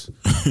knows?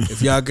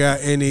 If y'all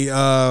got any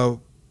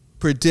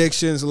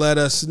predictions, let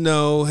us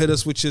know. Hit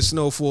us with your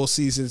Snowfall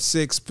Season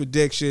 6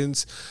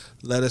 predictions.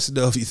 Let us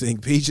know if you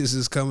think Peaches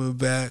is coming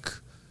back.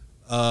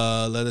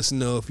 Let us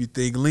know if you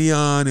think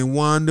Leon and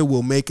Wanda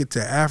will make it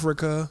to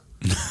Africa.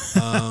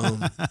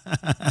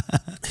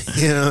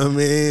 You know what I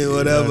mean?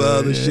 Whatever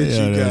other shit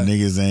you got.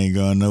 Niggas ain't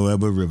going nowhere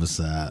but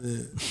Riverside.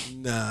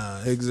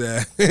 Nah,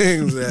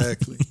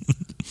 exactly.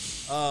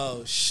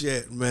 Oh,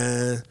 shit,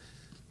 man.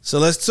 So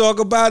let's talk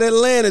about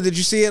Atlanta. Did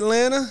you see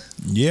Atlanta?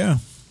 Yeah.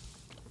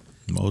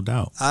 No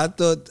doubt. I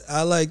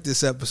liked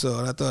this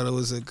episode. I thought it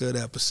was a good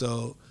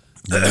episode.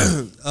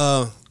 Yeah.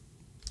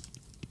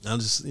 I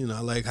just, I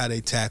like how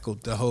they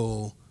tackled the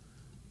whole,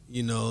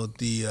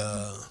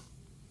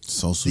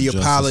 Social the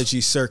justice.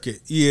 apology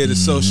circuit. Yeah, the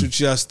social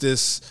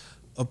justice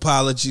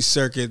apology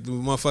circuit. The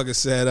motherfucker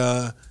said,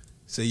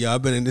 y'all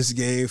been in this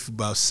game for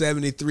about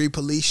 73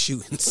 police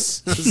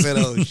shootings. I said,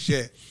 oh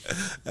shit.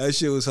 That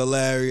shit was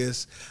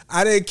hilarious.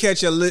 I didn't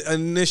catch it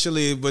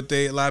initially, but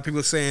a lot of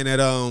people saying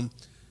that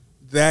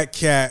that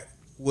cat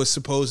was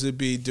supposed to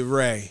be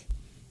DeRay,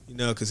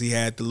 because he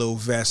had the little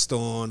vest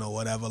on or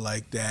whatever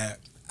like that.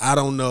 I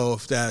don't know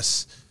if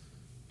that's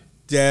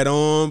dead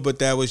on, but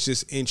that was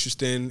just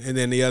interesting. And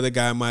then the other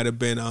guy might have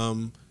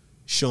been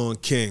Sean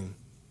King,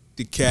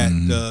 the cat,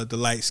 the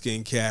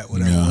light-skinned cat,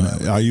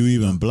 whatever. Are you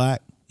even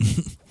black?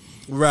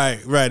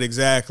 Right,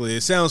 exactly.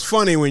 It sounds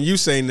funny when you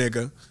say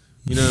nigga.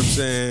 You know what I'm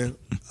saying?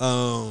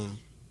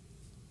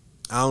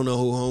 I don't know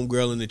who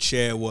homegirl in the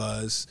chair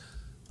was.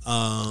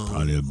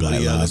 Probably the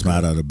Black Lives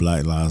Matter, the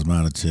Black Lives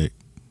Matter chick.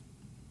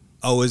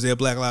 Oh, is there a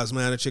Black Lives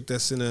Matter chick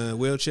that's in a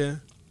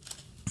wheelchair?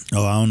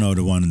 Oh, I don't know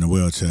the one in the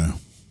wheelchair.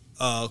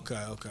 Oh, okay.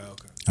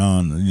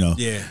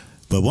 Yeah.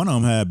 But one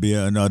of them had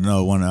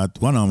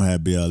one of them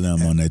had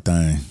BLM on their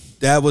thing.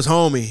 That was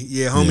Homie.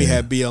 Yeah, Homie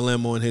had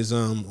BLM on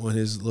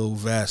his little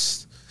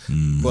vest.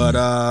 Mm-hmm.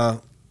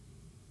 But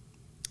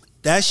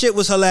that shit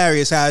was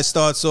hilarious how it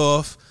starts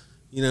off.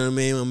 You know what I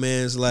mean? My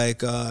man's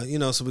like, so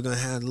we're gonna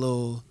have the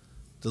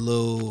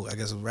little, I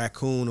guess a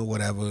raccoon or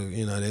whatever,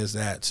 there's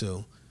that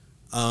too.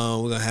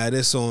 We're gonna have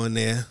this on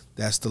there.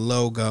 That's the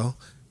logo.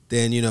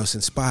 Then, it's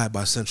inspired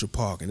by Central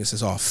Park, and this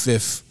is our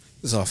fifth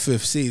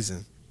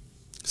season.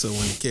 So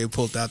when the kid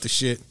pulled out the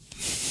shit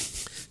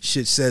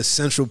says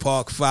Central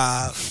Park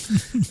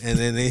 5, and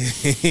then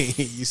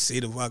you see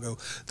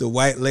the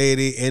white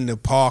lady in the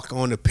park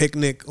on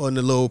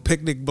the little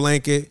picnic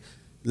blanket,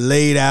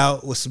 laid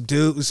out with some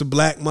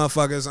black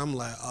motherfuckers. I'm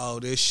like, oh,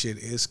 this shit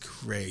is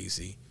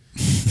crazy.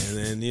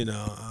 And then,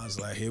 I was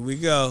like, here we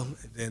go.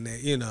 And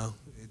then,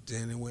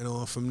 then it went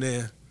on from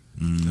there.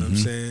 Mm-hmm. You know what I'm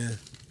saying?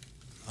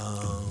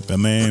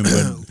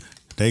 But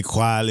they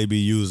quietly be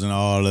using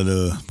all of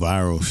the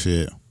viral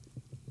shit.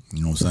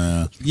 You know what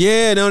I'm saying?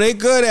 Yeah, no, they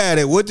good at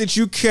it. What did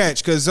you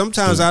catch? Because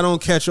sometimes I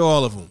don't catch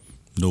all of them.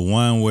 The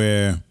one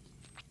where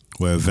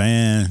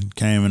Van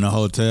came in the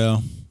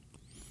hotel.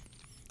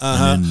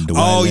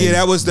 Oh lady, yeah,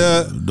 that was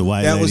the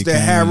white. That was the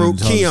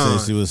Harold Keon.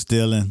 She was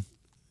stealing.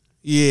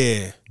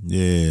 Yeah.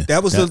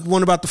 That was the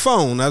one about the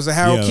phone. That was the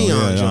Harold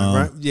Keon joint,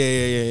 right?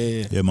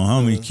 Yeah. Yeah, my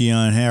homie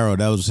Keon Harold.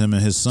 That was him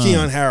and his son.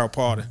 Keon Harold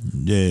Potter.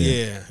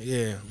 Yeah.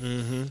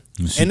 Mm-hmm.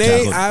 And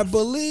they, I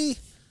believe.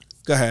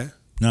 Go ahead.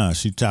 Nah,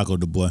 she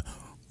tackled the boy,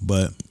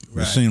 but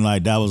it seemed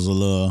like that was a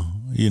little,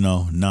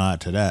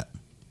 nod to that.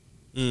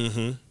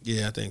 Mm-hmm.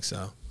 Yeah, I think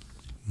so.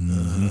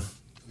 Mm-hmm.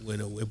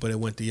 But it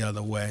went the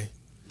other way,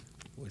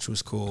 which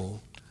was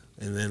cool.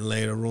 And then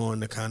later on,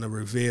 the kind of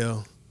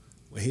reveal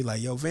when he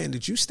like, yo, Van,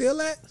 did you steal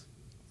that?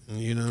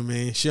 You know what I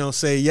mean? She don't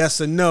say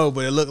yes or no,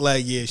 but it looked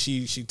like, yeah,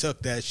 she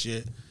took that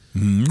shit.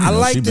 I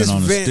like she this been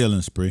on vent. a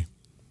stealing spree.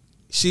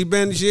 She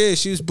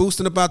was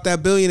boosting about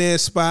that billionaire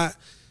spot.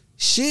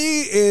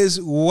 She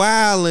is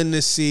wild in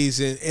this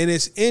season, and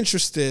it's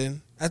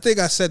interesting. I think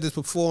I said this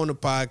before on the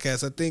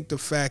podcast. I think the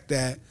fact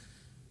that,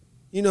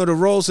 you know, the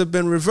roles have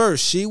been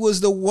reversed. She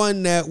was the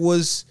one that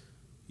was,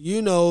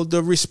 you know,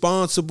 the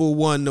responsible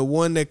one, the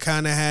one that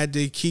kind of had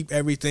to keep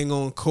everything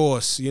on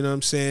course. You know what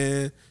I'm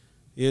saying?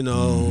 You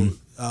know,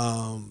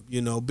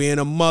 being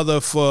a mother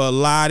for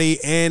Lottie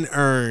and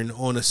Earn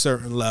on a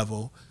certain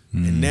level,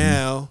 and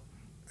now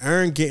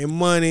Earn getting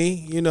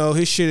money. You know,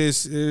 his shit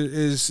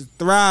is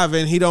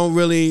thriving. He don't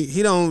need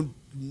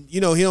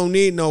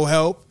no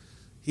help.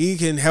 He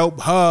can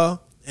help her,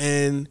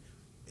 and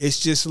it's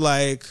just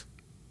like,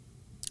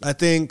 I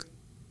think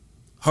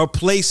her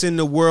place in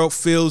the world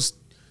feels,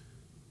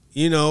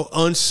 you know,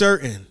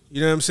 uncertain.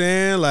 You know what I'm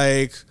saying?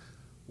 Like,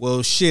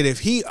 well, shit, if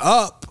he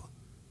up,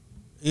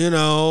 you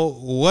know,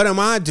 what am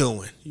I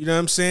doing? You know what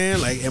I'm saying?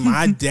 Like, am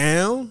I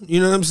down? You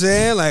know what I'm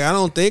saying? Like, I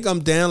don't think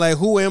I'm down. Like,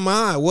 who am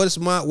I? What's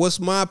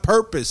my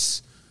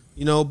purpose?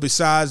 You know,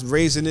 besides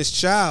raising this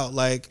child,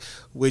 like,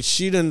 which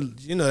she done,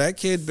 you know, that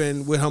kid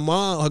been with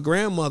her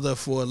grandmother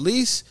for at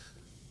least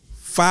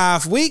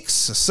 5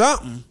 weeks or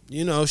something.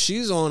 You know,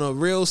 she's on a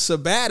real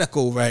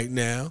sabbatical right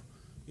now.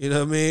 You know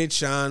what I mean?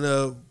 Trying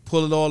to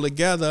pull it all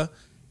together,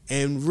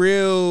 and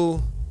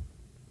real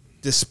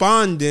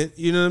despondent.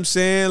 You know what I'm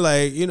saying?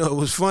 Like, you know, it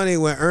was funny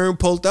when Earn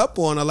pulled up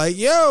on her, like,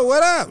 yo,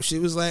 what up? She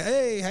was like,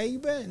 hey, how you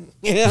been?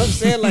 You know what I'm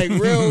saying? Like,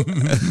 real, you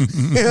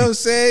know what I'm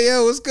saying?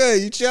 Yo, what's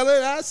good? You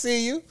chilling? I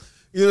see you.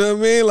 You know what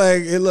I mean?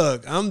 Like, hey,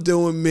 look, I'm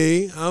doing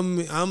me.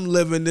 I'm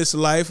living this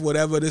life,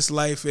 whatever this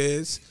life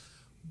is.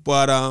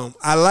 But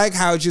I like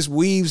how it just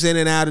weaves in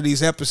and out of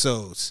these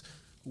episodes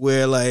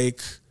where, like,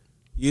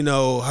 you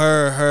know,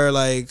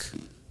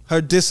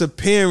 her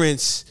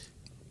disappearance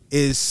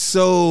is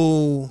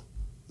so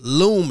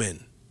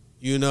looming,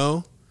 you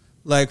know?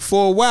 Like,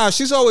 for a while,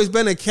 she's always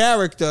been a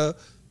character,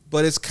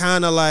 but it's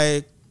kind of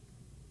like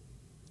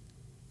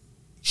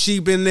she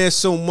been there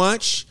so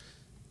much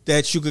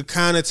that you could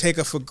kind of take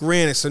her for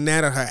granted. So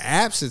now that her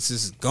absence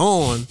is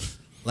gone,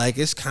 like,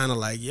 it's kind of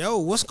like, yo,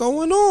 what's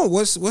going on?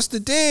 What's the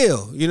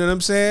deal? You know what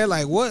I'm saying?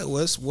 Like,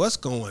 what's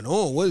going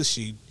on? What's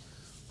she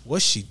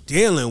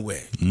dealing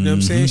with? You know what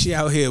I'm saying? She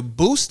out here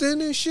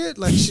boosting and shit.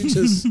 Like, she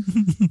just,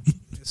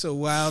 it's a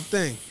wild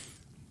thing.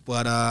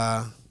 But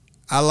I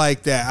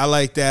like that. I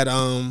like that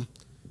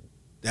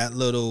that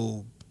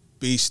little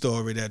B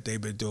story that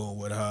they've been doing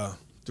with her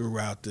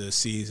throughout the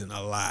season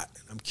a lot.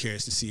 I'm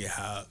curious to see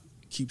how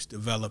it keeps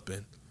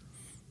developing.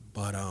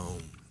 But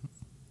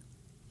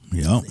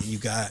yeah, you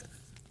got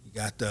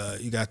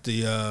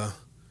the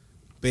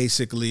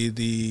basically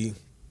the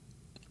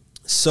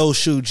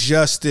social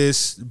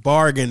justice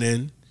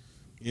bargaining,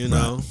 you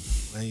know.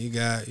 Right. And you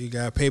got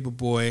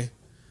Paperboy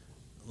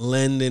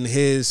lending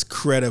his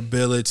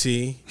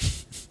credibility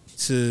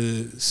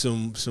to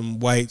some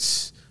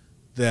whites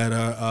that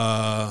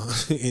are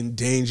in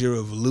danger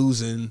of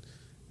losing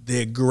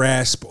their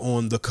grasp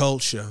on the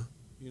culture.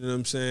 You know what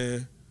I'm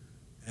saying?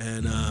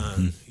 And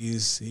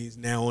he's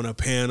now on a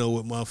panel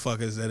with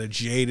motherfuckers that are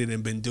jaded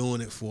and been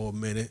doing it for a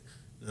minute.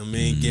 I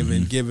mean,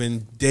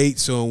 giving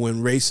dates on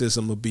when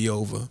racism will be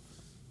over.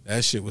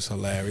 That shit was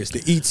hilarious. The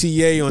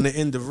ETA on the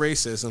end of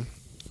racism.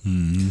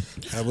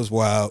 That was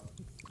wild.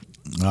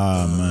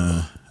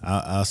 Man,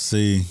 I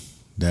see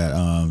that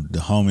the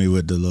homie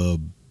with the little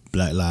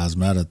Black Lives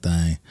Matter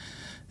thing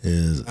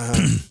is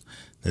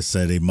they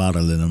say they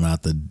modeling him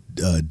after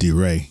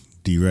D-Ray.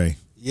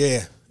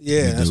 Yeah,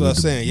 that's what I'm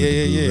saying.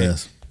 Yeah.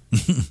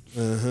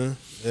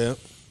 Yep.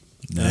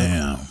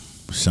 Damn.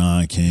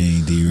 Sean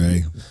King,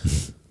 D-Ray.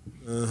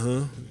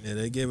 Yeah,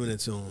 they're giving it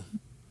to him.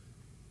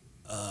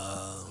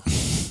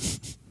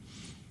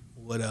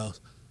 What else?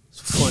 It's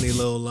a funny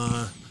little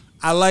line.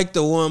 I like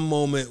the one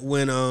moment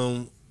when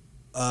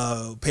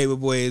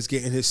Paperboy is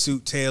getting his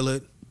suit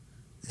tailored.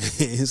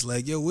 He's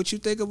like, yo, what you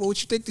think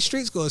the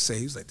streets gonna say?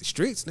 He's like, the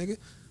streets, nigga?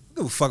 I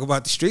don't give a fuck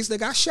about the streets,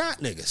 nigga. I shot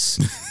niggas.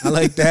 I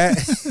like that.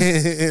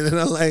 And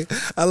I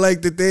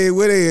like that they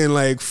in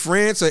like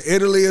France or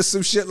Italy or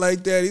some shit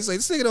like that. He's like,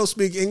 this nigga don't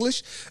speak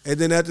English. And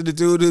then after the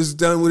dude is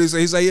done with it,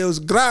 he's like, yo, it's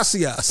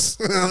gracias.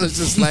 I was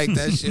just like,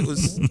 that shit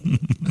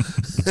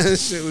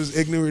was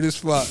ignorant as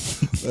fuck.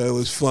 But it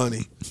was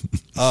funny.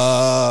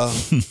 I'm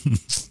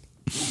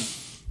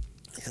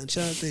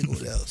trying to think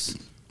what else.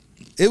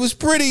 It was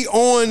pretty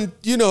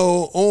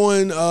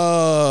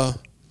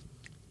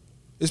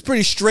it's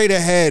pretty straight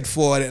ahead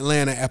for an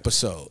Atlanta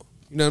episode.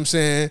 You know what I'm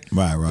saying?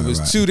 Right. It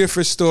was two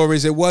different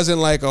stories. It wasn't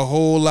like a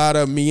whole lot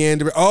of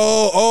meandering.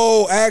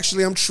 Oh,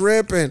 actually, I'm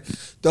tripping.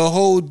 The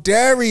whole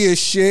Darius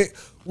shit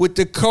with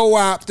the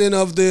co-opting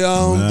of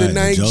the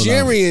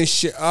Nigerian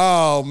shit.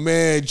 Oh,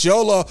 man.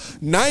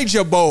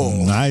 Niger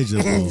Bowl.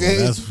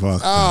 That's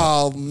fucked up.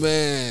 Oh,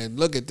 man.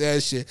 Look at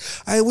that shit.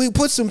 We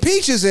put some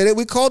peaches in it.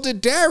 We called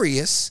it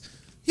Darius,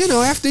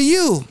 after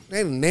you.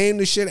 They named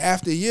the shit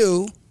after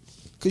you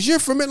because you're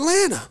from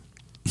Atlanta.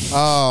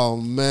 Oh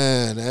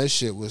man, that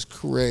shit was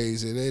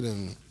crazy. They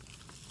done.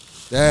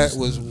 That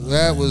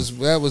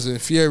was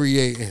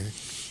infuriating.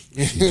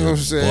 You know what I'm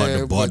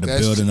saying? Bought the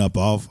building up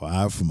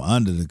out from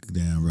under the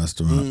damn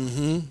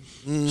restaurant.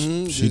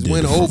 She just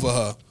went over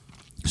her.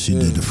 She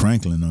did the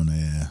Franklin on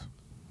their ass.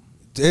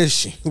 Did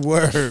she?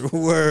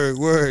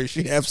 Word.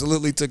 She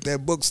absolutely took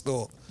that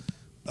bookstore.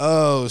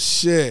 Oh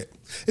shit.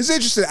 It's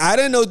interesting. I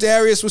didn't know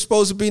Darius was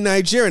supposed to be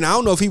Nigerian. I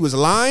don't know if he was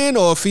lying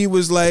or if he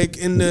was like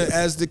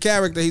as the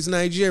character he's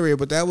Nigerian,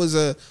 but that was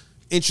a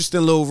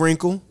interesting little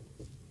wrinkle.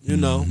 You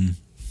know.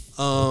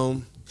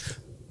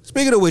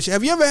 Speaking of which,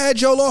 have you ever had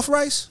jollof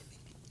rice?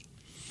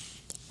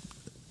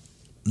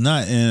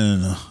 Not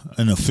in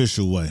an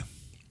official way.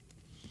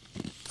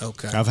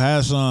 Okay. I've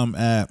had some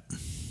at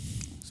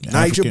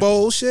Niger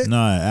Bowl shit? No,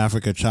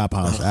 African Chop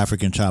House.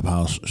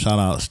 Shout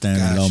out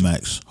Stanley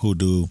Lomax, who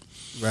do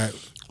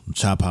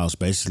Chop House.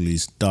 Basically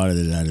started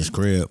it at his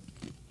crib.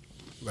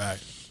 Right.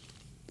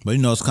 But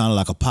it's kind of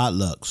like a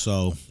potluck.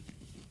 So,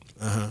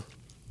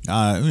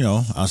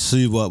 I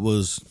see what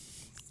was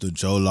the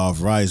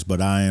jollof rice,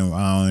 but I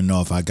don't know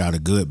if I got a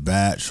good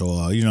batch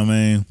or you know what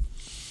I mean.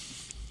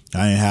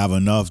 I ain't have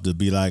enough to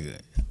be like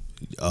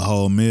a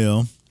whole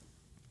meal,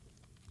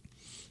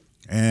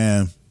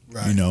 and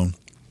you know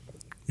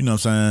what I'm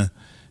saying.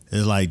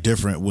 It's like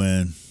different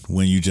when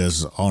you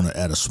just at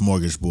a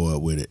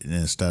smorgasbord with it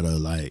instead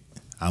of like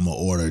I'm gonna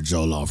order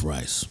jollof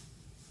rice.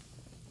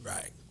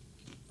 Right.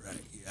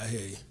 Yeah, I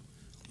hear you.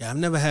 Yeah, I've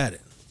never had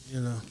it.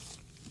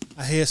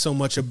 I hear so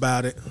much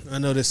about it. I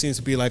know there seems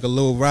to be like a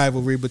little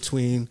rivalry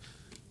between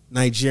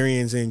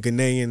Nigerians and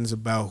Ghanaians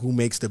about who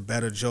makes the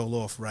better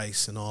jollof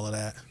rice and all of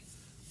that.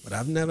 But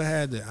I've never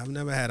had it.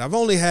 I've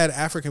only had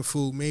African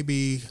food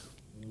maybe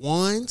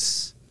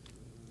once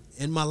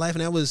in my life,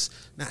 and that was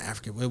not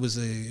African. It was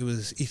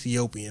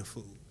Ethiopian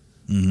food.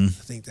 I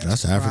think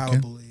that's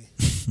probably.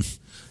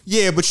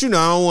 Yeah, but I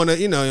don't want to.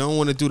 I don't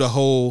want to do the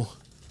whole.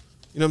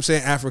 You know what I'm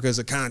saying? Africa is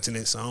a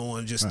continent, so I don't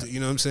want to just. You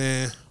know what I'm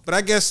saying? But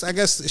I guess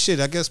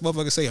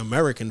motherfuckers say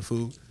American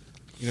food.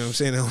 You know what I'm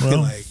saying?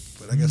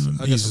 But I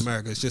guess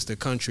America is just a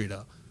country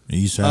though.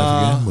 East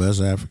African,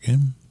 West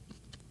African.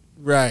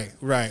 Right.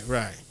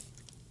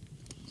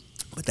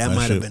 But that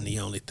might have been the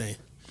only thing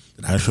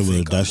that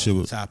shit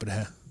was top of the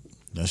head.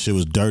 That shit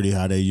was dirty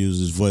how they used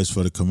his voice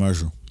for the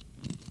commercial.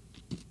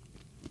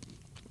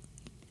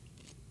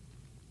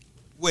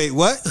 Wait,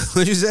 what?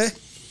 What'd you say?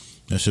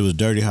 That shit was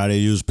dirty how they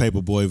used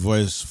Paperboy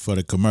voice for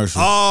the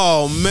commercial.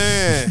 Oh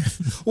man,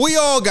 we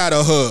all got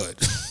a hood.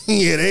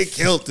 Yeah, they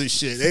killed the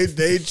shit.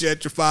 They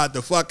gentrified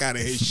the fuck out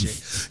of his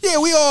shit. Yeah,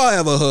 we all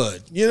have a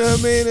hood. You know what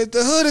I mean?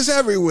 The hood is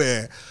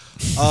everywhere.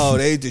 Oh,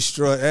 they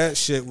destroyed that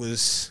shit.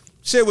 Was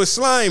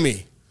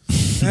slimy.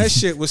 That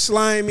shit was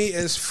slimy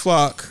as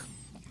fuck.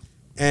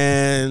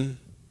 And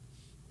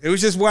it was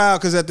just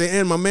wild because at the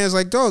end, my man's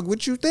like, dog,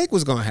 what you think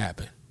was gonna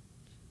happen?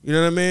 You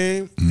know what I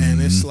mean?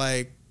 And it's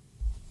like,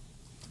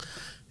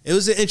 it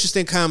was an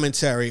interesting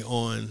commentary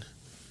on,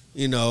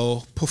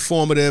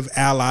 performative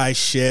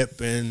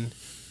allyship and,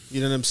 you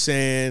know what I'm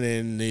saying,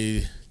 and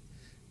the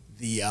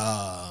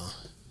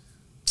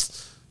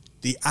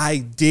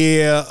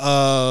idea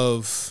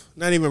of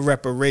not even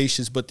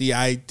reparations, but the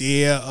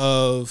idea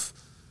of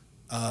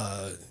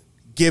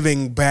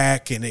giving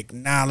back and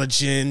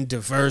acknowledging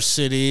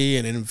diversity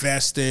and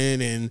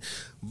investing in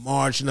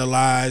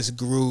marginalized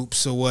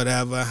groups or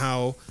whatever.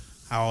 How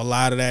a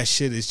lot of that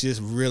shit is just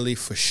really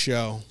for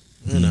show.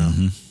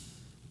 It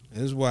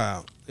was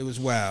wild. It was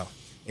wild.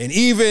 And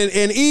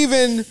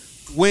even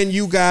when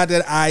you got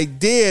that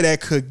idea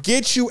that could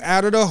get you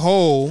out of the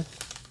hole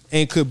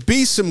and could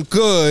be some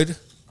good,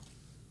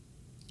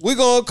 we're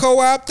gonna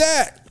co-opt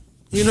that.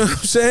 You know what I'm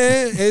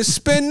saying? And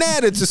spin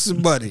that into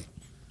somebody.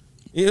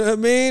 You know what I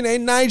mean? They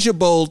Niger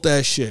Bowled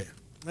that shit.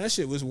 That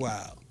shit was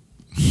wild.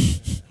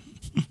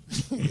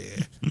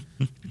 Yeah.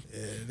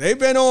 They've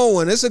been on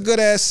one. It's a good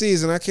ass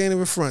season. I can't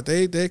even front.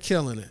 They're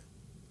killing it.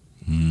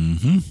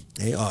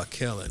 They are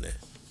killing it.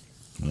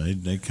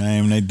 They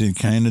came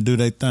to do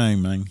their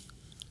thing, man.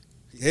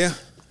 Yeah.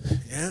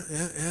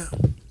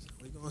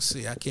 We're gonna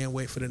see. I can't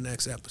wait for the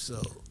next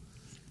episode.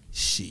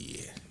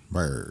 Shit.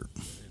 Bird.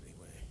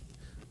 Anyway,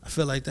 I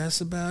feel like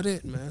that's about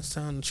it, man. It's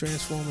time to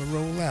transform and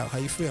roll out. How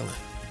you feeling?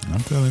 I'm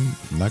feeling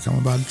like I'm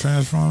about to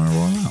transform and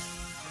roll out.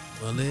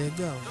 Well, there you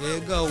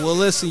go. Well,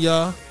 listen,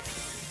 y'all.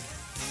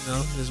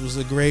 This was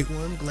a great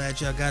one. Glad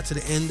y'all got to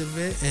the end of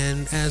it.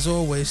 And as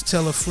always,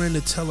 tell a friend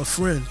to tell a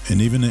friend. And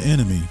even the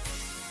enemy.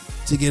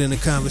 To get in the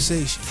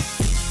conversation.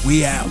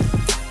 We out. The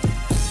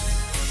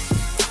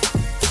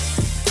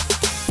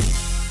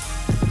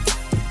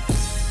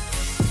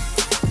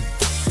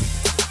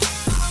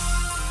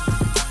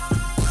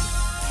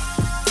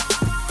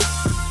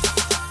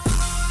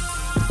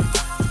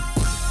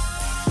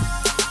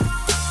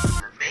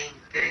main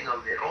thing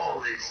of it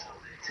all is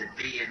to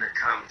be in the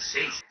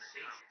conversation.